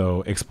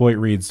 So Exploit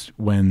reads,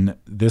 when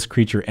this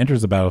creature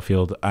enters the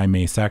battlefield, I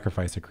may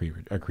sacrifice a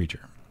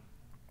creature.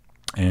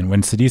 And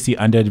when Sidisi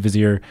Undead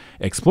Vizier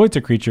exploits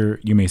a creature,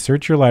 you may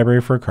search your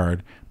library for a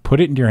card, put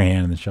it into your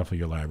hand, and then shuffle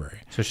your library.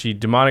 So she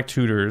demonic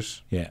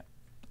tutors. Yeah.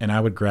 And I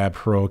would grab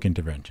Heroic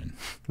Intervention.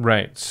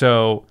 Right.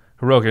 So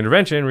Heroic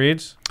Intervention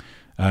reads?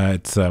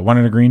 It's 1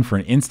 and a green for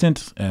an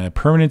instant.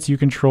 Permanents you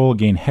control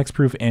gain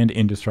hexproof and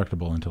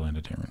indestructible until end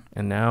of turn.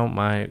 And now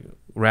my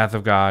Wrath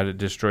of God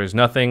destroys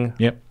nothing.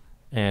 Yep.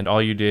 And all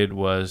you did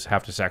was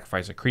have to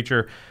sacrifice a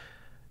creature.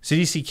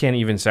 CDC can't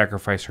even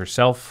sacrifice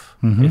herself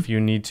if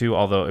you need to,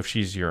 although if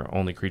she's your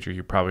only creature,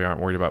 you probably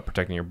aren't worried about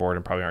protecting your board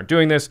and probably aren't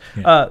doing this.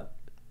 Yeah.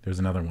 There's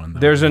another one,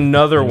 though. There's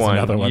another one.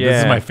 Yeah.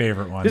 This is my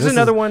favorite one. This is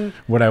another one.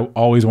 What I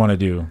always want to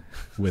do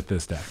with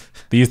this deck.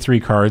 These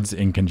 3 cards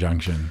in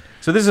conjunction.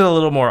 So this is a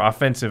little more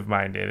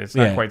offensive-minded. It's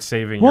not quite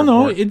saving your board.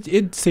 Well, no,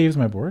 it saves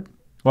my board.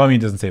 Well, I mean,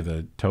 it doesn't save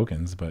the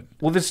tokens, but...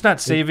 Well, it's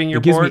not saving your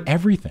board. It board. gives me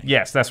everything.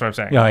 Yes, that's what I'm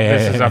saying.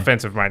 This is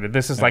offensive-minded.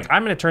 This is like,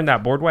 I'm going to turn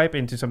that board wipe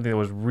into something that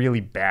was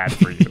really bad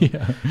for you.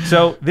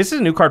 So this is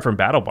a new card from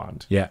Battle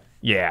Bond. Yeah.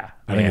 Yeah.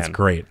 I think it's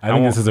great. I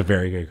think this is a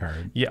very good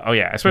card. Yeah. Oh,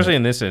 yeah. Especially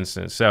in this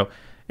instance. So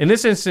in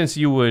this instance,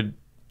 you would...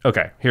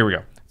 Okay, here we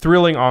go.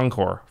 Thrilling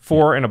Encore.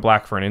 4 and a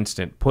black for an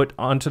instant. Put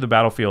onto the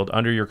battlefield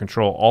under your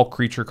control all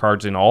creature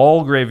cards in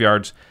all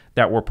graveyards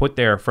that were put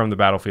there from the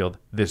battlefield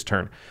this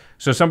turn.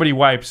 So somebody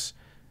wipes...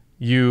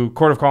 You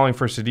Court of Calling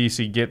for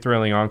Sidisi, get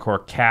Thrilling Encore,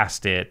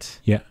 cast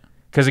it. Yeah.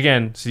 Because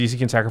again, Sidisi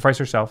can sacrifice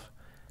herself.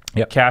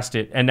 Yep. Cast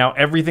it. And now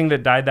everything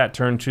that died that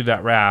turn to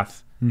that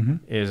Wrath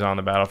is on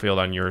the battlefield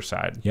on your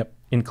side. Yep.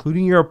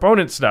 Including your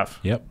opponent's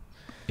stuff. Yep.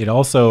 It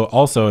also,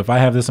 if I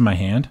have this in my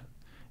hand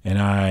and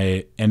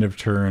I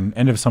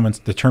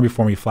the turn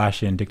before me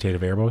flash in Dictative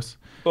Erebos.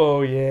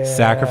 Oh, yeah.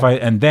 Sacrifice,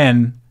 and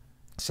then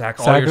sack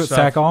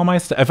all my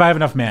stuff. If I have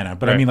enough mana.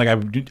 But I mean,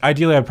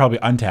 ideally, I'd probably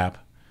untap.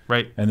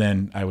 Right. And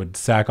then I would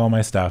sack all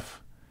my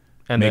stuff,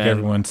 and make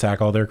everyone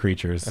sack all their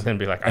creatures. And then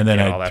be like, and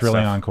then I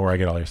Thrilling Encore, I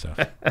get all your stuff.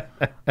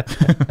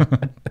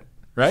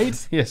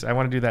 Right? Yes, I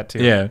want to do that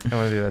too. Yeah. I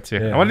want to do that too.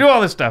 Yeah. I want to do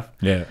all this stuff.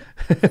 Yeah.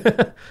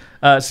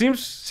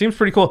 Seems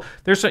pretty cool.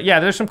 There's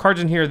some cards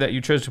in here that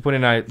you chose to put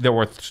in that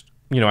were,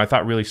 I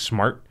thought really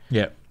smart.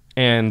 Yeah.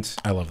 And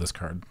I love this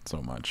card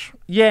so much.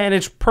 Yeah, and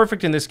it's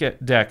perfect in this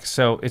deck.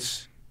 So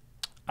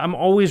I'm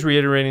always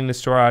reiterating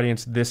this to our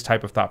audience, this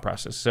type of thought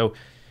process. So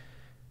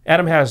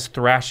Adam has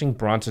Thrashing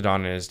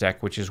Brontodon in his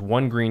deck, which is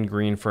 1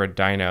 green for a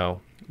dino.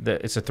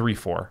 It's a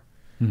 3/4.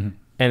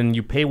 And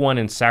you pay 1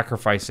 and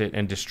sacrifice it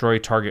and destroy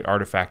target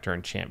artifact or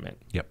enchantment.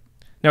 Yep.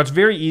 Now, it's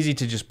very easy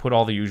to just put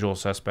all the usual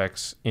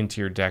suspects into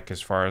your deck as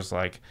far as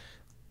I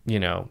don't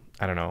know,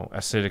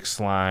 acidic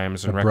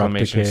slimes and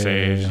reclamation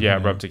sage. Yeah,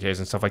 abrupt decays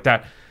and stuff like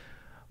that.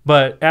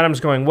 But Adam's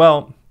going,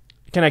 well,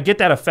 can I get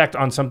that effect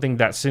on something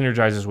that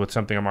synergizes with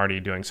something I'm already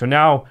doing? So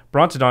now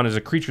Brontodon is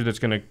a creature that's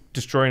going to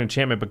destroy an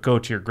enchantment but go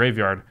to your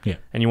graveyard. Yeah.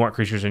 And you want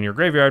creatures in your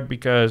graveyard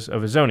because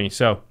of Izoni.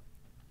 So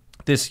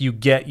this, you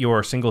get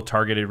your single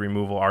targeted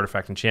removal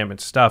artifact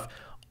enchantment stuff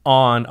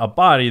on a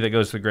body that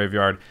goes to the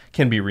graveyard,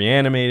 can be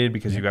reanimated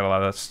because you've got a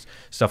lot of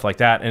stuff like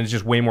that. And it's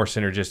just way more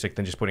synergistic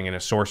than just putting in a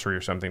sorcery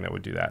or something that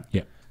would do that.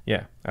 Yeah.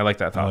 Yeah. I like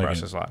that thought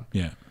process a lot.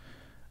 Yeah.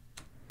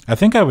 I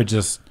think I would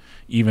just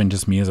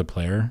me as a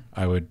player,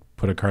 I would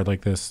put a card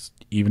like this,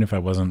 even if I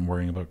wasn't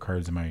worrying about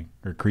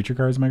creature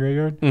cards in my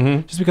graveyard,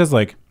 just because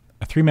like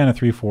a 3-mana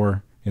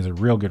 3/4 is a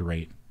real good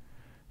rate.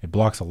 It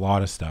blocks a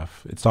lot of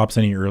stuff. It stops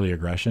any early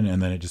aggression,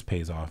 and then it just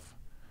pays off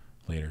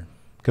later.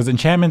 Because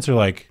enchantments are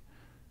like,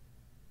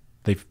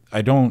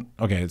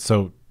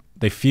 so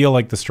they feel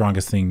like the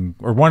strongest thing,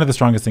 or one of the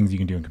strongest things you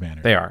can do in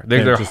Commander. They are.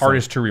 They're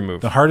hardest to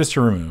remove. The hardest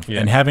to remove.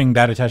 Yeah. And having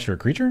that attached to a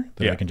creature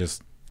that I can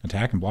just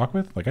attack and block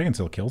with, like I can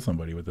still kill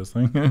somebody with this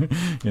thing.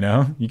 You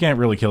know, you can't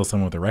really kill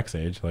someone with a Rex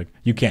Sage. Like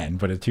you can,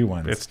 but it's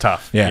 2/1. It's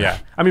tough. Yeah.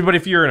 I mean, but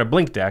if you're in a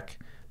blink deck,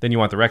 then you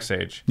want the Rex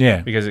Sage.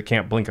 Yeah. Because it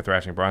can't blink a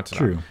Thrashing Brontodon.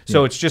 True.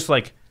 So it's just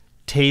like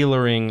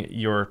tailoring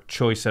your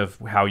choice of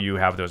how you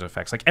have those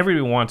effects. Like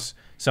everybody wants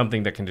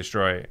something that can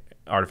destroy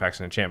artifacts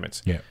and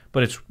enchantments. Yeah.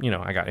 But it's,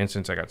 I got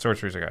instants, I got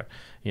sorceries, I got,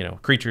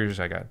 creatures,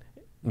 I got,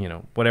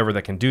 whatever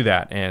that can do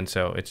that. And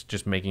so it's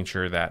just making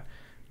sure that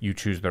you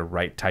choose the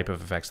right type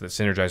of effects that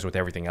synergize with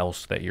everything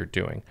else that you're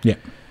doing. Yeah.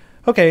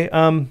 Okay.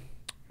 We're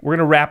going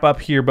to wrap up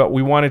here, but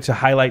we wanted to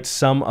highlight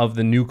some of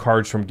the new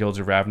cards from Guilds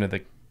of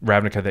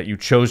Ravnica that you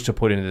chose to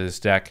put into this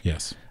deck.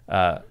 Yes.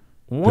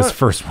 This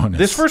first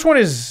one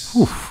is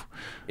oof.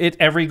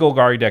 Every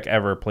Golgari deck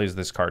ever plays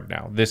this card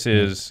now. This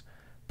is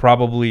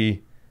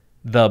probably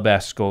the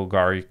best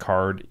Golgari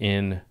card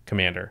in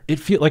Commander. It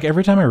feels like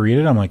every time I read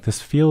it, I'm like,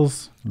 this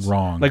feels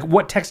wrong. Like,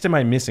 what text am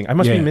I missing? I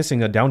must be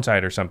missing a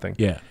downside or something.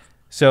 Yeah.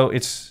 So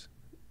it's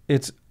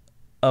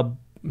a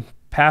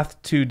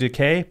path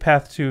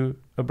to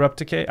abrupt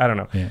decay. I don't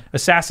know. Yeah.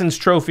 Assassin's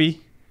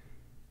Trophy,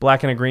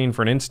 black and a green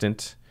for an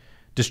instant.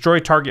 Destroy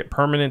target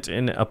permanent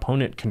in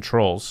opponent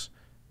controls.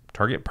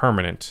 Target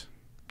permanent.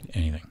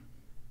 Anything.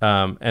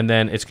 And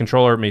then its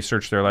controller may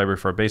search their library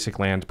for a basic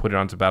land, put it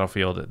onto the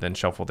battlefield, then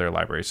shuffle their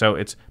library. So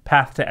it's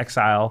path to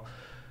exile,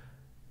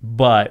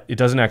 but it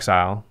doesn't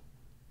exile,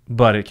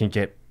 but it can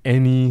get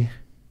any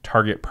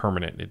target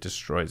permanent. It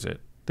destroys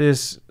it.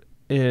 This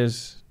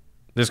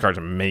card's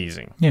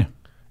amazing. Yeah.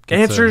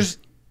 Answers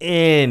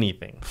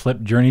anything.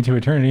 Flip Journey to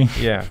Eternity.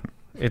 Yeah.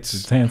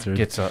 It's answered.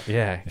 Gets a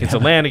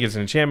land, it gets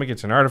an enchantment,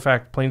 gets an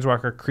artifact,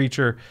 planeswalker,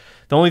 creature.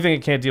 The only thing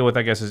it can't deal with,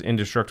 I guess, is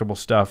indestructible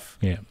stuff.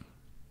 Yeah.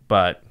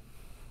 But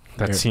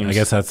that seems... I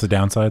guess that's the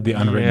downside, the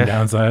unwritten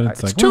downside.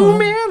 It's like 2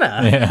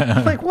 mana.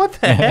 Yeah. Like, what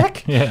the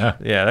heck? Yeah.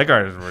 Yeah, that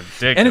card is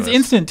ridiculous. And it's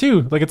instant,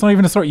 too. Like, it's not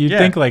even a sword. You'd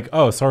think, like,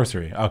 oh,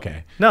 sorcery.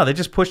 Okay. No, they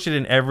just pushed it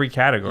in every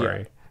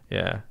category.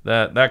 Yeah.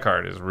 That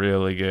card is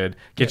really good.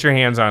 Get your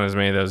hands on as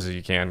many of those as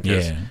you can.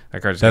 Yeah.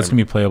 That card's going to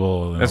be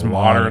playable. That's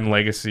modern,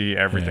 legacy,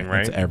 everything,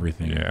 right? It's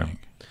everything, yeah. I think.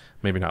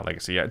 Maybe not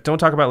legacy yet. Don't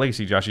talk about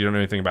legacy, Josh. You don't know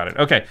anything about it.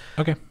 Okay.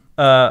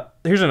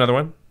 Here's another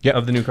one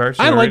of the new cards.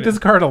 I like this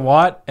card a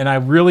lot, and I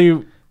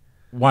really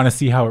want to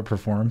see how it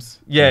performs.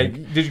 Yeah.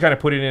 Did you kind of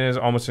put it in as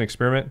almost an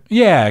experiment?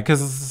 Yeah,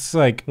 because it's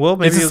like,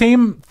 maybe it's the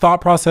same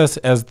thought process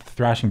as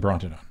Thrashing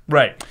Brontodon.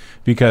 Right.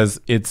 Because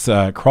it's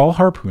Crawl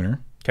Harpooner.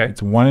 Okay.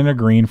 It's 1 and a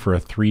green for a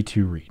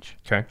 3/2 reach.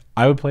 Okay.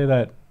 I would play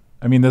that.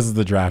 I mean, this is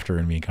the drafter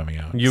in me coming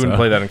out. You wouldn't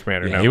play that in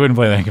Commander, yeah, no. You wouldn't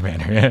play that in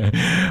Commander.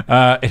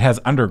 It has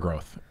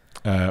Undergrowth.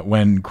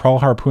 When Crawl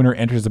Harpooner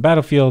enters the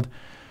battlefield,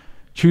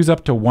 choose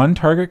up to 1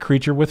 target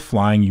creature with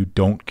flying you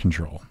don't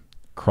control.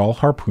 Crawl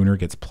Harpooner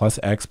gets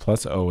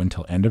 +X/+O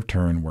until end of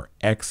turn, where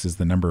X is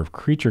the number of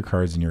creature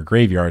cards in your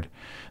graveyard.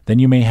 Then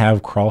you may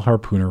have Crawl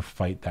Harpooner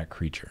fight that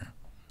creature.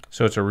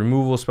 So it's a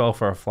removal spell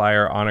for a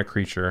flyer on a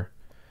creature.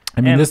 I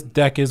mean, this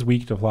deck is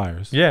weak to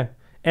flyers. Yeah.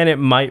 And it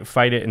might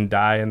fight it and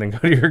die and then go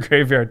to your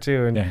graveyard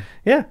too. And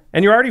yeah.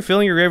 And you're already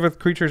filling your grave with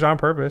creatures on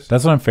purpose.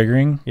 That's what I'm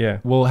figuring Yeah.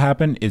 will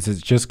happen. Is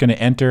it's just going to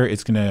enter.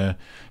 It's going to,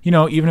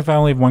 even if I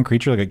only have 1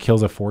 creature, like it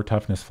kills a 4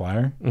 toughness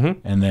flyer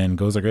and then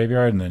goes to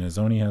graveyard and then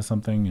Izoni has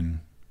something and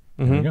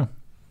there we go.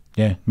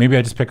 Yeah. Maybe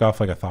I just pick off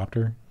like a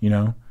Thopter,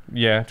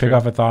 Yeah. Pick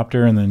off a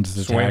Thopter and then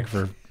just Swing. attack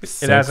for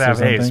 6 It has to have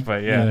or haste, something.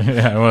 but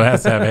yeah. Well, it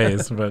has to have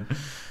haste, but...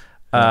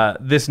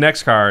 this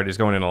next card is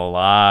going in a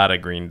lot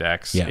of green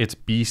decks. Yeah. It's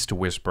Beast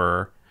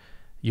Whisperer.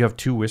 You have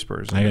 2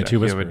 Whisperers. I got 2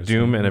 You have Whisperers. a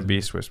Doom and a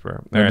Beast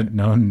Whisperer.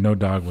 No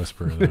dog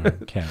whisperer, though.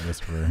 Cat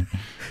whisperer.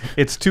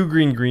 It's 2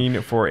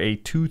 green for a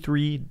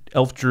 2/3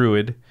 Elf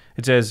Druid.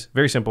 It says,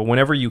 very simple,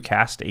 whenever you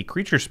cast a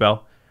creature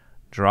spell,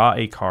 draw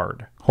a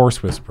card.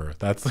 Horse whisperer.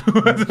 That's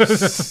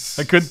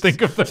I couldn't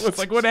think of that. It's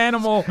like, what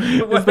animal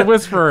is the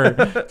whisperer?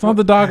 It's not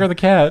the dog or the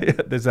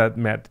cat. That's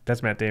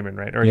Matt Damon,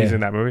 right? Or he's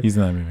in that movie? He's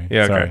in that movie.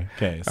 Yeah, Sorry.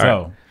 Okay. So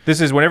right. This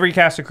is whenever you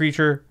cast a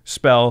creature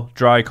spell,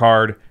 draw a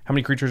card. How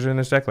many creatures are in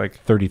this deck? Like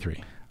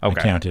 33.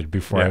 Okay. I counted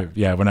before.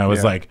 When I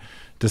was like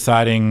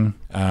deciding.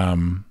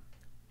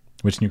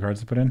 which new cards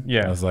to put in.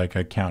 Yeah. I was like,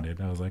 I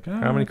counted. I was like,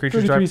 how many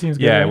creatures? 33 seems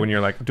good. Yeah, right? when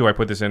you're like, do I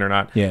put this in or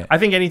not? Yeah. I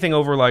think anything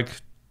over like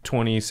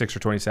 26 or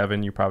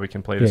 27, you probably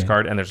can play this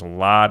card. And there's a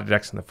lot of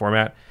decks in the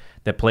format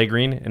that play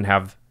green and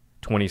have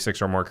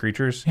 26 or more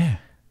creatures. Yeah.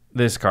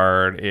 This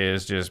card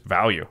is just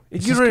value.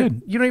 It's You just don't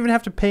good. you don't even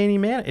have to pay any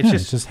mana. It's Yeah,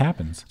 just it just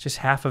happens. just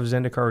half of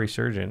Zendikar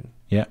Resurgent.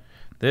 Yeah.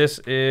 This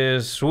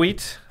is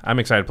sweet. I'm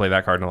excited to play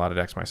that card in a lot of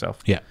decks myself.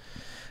 Yeah.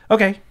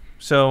 Okay,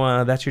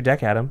 so that's your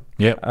deck, Adam.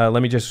 Yep.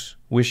 Let me just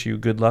wish you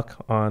good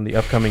luck on the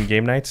upcoming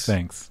game nights.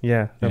 Thanks.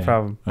 Yeah, no Yeah.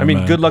 problem. I I'm,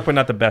 mean, good luck, but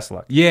not the best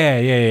luck.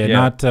 Yeah.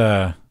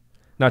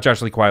 Not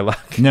Josh Lee Kwai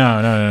luck.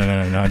 No,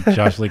 not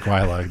Josh Lee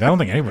Kwai luck. I don't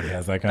think anybody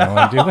has that kind of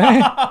luck, do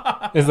they?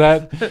 Is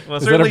that Well,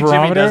 is that a certainly Jimmy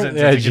barometer? doesn't.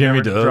 Yeah, since he can Jimmy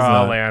never does. draw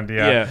not. land.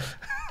 Yeah.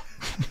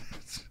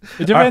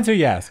 It depends who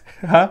you ask.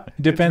 Huh?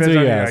 Depends who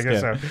on you I ask.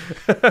 guess Yeah.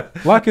 so.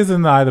 Luck is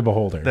in the eye of the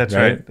beholder. That's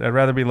right. I'd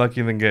rather be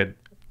lucky than good.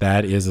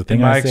 That is the thing.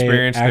 In my I say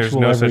experience, there's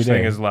actual no every such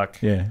thing day. as luck.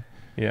 Yeah.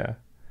 Yeah.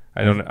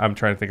 I'm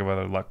trying to think of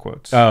other luck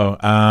quotes. Oh,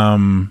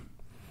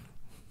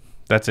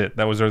 That's it.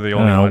 Those are the I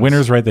only don't know. ones.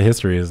 Winners write the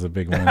history is a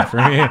big one for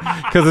me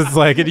because it's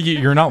like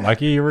you're not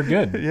lucky, you were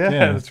good.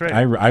 Yeah, that's right.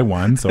 I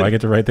won, so I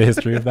get to write the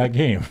history of that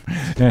game.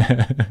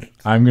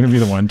 I'm going to be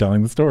the one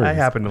telling the story. I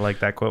happen to like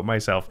that quote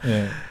myself.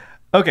 Yeah.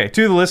 Okay,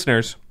 to the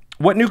listeners,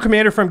 what new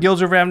commander from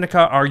Guilds of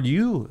Ravnica are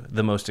you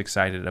the most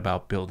excited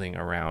about building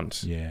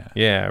around? Yeah,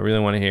 I really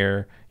want to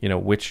hear,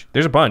 which,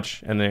 there's a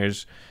bunch, and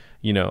there's,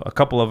 a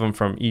couple of them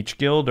from each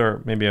guild,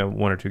 or maybe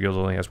one or two guilds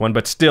only has one,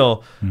 but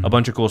still a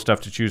bunch of cool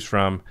stuff to choose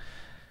from.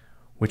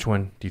 Which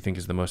one do you think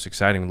is the most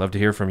exciting? We'd love to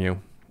hear from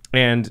you.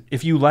 And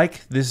if you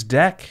like this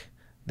deck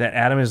that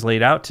Adam has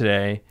laid out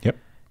today, Yep.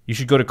 you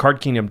should go to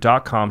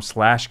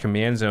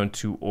cardkingdom.com/commandzone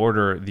to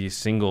order these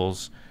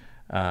singles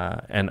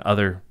and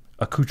other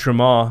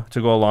accoutrements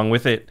to go along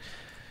with it.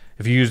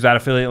 If you use that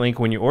affiliate link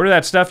when you order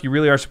that stuff, you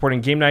really are supporting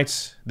game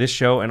nights, this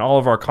show, and all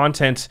of our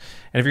content.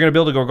 And if you're going to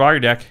build a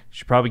Golgari deck, you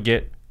should probably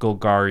get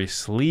Golgari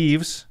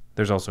sleeves.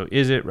 There's also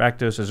Izzet,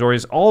 Rakdos,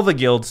 Azorius, all the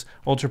guilds.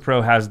 Ultra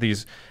Pro has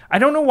these. I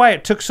don't know why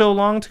it took so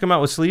long to come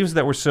out with sleeves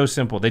that were so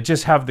simple. They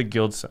just have the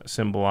guild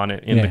symbol on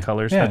it in the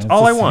colors. Yeah, That's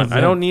all I just- want. I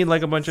don't need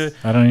like a bunch of...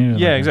 I don't need it.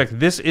 Yeah, exactly.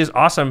 This is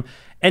awesome.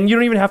 And you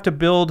don't even have to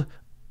build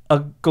a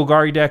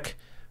Golgari deck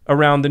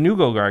around the new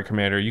Golgari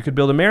commander. You could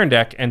build a Marin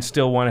deck and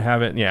still want to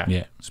have it. Yeah.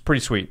 It's pretty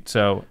sweet.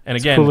 So, and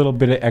again... It's a little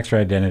bit of extra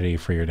identity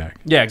for your deck.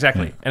 Yeah,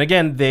 exactly. Yeah. And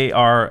again, they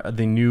are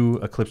the new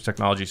Eclipse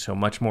technology, so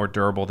much more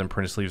durable than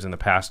printed sleeves in the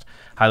past.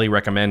 Highly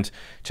recommend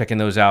checking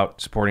those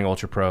out. Supporting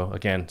Ultra Pro,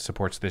 again,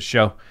 supports this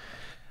show.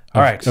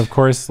 All right. Of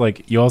course,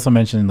 like you also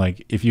mentioned,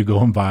 like if you go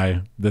and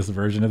buy this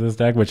version of this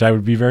deck, which I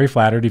would be very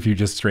flattered if you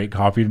just straight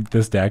copied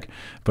this deck,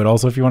 but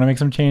also if you want to make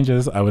some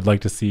changes, I would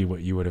like to see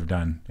what you would have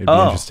done. It'd be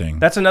interesting.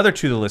 That's another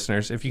to the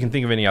listeners. If you can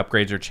think of any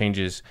upgrades or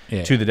changes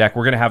to the deck,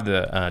 we're going to have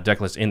the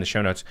deck list in the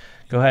show notes.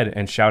 Go ahead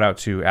and shout out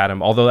to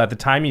Adam. Although at the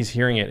time he's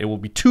hearing it, it will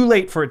be too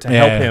late for it to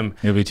help him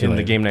it'll be too in late.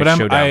 the game night but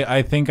showdown.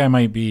 I think I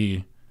might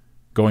be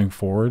going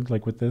forward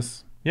like with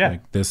this. Yeah.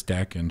 Like this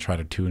deck and try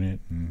to tune it.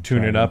 And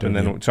tune it up, and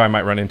then so I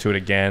might run into it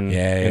again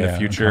in the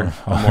future,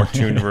 a more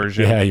tuned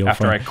version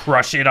after I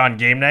crush it on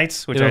game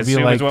nights, which I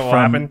assume is what will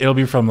happen. It'll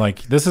be from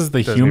like this is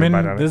the human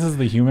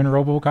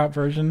RoboCop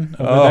version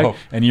of the deck,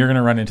 and you're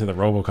gonna run into the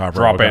RoboCop.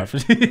 Drop it.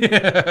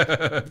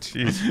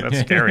 Jeez, that's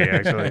scary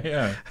actually.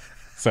 Yeah.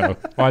 So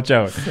watch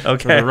out.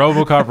 Okay. For the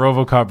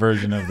RoboCop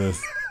version of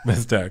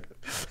this deck.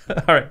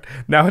 All right,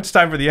 now it's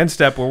time for the end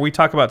step where we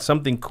talk about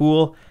something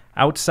cool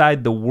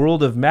outside the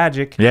world of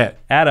Magic. Yeah.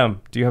 Adam,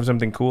 do you have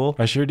something cool?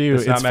 I sure do.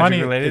 It's not funny.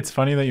 Magic related? It's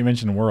funny that you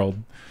mentioned World.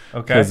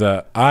 Okay. Because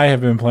I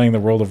have been playing the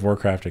World of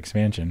Warcraft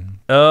expansion.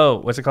 Oh,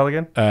 what's it called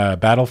again?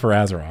 Battle for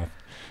Azeroth.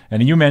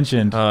 And you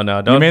mentioned. Oh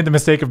no! You made the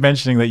mistake of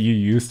mentioning that you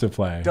used to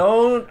play.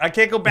 I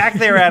can't go back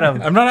there,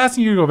 Adam. I'm not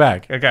asking you to go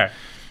back. Okay.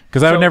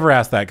 Because I would never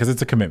ask that because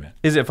it's a commitment.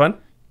 Is it fun?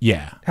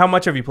 Yeah. How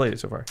much have you played it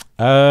so far?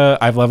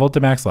 I've leveled to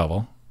max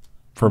level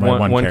for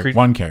my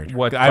one character.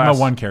 What I'm class? a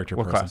one character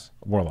What person. class?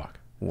 Warlock.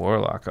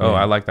 Oh,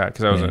 I like that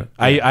because I was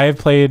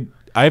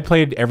I've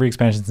played every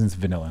expansion since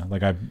vanilla.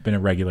 Like I've been a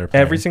regular player.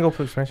 Every single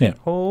expansion. Yeah.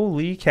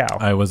 Holy cow!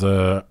 I was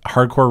a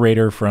hardcore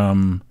raider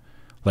from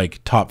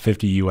like top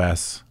 50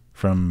 US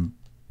from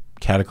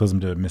Cataclysm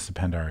to Mists of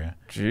Pandaria.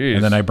 Jeez.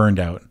 And then I burned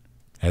out,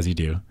 as you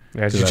do.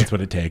 As So you that's do.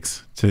 what it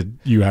takes.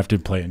 You have to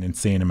play an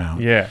insane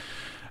amount. Yeah.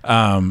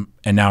 And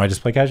now I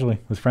just play casually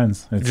with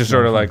friends. It's Just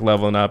sort of like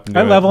leveling up. And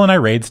I level and I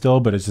raid still,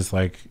 but it's just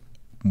like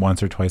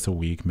once or twice a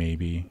week,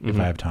 maybe if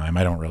I have time.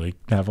 I don't really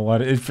have a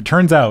lot of. It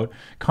turns out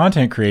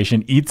content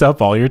creation eats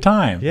up all your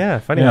time. Yeah,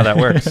 funny how that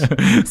works.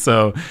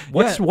 So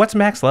What's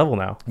max level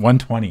now?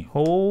 120.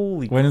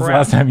 Holy When is the crap.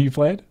 last time you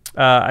played?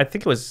 I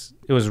think it was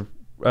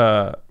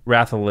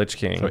Wrath of the Lich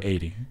King. So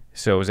 80.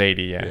 So it was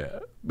 80, yeah.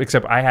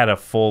 Except I had a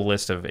full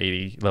list of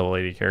level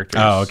 80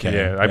 characters. Oh, okay.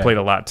 Yeah, I played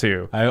a lot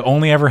too. I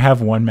only ever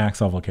have one max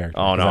level character.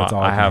 Oh no, that's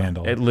all I can have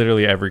handle.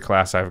 literally every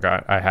class I've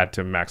got. I had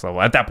to max level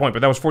at that point,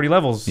 but that was 40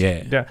 levels.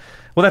 Yeah.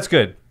 Well, that's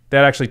good.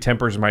 That actually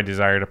tempers my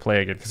desire to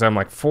play again because I'm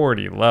like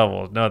 40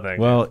 levels,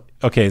 nothing. Well,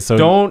 okay, so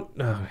don't.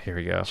 Oh, here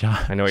we go.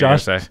 I know what you're gonna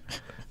say.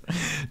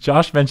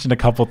 Josh mentioned a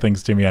couple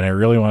things to me, and I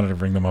really wanted to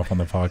bring them up on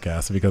the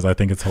podcast because I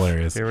think it's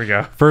hilarious. Here we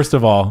go. First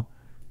of all,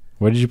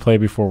 what did you play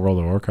before World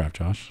of Warcraft,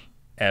 Josh?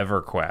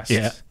 EverQuest.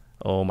 Yeah.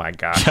 Oh my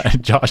gosh.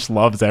 Josh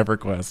loves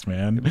EverQuest,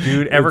 man.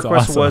 Dude,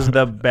 EverQuest was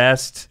the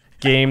best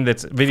game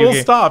that's full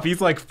stop.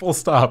 He's like full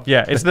stop.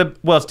 Yeah, it's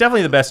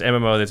definitely the best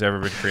MMO that's ever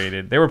been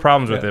created. There were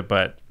problems with it,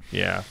 but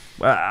yeah.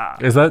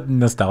 Is that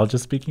nostalgia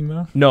speaking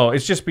though? No,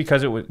 it's just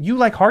because you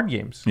like hard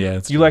games. Yeah,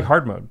 you like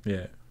hard mode.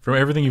 Yeah. From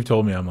everything you've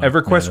told me, I'm like,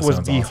 EverQuest was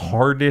the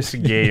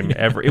hardest game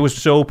ever. It was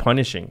so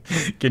punishing.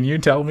 Can you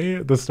tell me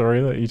the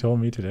story that you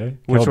told me today?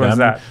 Which one's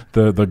that?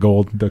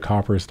 The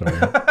copper story.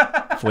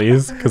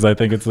 Please, because I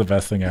think it's the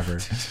best thing ever.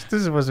 This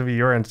is supposed to be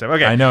your end stuff.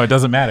 Okay. I know, it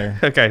doesn't matter.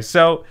 Okay,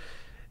 so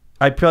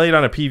I played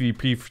on a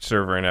PvP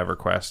server in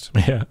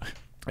EverQuest. Yeah.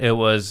 It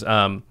was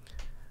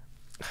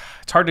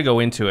it's hard to go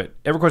into it.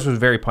 EverQuest was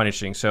very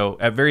punishing. So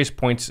at various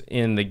points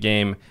in the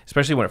game,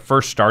 especially when it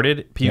first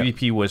started,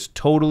 PvP was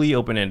totally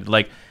open-ended.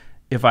 Like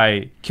if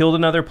I killed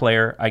another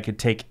player, I could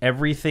take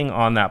everything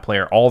on that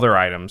player, all their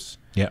items.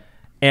 Yeah.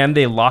 And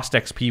they lost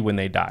XP when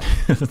they died.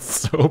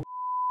 That's so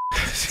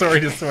sorry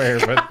to swear,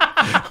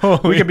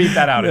 but we can beat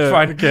that out. It's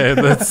fine. Okay,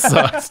 that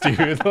sucks,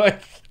 dude.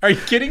 Like, are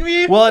you kidding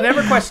me? Well, in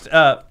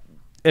EverQuest,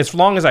 as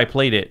long as I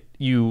played it,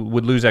 you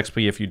would lose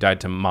XP if you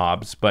died to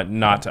mobs, but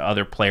not to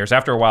other players.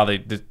 After a while,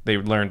 they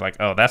learned like,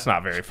 oh, that's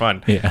not very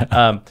fun.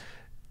 Yeah.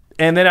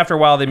 And then after a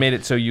while, they made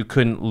it so you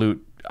couldn't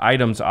loot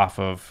items off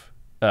of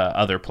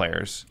other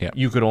players. Yeah.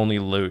 You could only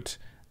loot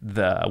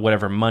the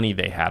whatever money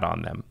they had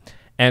on them.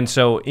 And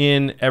so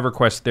in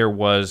EverQuest, there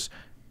was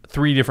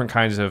 3 different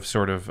kinds of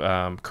sort of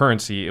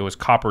currency. It was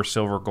copper,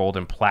 silver, gold,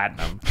 and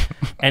platinum.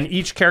 And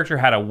each character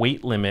had a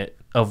weight limit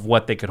of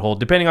what they could hold.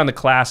 Depending on the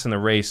class and the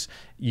race,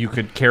 you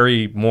could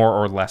carry more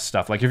or less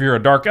stuff. Like if you're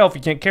a dark elf,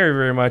 you can't carry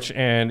very much.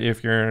 And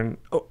if you're an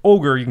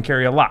ogre, you can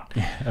carry a lot.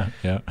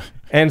 Yeah.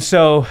 And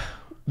so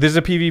this is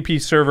a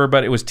PvP server,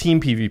 but it was team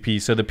PvP.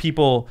 So the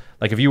people,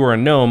 like if you were a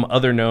gnome,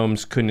 other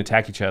gnomes couldn't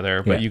attack each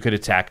other, but you could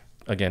attack,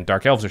 again,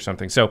 dark elves or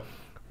something. So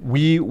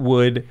we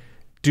would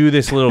do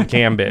this little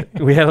gambit.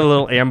 We had a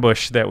little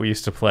ambush that we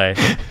used to play,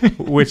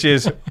 which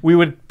is we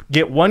would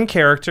get one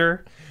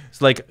character,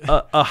 it's like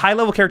a high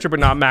level character, but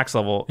not max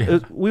level.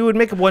 We would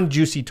make one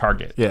juicy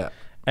target. Yeah.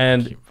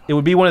 And it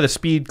would be one of the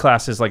speed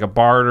classes, like a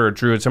bard or a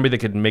druid, somebody that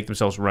could make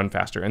themselves run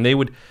faster. And they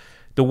would,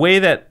 the way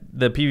that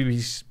the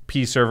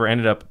PvP server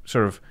ended up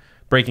sort of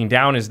breaking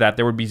down is that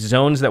there would be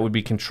zones that would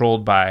be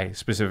controlled by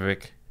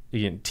specific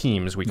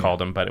teams, we called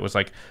them, but it was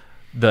like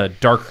the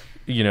dark,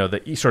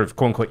 the sort of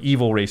quote unquote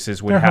evil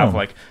races would have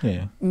like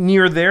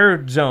near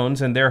their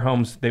zones and their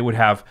homes, they would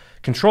have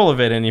control of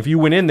it. And if you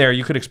went in there,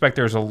 you could expect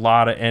there's a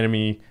lot of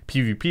enemy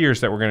PvPers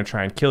that were going to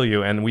try and kill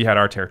you. And we had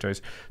our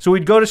territories. So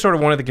we'd go to sort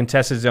of one of the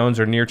contested zones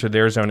or near to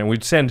their zone, and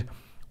we'd send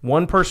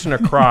one person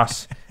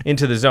across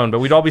into the zone, but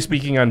we'd all be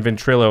speaking on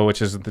Ventrilo,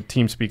 which is the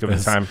team speak of the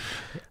time.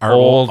 Our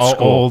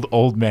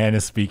old man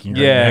is speaking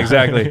right now.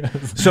 Exactly.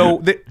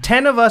 So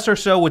 10 of us or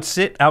so would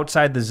sit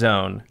outside the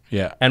zone,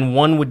 and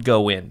one would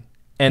go in.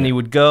 And he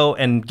would go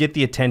and get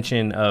the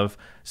attention of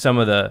some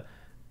of the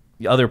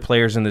other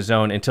players in the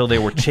zone until they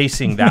were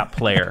chasing that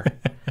player.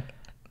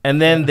 And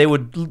then they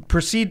would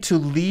proceed to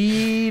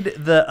lead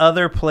the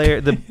other player,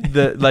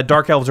 the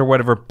dark elves or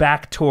whatever,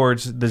 back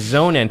towards the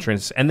zone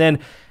entrance. And then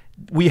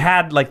we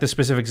had like the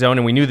specific zone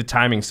and we knew the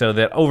timing so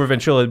that over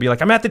Ventrilo it'd be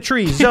like, I'm at the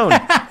tree zone.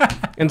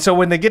 And so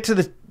when they get to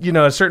the,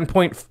 a certain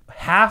point,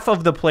 half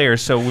of the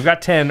players, so we've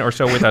got 10 or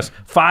so with us,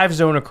 5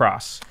 zone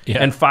across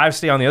and 5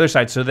 stay on the other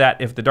side so that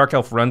if the dark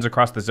elf runs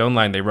across the zone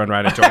line, they run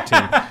right into our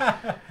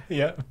team.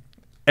 Yeah.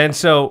 And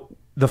so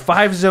the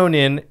 5 zone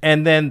in,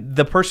 and then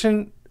the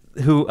person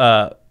who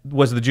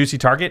was the juicy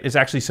target is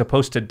actually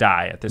supposed to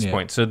die at this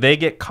point. So they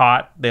get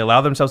caught, they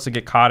allow themselves to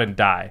get caught and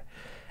die.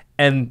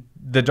 And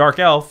the dark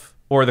elf,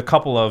 or the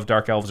couple of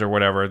dark elves or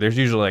whatever, there's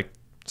usually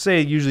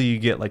usually you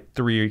get like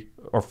 3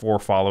 or 4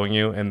 following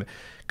you, and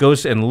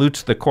goes and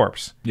loots the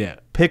corpse. Yeah.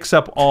 Picks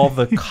up all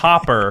the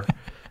copper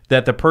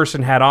that the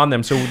person had on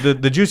them. So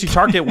the juicy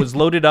target was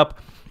loaded up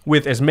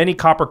with as many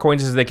copper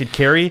coins as they could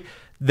carry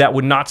that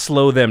would not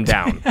slow them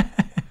down.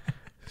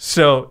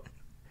 So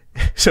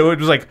it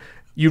was like,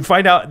 you'd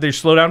find out their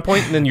slowdown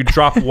point, and then you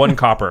drop 1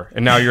 copper,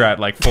 and now you're at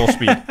like full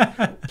speed.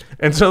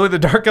 And so the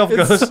dark elf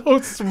goes, so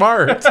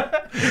smart.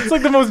 It's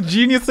like the most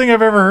genius thing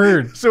I've ever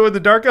heard. So when the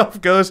dark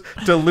elf goes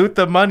to loot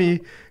the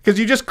money, because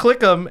you just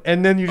click them,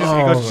 and then you just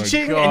it goes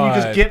ching, and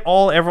you just get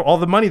all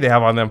the money they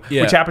have on them,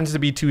 which happens to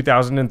be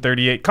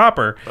 2,038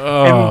 copper.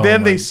 And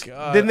then they see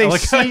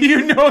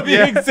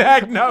the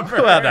exact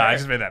number. Well, no, I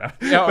just made that up.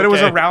 But it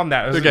was around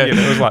that.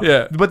 It was a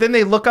lot. But then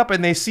they look up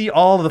and they see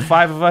all the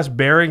 5 of us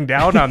bearing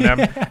down on them,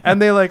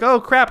 and they're like, "Oh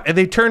crap!" And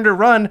they turn to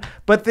run,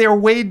 but they're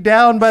weighed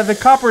down by the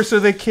copper, so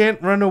they can't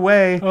run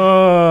away.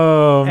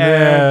 Oh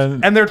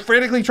man! And they're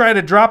frantically trying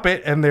to drop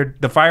it, and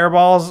the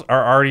fireballs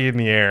are already in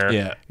the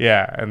air.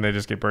 Yeah, and they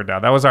just get burned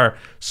down. That was our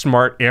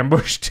smart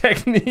ambush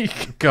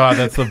technique. God,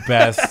 that's the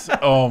best.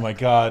 Oh my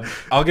God.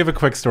 I'll give a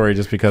quick story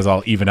just because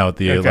I'll even out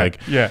the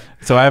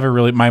So I have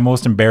my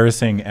most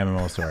embarrassing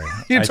MMO story.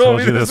 I told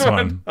me this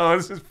one. Oh,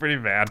 this is pretty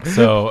bad.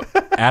 So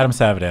Adam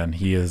Savidan,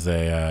 he is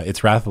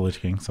it's Wrath of the Lich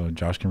King, so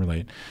Josh can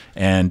relate.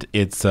 And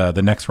it's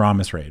the next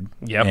Ramus raid.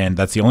 Yep. And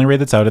that's the only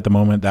raid that's out at the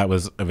moment that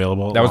was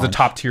available. That was the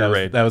top tier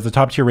raid. That was the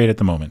top tier raid at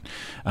the moment.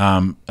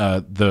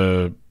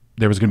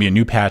 There was going to be a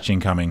new patch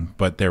incoming,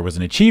 but there was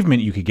an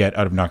achievement you could get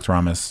out of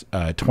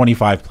Noxramas,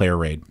 25 player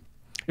raid.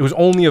 It was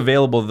only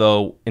available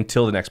though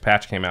until the next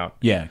patch came out.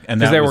 Yeah, and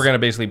because they were going to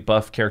basically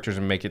buff characters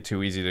and make it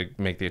too easy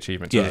to make the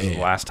achievement. So this was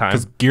the last time.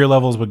 Because gear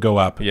levels would go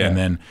up, and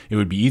then it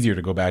would be easier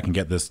to go back and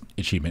get this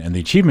achievement. And the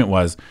achievement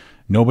was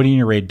nobody in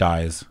your raid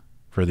dies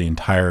for the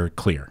entire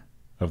clear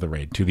of the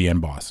raid to the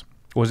end boss.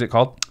 What was it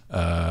called?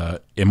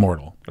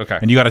 Immortal. Okay.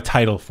 And you got a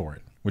title for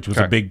it, which was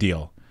a big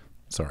deal.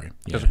 Sorry.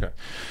 Yeah. That's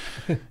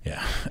okay.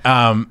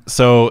 Yeah.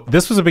 So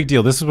this was a big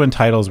deal. This is when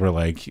titles were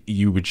like,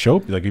 you would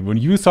show, like when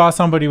you saw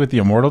somebody with the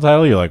immortal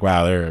title, you're like,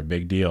 wow, they're a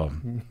big deal.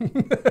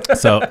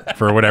 So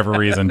for whatever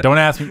reason, don't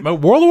ask me. But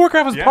World of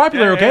Warcraft was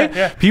popular, okay?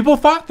 Yeah. People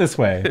thought this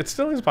way. It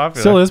still is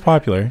popular. Still is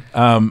popular.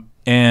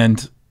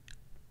 And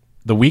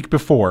the week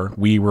before,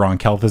 we were on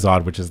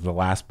Kel'Thuzad, which is the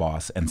last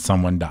boss, and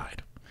someone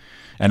died.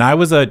 And I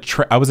was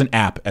an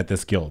app at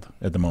this guild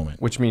at the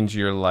moment. Which means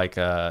you're like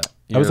a...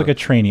 I was like a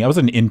trainee. I was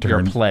an intern. You're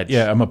a pledge.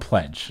 Yeah, I'm a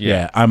pledge.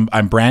 Yeah.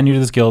 I'm brand new to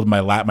this guild.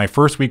 My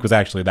first week was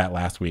actually that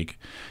last week,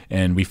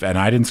 and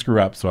I didn't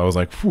screw up, so I was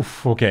like,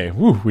 okay,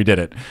 we did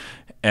it.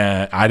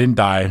 I didn't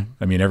die.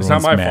 I mean,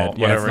 everyone's mad. Fault.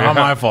 Yeah, Whatever. It's not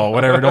my fault.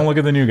 Whatever. Don't look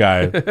at the new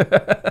guy.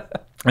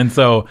 And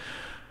so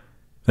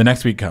the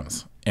next week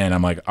comes, and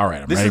I'm like, all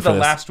right, I'm ready for this. This is the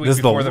last week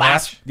before the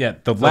match? Yeah,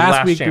 the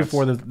last week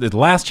before the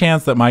last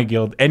chance that my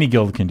guild, any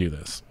guild can do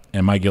this.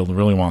 And my guild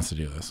really wants to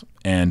do this.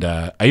 And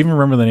I even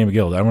remember the name of the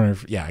guild. I wonder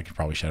if, I could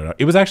probably shout it out.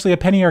 It was actually a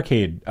Penny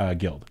Arcade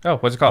guild. Oh,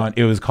 what's it called?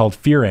 It was called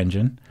Fear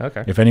Engine.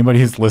 Okay. If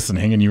anybody's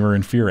listening and you were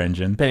in Fear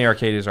Engine. Penny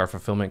Arcade is our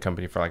fulfillment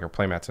company for like our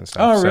playmats and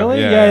stuff. Oh,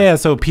 really? Yeah.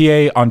 So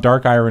PA on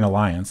Dark Iron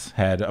Alliance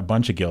had a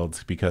bunch of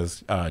guilds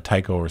because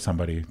Tycho or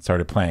somebody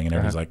started playing and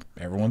everybody's like,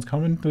 everyone's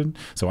coming.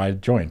 So I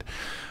joined.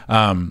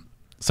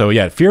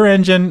 Fear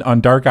Engine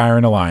on Dark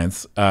Iron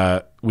Alliance.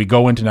 We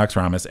go into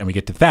Noxramas and we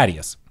get to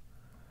Thaddeus.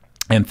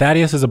 And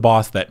Thaddeus is a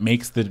boss that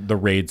makes the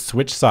raid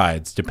switch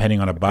sides depending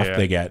on a buff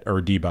they get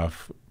or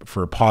debuff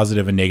for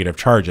positive and negative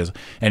charges.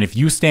 And if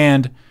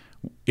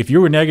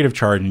you're a negative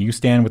charge and you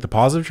stand with the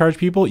positive charge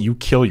people, you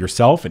kill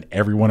yourself and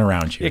everyone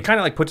around you. It kind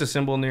of like puts a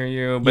symbol near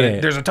you,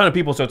 but there's a ton of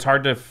people, so it's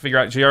hard to figure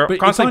out. So you're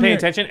constantly paying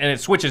attention, and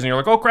it switches, and you're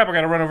like, oh crap, I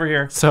got to run over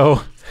here.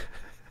 So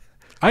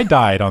I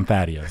died on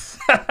Thaddeus.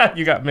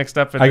 You got mixed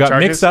up with I got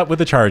mixed up with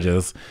the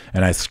charges,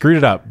 and I screwed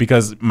it up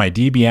because my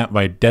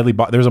deadly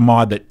bot, there's a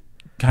mod that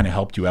kind of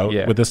helped you out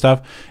with this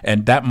stuff,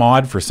 and that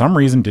mod for some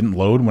reason didn't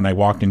load when I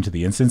walked into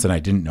the instance, and I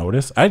didn't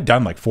notice. I had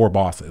done like 4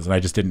 bosses and I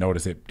just didn't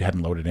notice it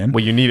hadn't loaded in.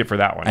 Well, you need it for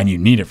that one, and you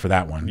need it for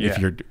that one if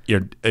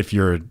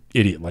you're an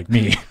idiot like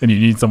me and you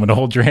need someone to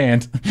hold your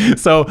hand.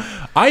 So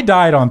I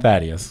died on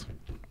Thaddeus,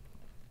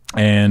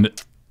 and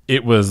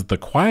it was the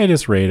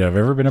quietest raid I've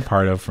ever been a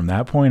part of from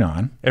that point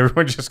on.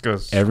 Everyone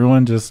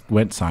just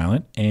went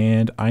silent,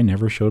 and I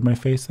never showed my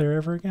face there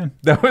ever again.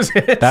 That was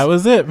it? That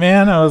was it,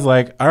 man. I was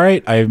like, all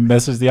right. I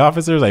messaged the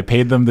officers. I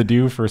paid them the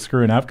due for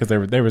screwing up because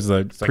there was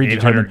a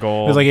predetermined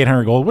gold. It was like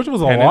 800 gold, which was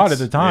a lot at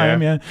the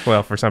time. Yeah.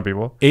 Well, for some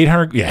people.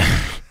 800,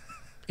 yeah.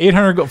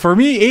 800 gold. For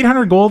me,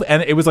 800 gold,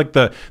 and it was like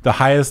the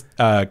highest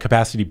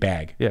capacity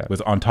bag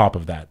was on top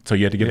of that. So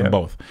you had to give them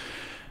both.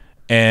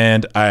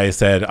 And I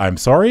said, I'm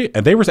sorry.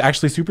 And they were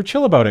actually super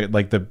chill about it.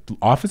 Like the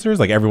officers,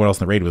 like everyone else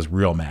in the raid was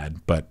real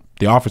mad. But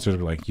the officers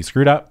were like, you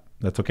screwed up.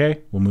 That's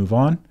okay. We'll move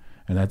on.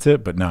 And that's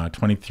it. But nah,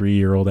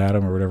 23-year-old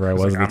Adam or whatever I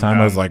was at the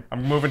time, I was like,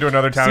 I'm moving to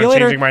another town and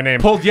changing my name.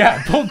 Pulled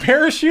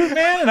parachute,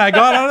 man. And I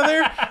got out of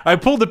there. I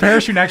pulled the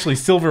parachute and actually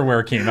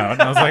silverware came out.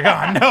 And I was like,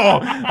 oh no,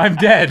 I'm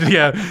dead.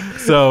 Yeah.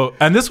 So,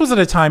 and this was at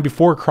a time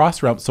before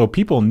Crossroute. So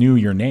people knew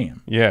your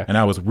name. Yeah. And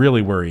I was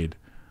really worried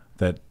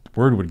that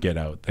word would get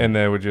out and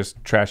they would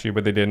just trash you,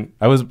 but they didn't.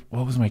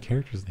 What was my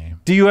character's name?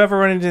 Do you ever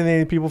run into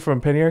any people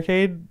from Penny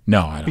Arcade?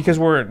 No, I don't. Because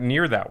we're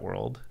near that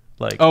world.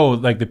 Like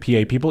like the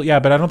PA people? Yeah,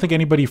 but I don't think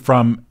anybody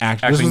from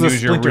actually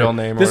use your real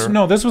name. This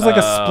was like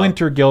a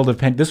splinter guild of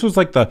Penny. This was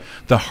like the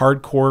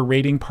hardcore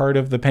raiding part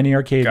of the Penny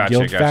Arcade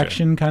guild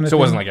faction kind of thing. So it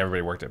wasn't like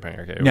everybody worked at Penny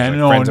Arcade. It was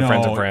like friends of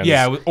friends of friends.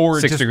 Yeah, or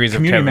 6 just degrees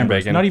community of Kevin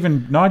members.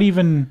 Bacon. Not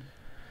even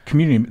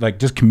community, like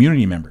just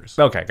community members.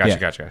 Okay,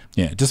 gotcha.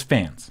 Yeah, just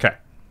fans. Okay.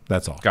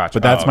 That's all. Gotcha.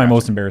 But that's my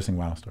most embarrassing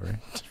WoW story.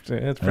 That's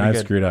pretty I've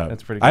good. screwed up.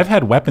 That's pretty good. I've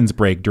had weapons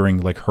break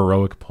during like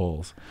heroic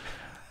pulls.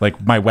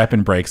 Like my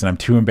weapon breaks and I'm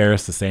too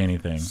embarrassed to say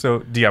anything. So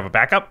do you have a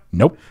backup?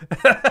 Nope.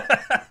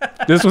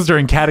 This was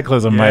during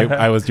Cataclysm.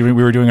 We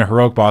were doing a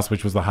heroic boss,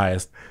 which was the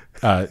highest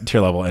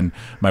tier level, and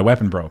my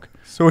weapon broke.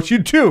 So what you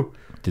do?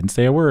 Didn't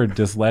say a word.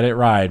 Just let it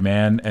ride,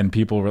 man. And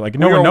people were like,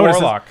 no one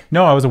noticed.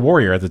 No, I was a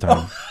warrior at the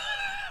time.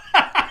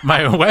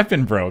 my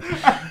weapon broke.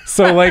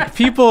 So like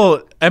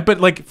people, but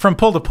like from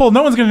pull to pull,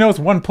 no one's gonna know it's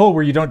one pull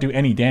where you don't do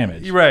any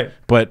damage. Right.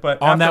 But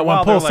on that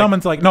one pull, like,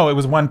 someone's like, no, it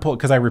was one pull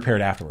because I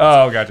repaired afterwards.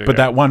 Oh, gotcha. But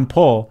that one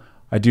pull,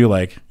 I do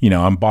like,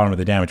 I'm bottom of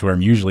the damage where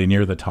I'm usually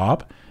near the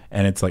top.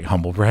 And it's like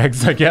humble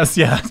brags, I guess.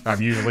 Yeah,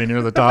 I'm usually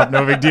near the top,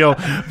 no big deal.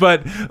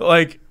 But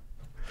like,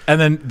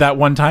 and then that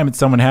one time it's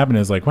someone happened, it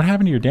was like, what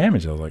happened to your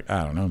damage? I was like,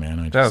 I don't know,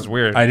 man. That was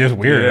weird. I just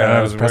weird. Yeah,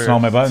 I was pressing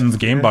all my buttons,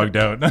 game bugged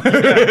out.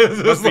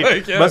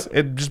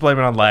 Just blame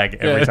it on lag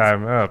every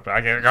time. Oh, I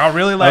got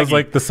really laggy. I was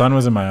like, the sun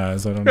was in my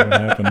eyes. I don't know what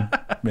happened.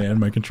 Man,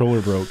 my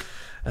controller broke.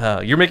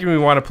 You're making me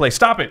want to play.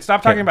 Stop it.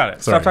 Stop talking about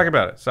it. Sorry. Stop talking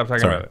about it. Stop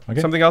talking Sorry. about it.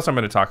 Okay. Something else I'm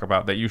going to talk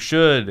about that you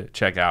should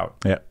check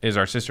out is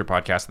our sister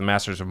podcast, The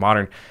Masters of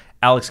Modern.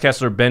 Alex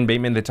Kessler, Ben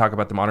Bateman, they talk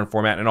about the modern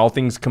format and all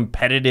things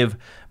competitive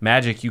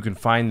Magic. You can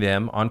find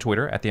them on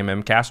Twitter at the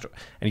MMCast, and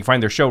you can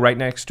find their show right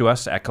next to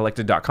us at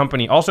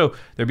collected.company. Also,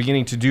 they're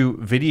beginning to do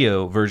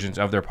video versions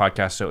of their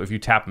podcast. So if you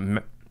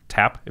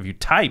if you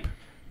type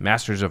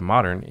Masters of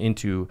Modern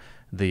into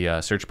the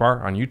search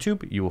bar on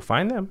YouTube, you will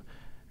find them,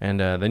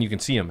 and then you can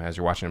see them as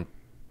you're watching them.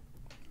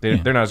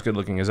 They're not as good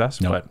looking as us,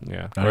 but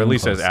yeah, or at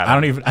least as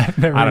Adam. I've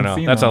never I don't know.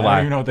 seen That's a them. lie. I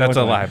don't even know what That's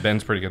a lie. like.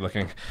 Ben's pretty good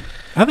looking.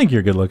 I think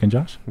you're good looking,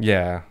 Josh.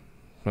 Yeah.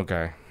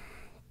 Okay.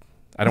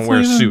 I don't That's wear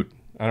a not even- suit.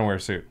 I don't wear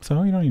a suit.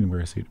 So you don't even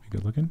wear a suit to be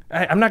good looking.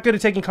 I'm not good at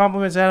taking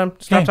compliments, Adam.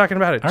 Stop talking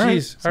about it.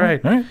 Jeez. All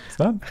right. All right.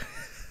 Stop.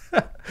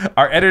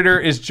 Our editor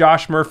is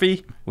Josh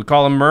Murphy. We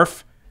call him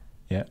Murph.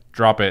 Yeah.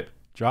 Drop it.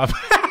 Drop.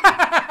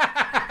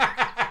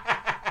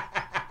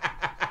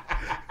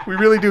 We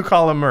really do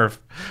call him Murph.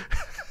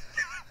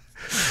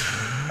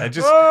 It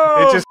just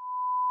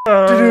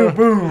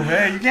boom.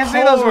 Hey, you can't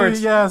say those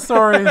words. Yeah,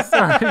 sorry. You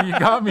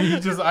got me.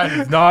 I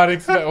did not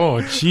expect. Oh,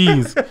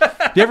 jeez. Do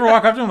you ever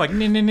walk up to him like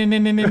Terry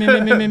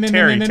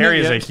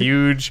is a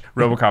huge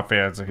RoboCop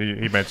fan, so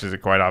he mentions it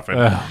quite often.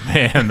 Oh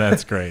man,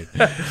 that's great.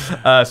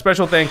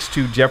 Special thanks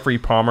to Geoffrey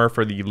Palmer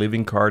for the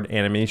living card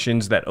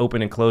animations that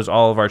open and close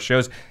all of our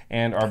shows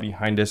and are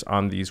behind us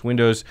on these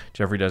windows.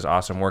 Jeffrey does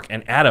awesome work.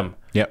 And Adam,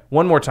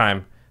 one more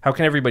time, how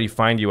can everybody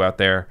find you out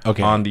there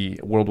on the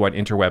worldwide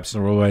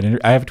interwebs?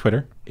 I have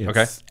Twitter.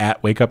 It's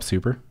at Wake Up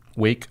Super.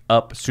 Wake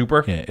Up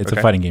Super? Yeah, it's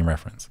a fighting game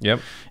reference.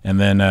 Yep. And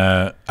then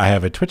I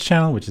have a Twitch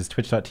channel, which is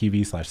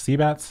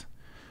twitch.tv/cbats.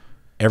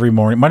 Every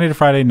morning, Monday to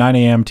Friday, 9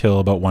 a.m. till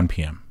about 1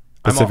 p.m.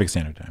 Pacific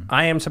Standard Time.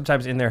 I am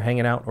sometimes in there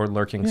hanging out or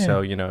lurking. Yeah.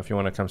 So, if you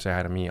want to come say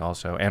hi to me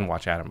also and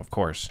watch Adam, of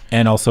course.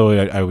 And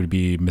also, I would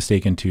be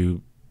mistaken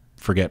to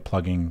forget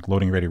plugging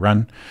Loading Ready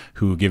Run,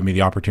 who give me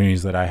the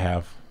opportunities that I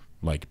have,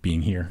 like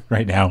being here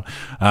right now.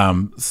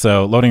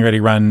 So Loading Ready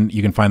Run,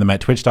 you can find them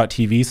at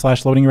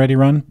twitch.tv/Loading Ready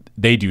Run.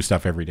 They do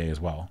stuff every day as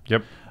well.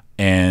 Yep.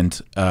 And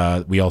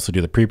we also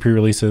do the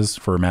pre-releases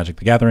for Magic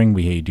the Gathering.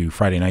 We do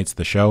Friday nights,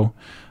 the show.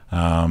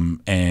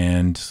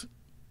 And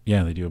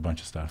yeah, they do a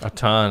bunch of stuff. A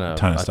ton of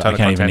stuff. I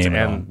can't even name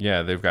it all.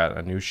 Yeah, they've got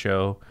a new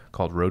show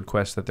called Road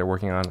Quest that they're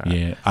working on.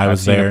 Yeah, I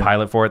was there. I've seen a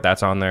pilot for it.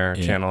 That's on their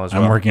channel as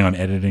well. I'm working on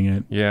editing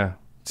it. Yeah.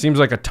 Seems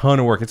like a ton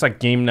of work. It's like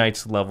Game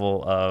Night's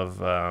level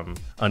of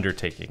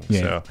undertaking.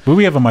 Yeah. So. But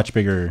we have a much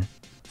bigger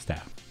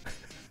staff.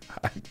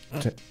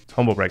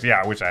 Humble brag.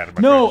 Yeah, I wish I had a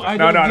much bigger staff.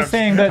 I'm just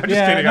saying that.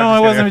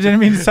 I didn't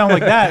mean to sound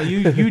like that.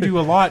 You do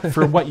a lot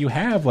for what you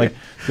have. Like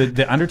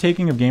the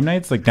undertaking of Game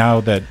Nights. Like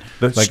now that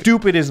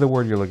stupid is the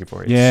word you're looking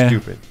for. It's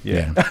stupid.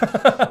 Yeah.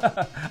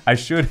 I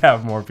should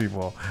have more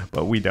people,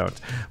 but we don't.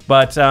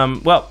 But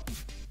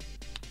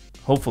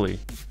hopefully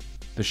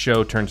the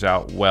show turns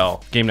out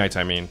well. Game Nights,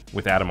 I mean,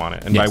 with Adam on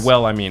it. And by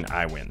well, I mean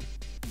I win.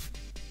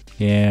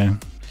 Yeah.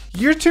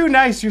 You're too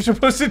nice. You're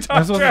supposed to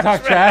talk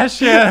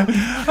trash. Yeah.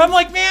 I'm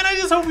like, man, I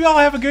just hope we all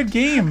have a good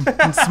game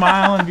and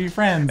smile and be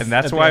friends. And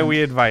that's why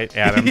we invite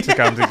Adam to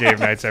come to Game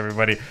Nights,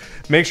 everybody.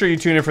 Make sure you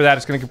tune in for that.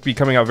 It's going to be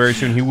coming out very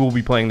soon. He will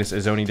be playing this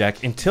Izoni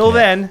deck. Until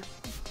then,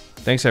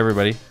 thanks,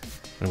 everybody.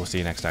 And we'll see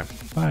you next time.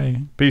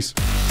 Bye. Peace.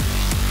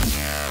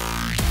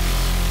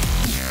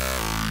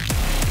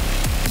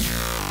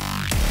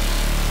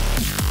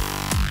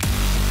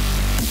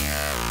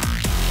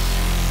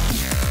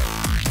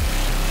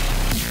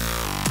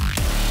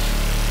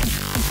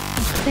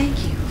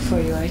 Thank you for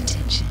your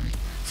attention.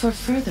 For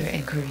further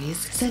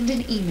inquiries, send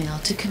an email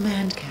to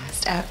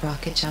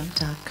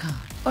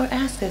commandcast@rocketjump.com or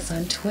ask us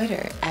on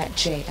Twitter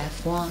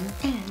 @JFWong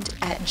and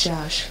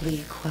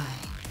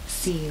 @JoshLeeQuai.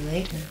 See you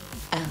later,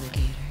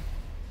 alligator.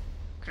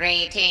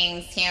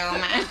 Greetings,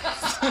 humans.